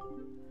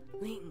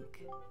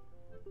 Link.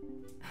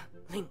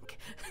 Link.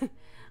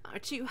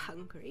 Aren't you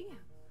hungry?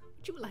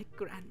 Would you like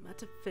Grandma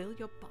to fill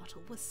your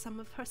bottle with some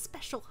of her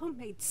special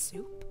homemade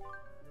soup?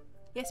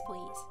 Yes,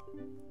 please.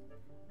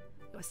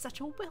 You're such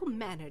a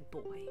well-mannered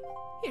boy.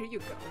 Here you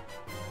go.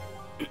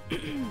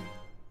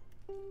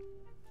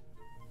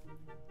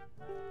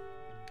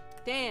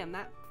 Damn,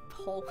 that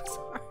hole was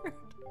hard.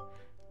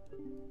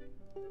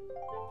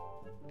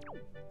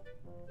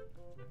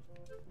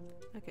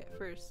 Okay,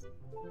 first.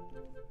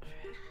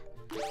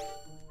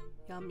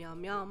 Yum,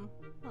 yum, yum.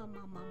 Yum,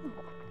 yum, yum.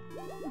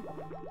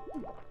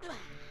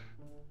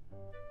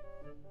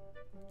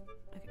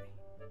 Okay.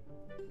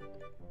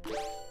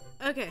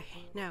 Okay,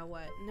 now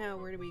what? Now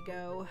where do we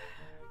go?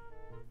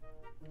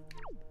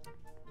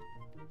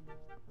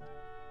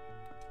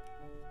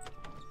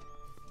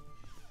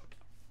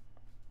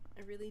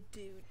 I really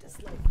do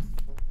dislike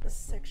this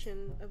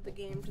section of the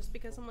game just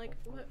because I'm like,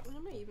 what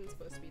am I even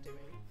supposed to be doing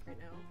right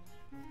now?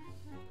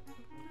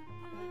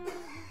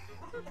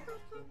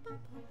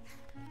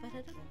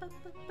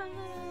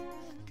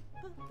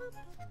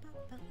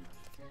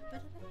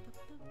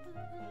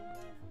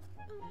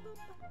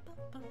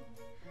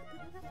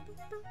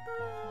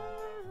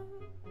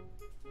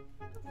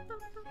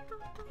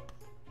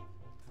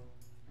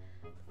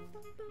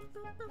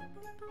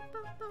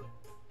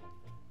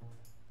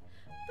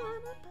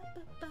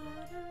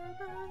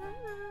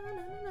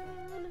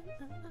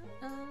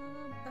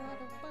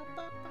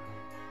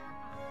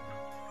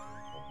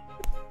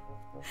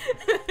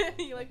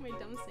 You like my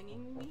dumb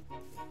singing me?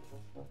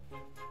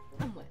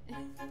 What?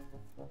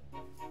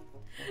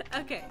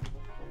 Okay.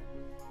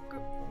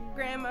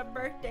 Grandma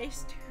birthday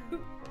stew.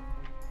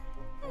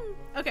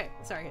 Okay,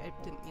 sorry, I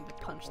didn't mean to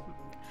punch them.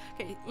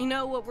 Okay, you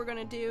know what we're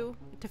gonna do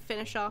to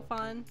finish off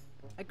on?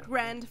 A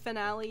grand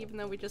finale, even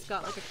though we just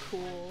got like a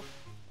cool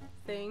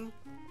thing.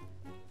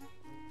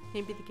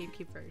 Maybe the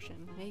GameCube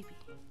version, maybe.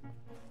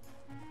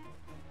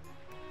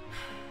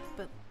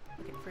 But,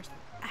 okay, first,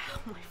 ow,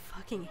 my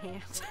fucking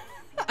hand.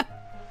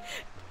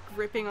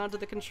 Gripping onto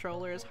the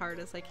controller as hard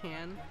as I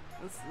can.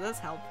 That's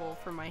helpful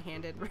for my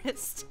hand and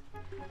wrist.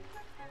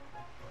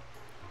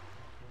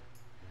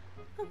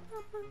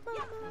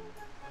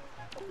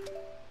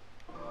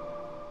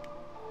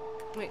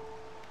 Wait.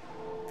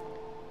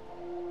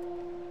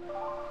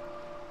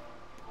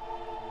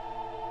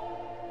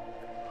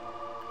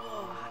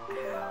 Oh,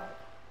 ow.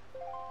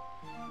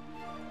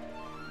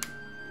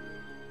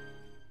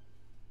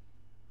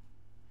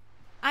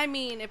 I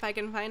mean, if I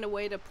can find a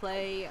way to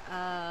play,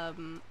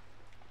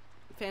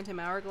 Phantom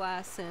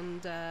Hourglass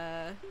and,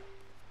 if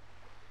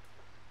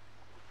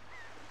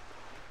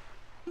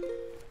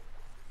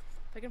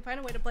I can find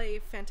a way to play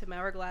Phantom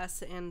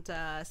Hourglass and,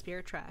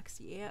 Spirit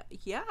Tracks, yeah,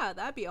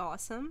 that'd be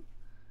awesome.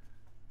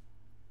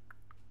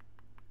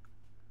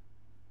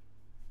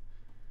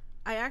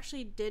 I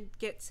actually did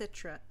get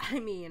Citra. I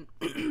mean,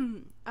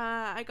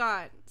 I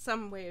got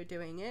some way of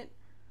doing it.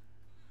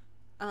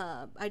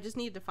 I just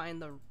need to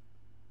find the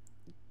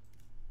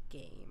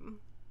game.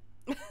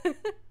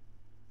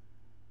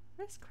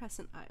 Where's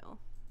Crescent Isle?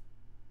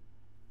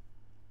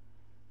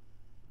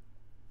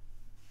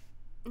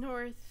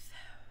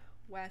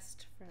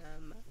 Northwest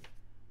from...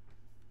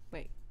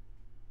 Wait.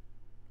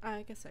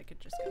 I guess I could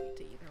just go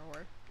to either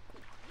or.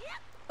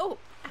 Oh!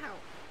 Ow!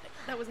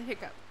 That was a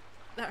hiccup.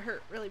 That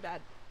hurt really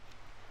bad.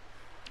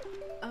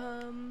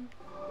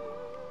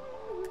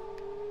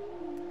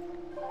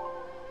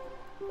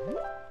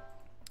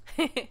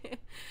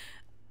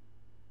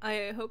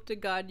 I hope to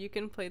God you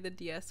can play the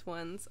DS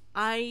ones.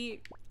 I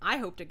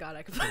hope to God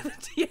I can play the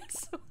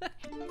DS ones.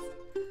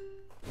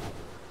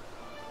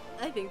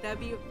 I think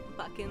that'd be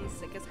fucking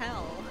sick as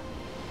hell.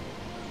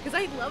 Because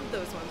I love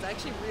those ones. I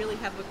actually really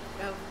have a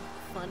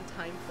fun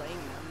time playing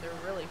them. They're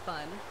really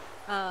fun.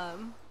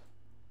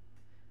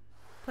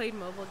 Played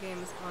mobile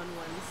games on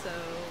one, so...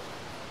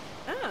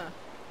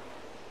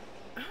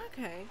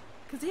 Okay.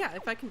 Because yeah,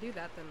 if I can do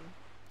that, then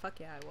fuck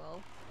yeah, I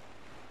will.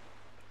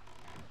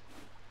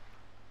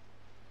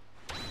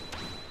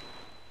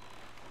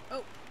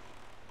 Oh,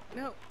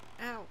 no,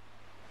 ow.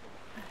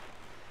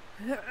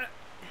 There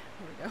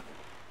we go.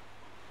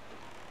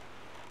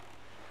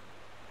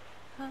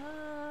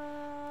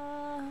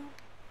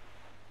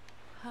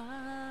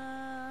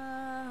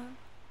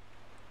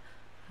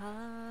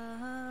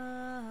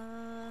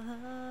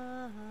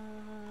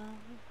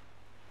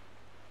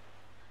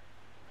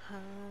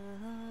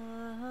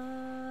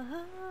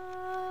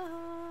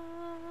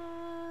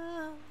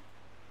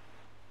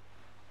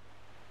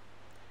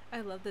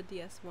 I love the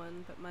DS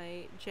one, but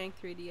my jank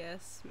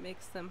 3DS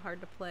makes them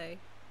hard to play.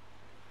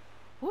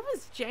 What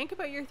was jank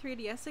about your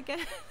 3DS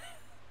again?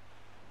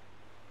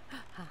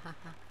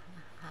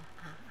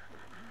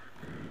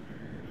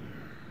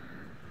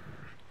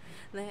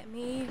 Let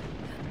me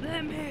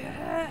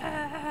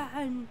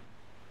in.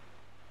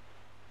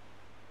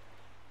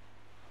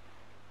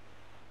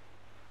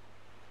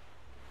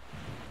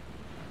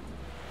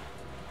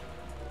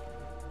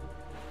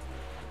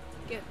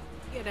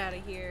 Get out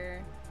of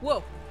here.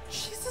 Whoa,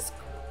 Jesus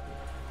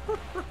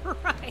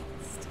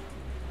Christ.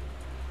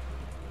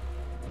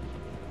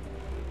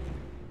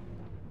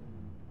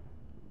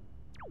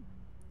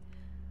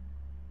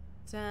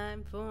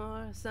 Time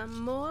for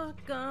some more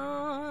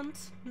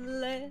gauntlets.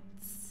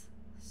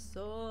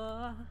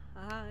 So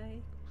I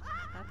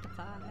have to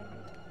fight.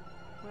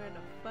 Where the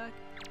fuck?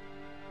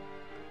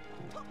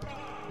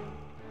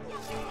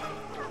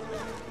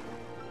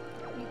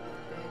 You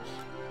bitch.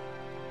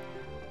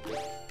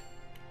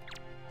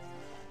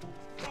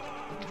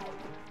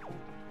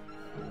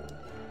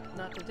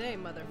 Not today,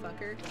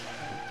 motherfucker.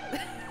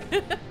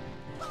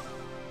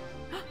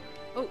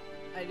 Oh,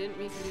 I didn't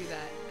mean to do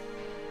that.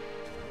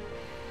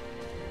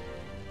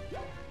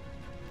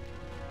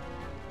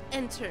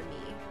 Enter me.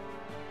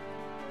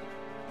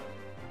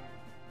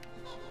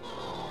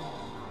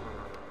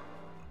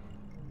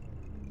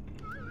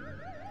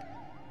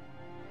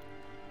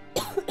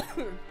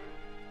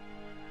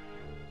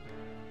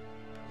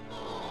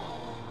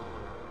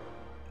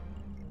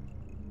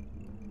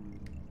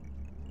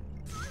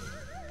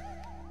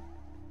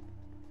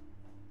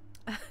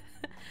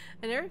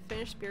 I never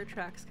finished Spear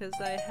Tracks because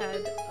I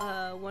had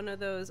one of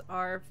those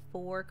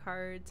R4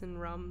 cards and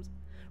ROMs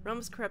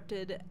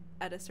corrupted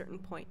at a certain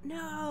point.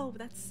 No,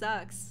 that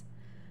sucks.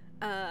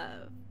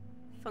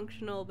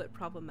 Functional but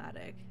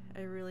problematic.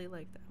 I really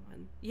like that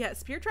one. Yeah,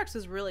 Spear Tracks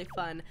was really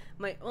fun.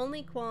 My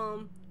only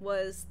qualm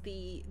was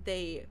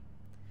they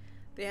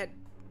had,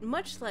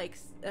 much like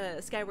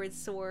Skyward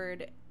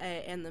Sword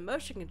and the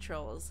motion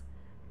controls,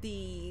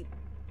 they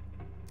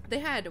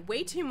had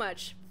way too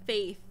much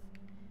faith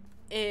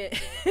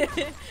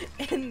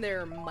in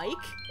their mic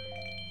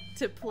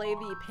to play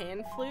the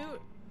pan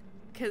flute,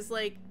 because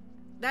like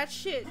that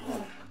shit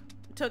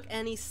took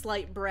any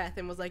slight breath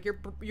and was like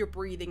you're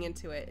breathing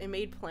into it. It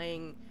made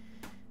playing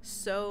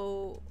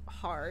so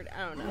hard.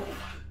 I don't know.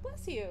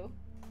 Bless you.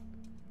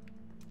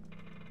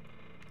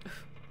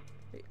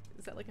 Wait,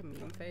 is that like a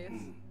meme face?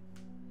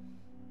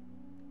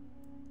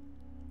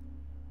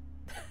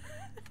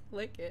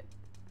 Lick it.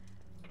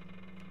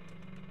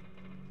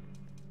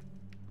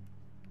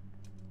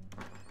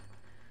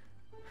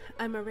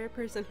 I'm a rare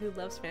person who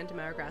loves Phantom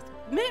Hourglass.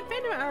 Man,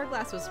 Phantom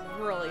Hourglass was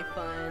really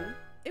fun.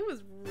 It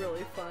was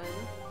really fun.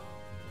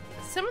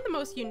 Some of the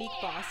most unique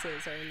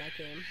bosses are in that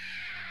game.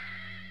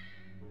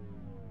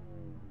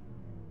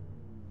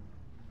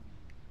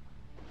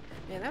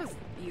 Man, that was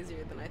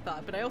easier than I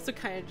thought, but I also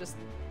kind of just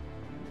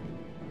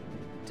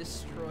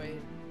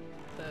destroyed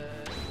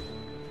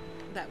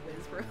that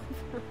whiz room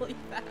really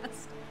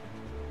fast.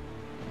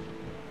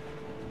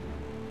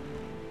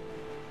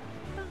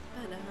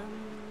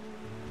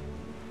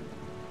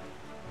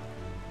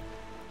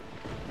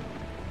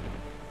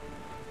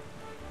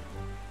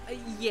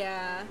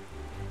 Yeah.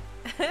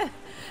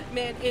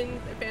 Man,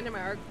 in Phantom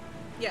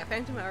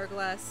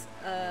Hourglass,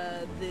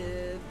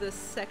 the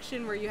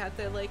section where you have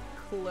to like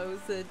close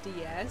the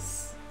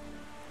DS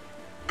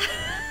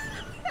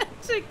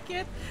to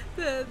get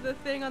the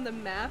thing on the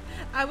map,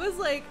 I was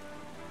like,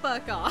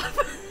 fuck off.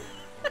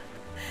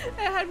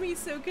 It had me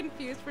so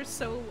confused for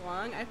so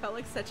long. I felt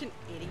like such an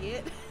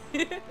idiot.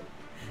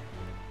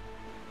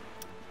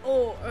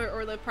 Oh,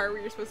 or the part where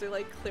you're supposed to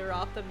like clear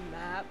off the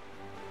map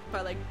by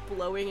like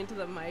blowing into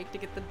the mic to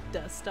get the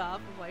dust off.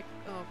 I'm like,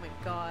 oh my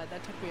god,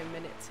 that took me a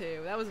minute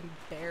too. That was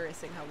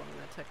embarrassing how long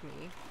that took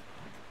me.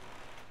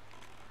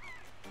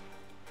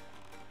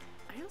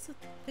 I also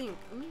think,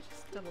 let me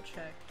just double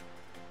check.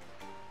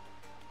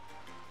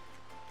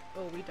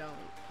 Oh, we don't.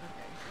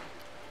 Okay.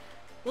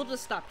 We'll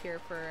just stop here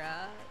for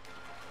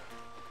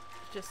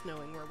just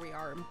knowing where we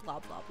are and blah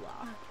blah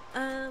blah.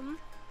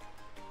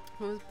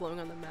 One was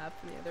blowing on the map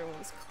and the other one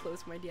was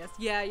close to my DS.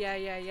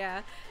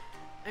 Yeah.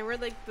 I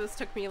remember like this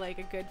took me like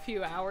a good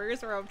few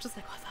hours where I was just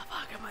like, what the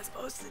fuck am I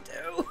supposed to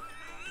do?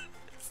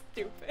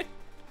 Stupid.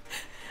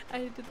 I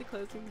did the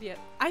closing DS.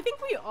 I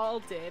think we all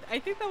did. I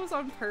think that was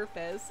on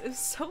purpose. It was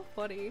so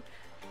funny.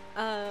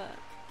 I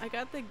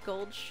got the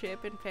gold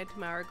ship in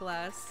Phantom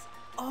Hourglass.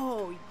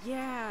 Oh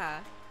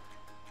yeah.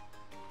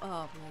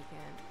 Oh my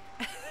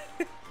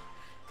god.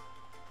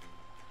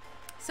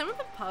 Some of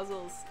the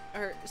puzzles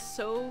are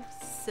so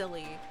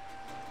silly.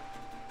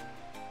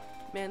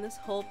 Man, this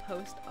whole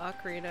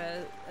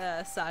post-Ocarina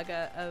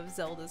saga of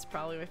Zelda is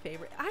probably my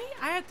favorite. I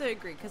have to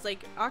agree, because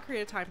like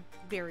Ocarina of Time,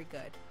 very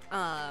good.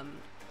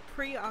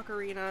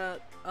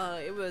 Pre-Ocarina,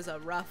 it was a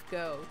rough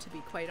go, to be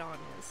quite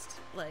honest.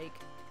 Like,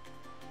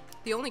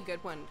 the only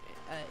good one,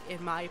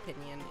 in my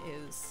opinion,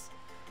 is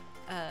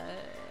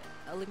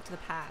A Link to the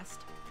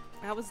Past.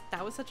 That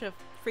was such a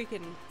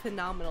freaking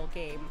phenomenal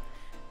game.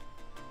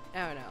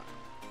 I don't know.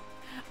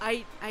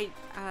 I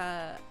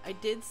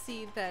did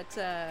see that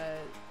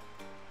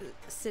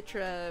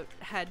Citra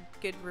had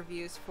good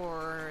reviews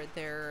for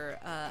their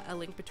A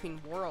Link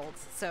Between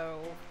Worlds,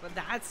 so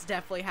that's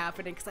definitely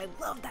happening because I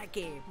love that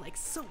game like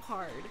so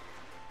hard.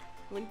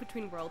 Link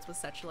Between Worlds was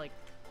such like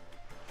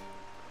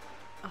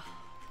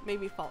made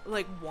me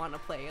want to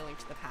play A Link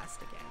to the Past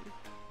again.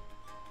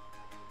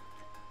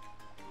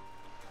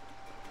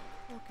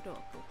 Okey-doke,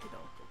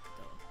 okey-doke,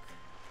 okey-doke.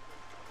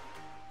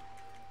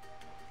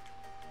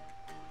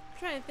 I'm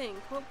trying to think.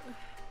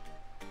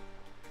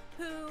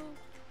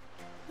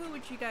 Who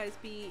would you guys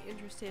be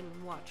interested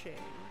in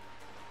watching?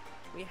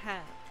 We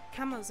have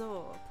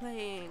Kamazo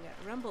playing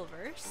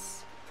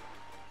Rumbleverse.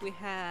 We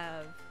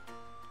have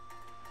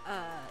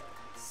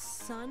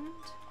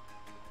Sund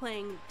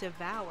playing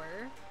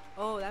Devour.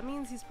 Oh, that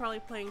means he's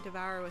probably playing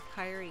Devour with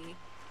Kairi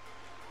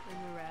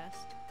and the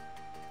rest.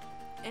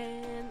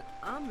 And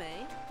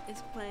Ame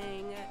is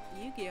playing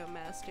Yu-Gi-Oh!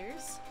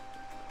 Masters.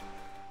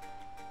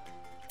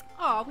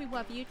 Aw, we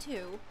love you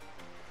too.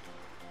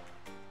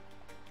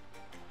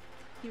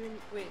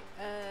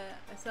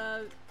 I saw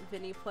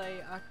Vinny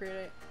play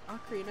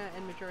Ocarina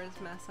and Majora's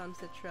Mask on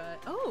Citra.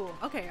 Oh,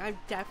 okay, I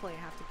definitely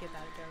have to give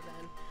that a go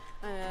then.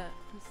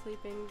 I'm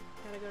sleeping,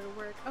 gotta go to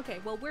work. Okay,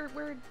 well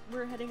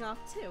we're heading off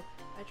too.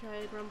 I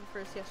tried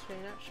Rumbleverse yesterday,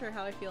 not sure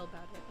how I feel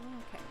about it. Oh,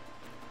 okay.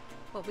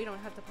 Well, we don't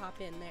have to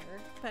pop in there,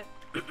 but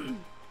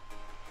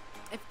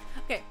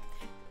okay.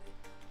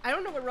 I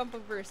don't know what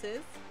Rumbleverse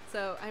is,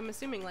 so I'm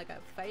assuming like a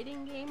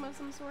fighting game of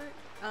some sort.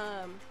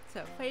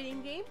 So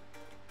fighting game,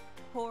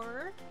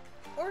 horror,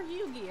 or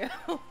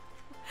Yu-Gi-Oh.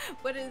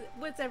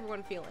 What's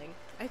everyone feeling?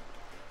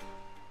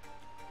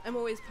 I'm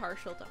always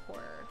partial to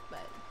horror,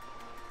 but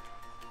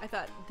I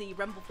thought the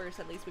Rumbleverse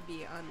at least would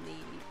be on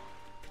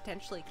the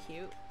potentially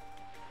cute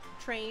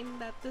train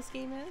that this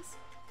game is.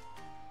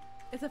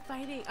 It's a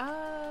fighting.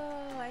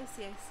 Oh, I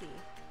see.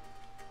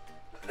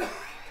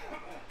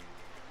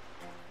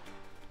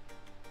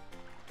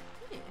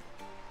 Yeah.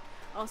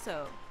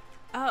 Also,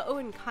 oh,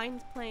 and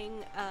Kind's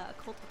playing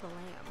Cult of the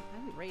Lamb. I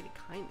haven't rated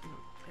Kind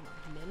in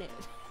a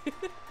minute.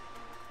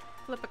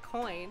 Flip a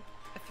coin,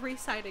 a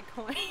 3-sided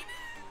coin.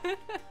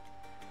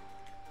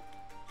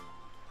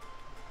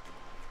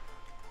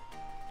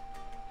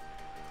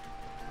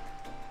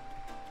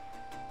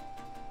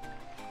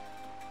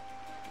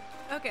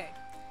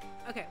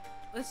 Okay,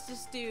 let's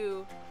just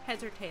do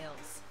heads or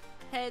tails.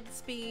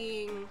 Heads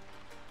being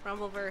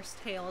Rumbleverse,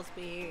 tails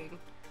being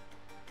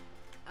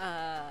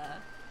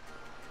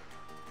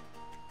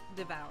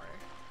Devour.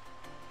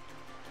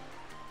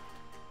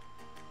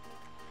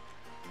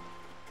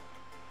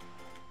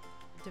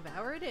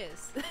 Devour it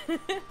is.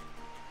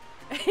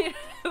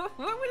 What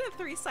would a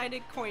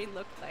 3-sided coin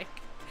look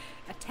like?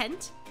 A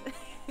tent?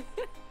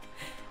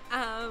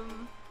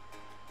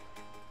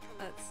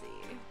 Let's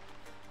see.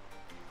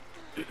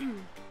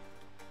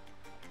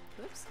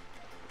 Whoops.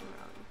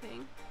 Wrong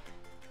thing.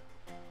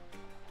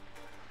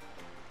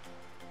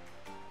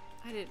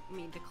 I didn't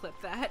mean to clip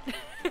that.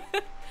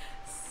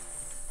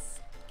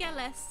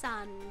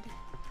 Skelesund.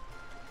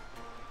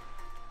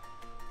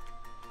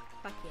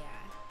 Fuck yeah.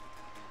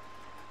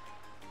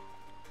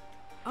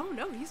 Oh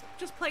no, he's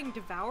just playing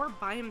Devour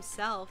by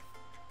himself.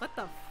 What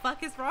the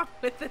fuck is wrong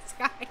with this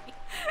guy?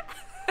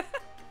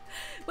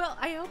 Well,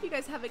 I hope you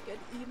guys have a good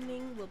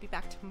evening. We'll be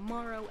back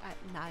tomorrow at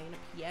 9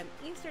 p.m.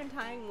 Eastern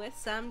Time with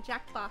some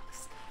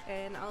Jackbox.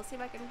 And I'll see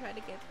if I can try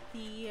to get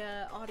the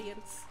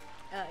audience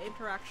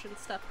interaction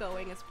stuff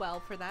going as well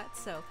for that.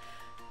 So,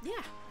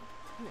 yeah.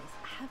 Anyways,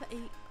 have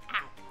a...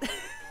 Ow.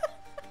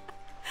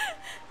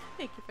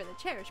 Thank you for the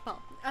cherish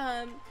ball.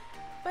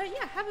 But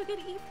yeah, have a good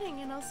evening,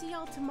 and I'll see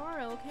y'all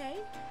tomorrow, okay?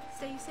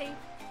 Stay safe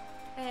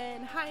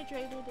and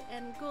hydrated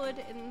and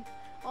good and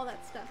all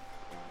that stuff.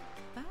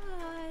 Bye.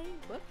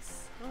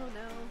 Whoops. Oh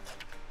no.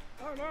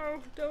 Oh no,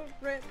 don't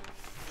rip.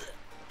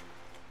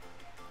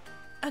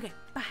 Okay,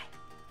 bye.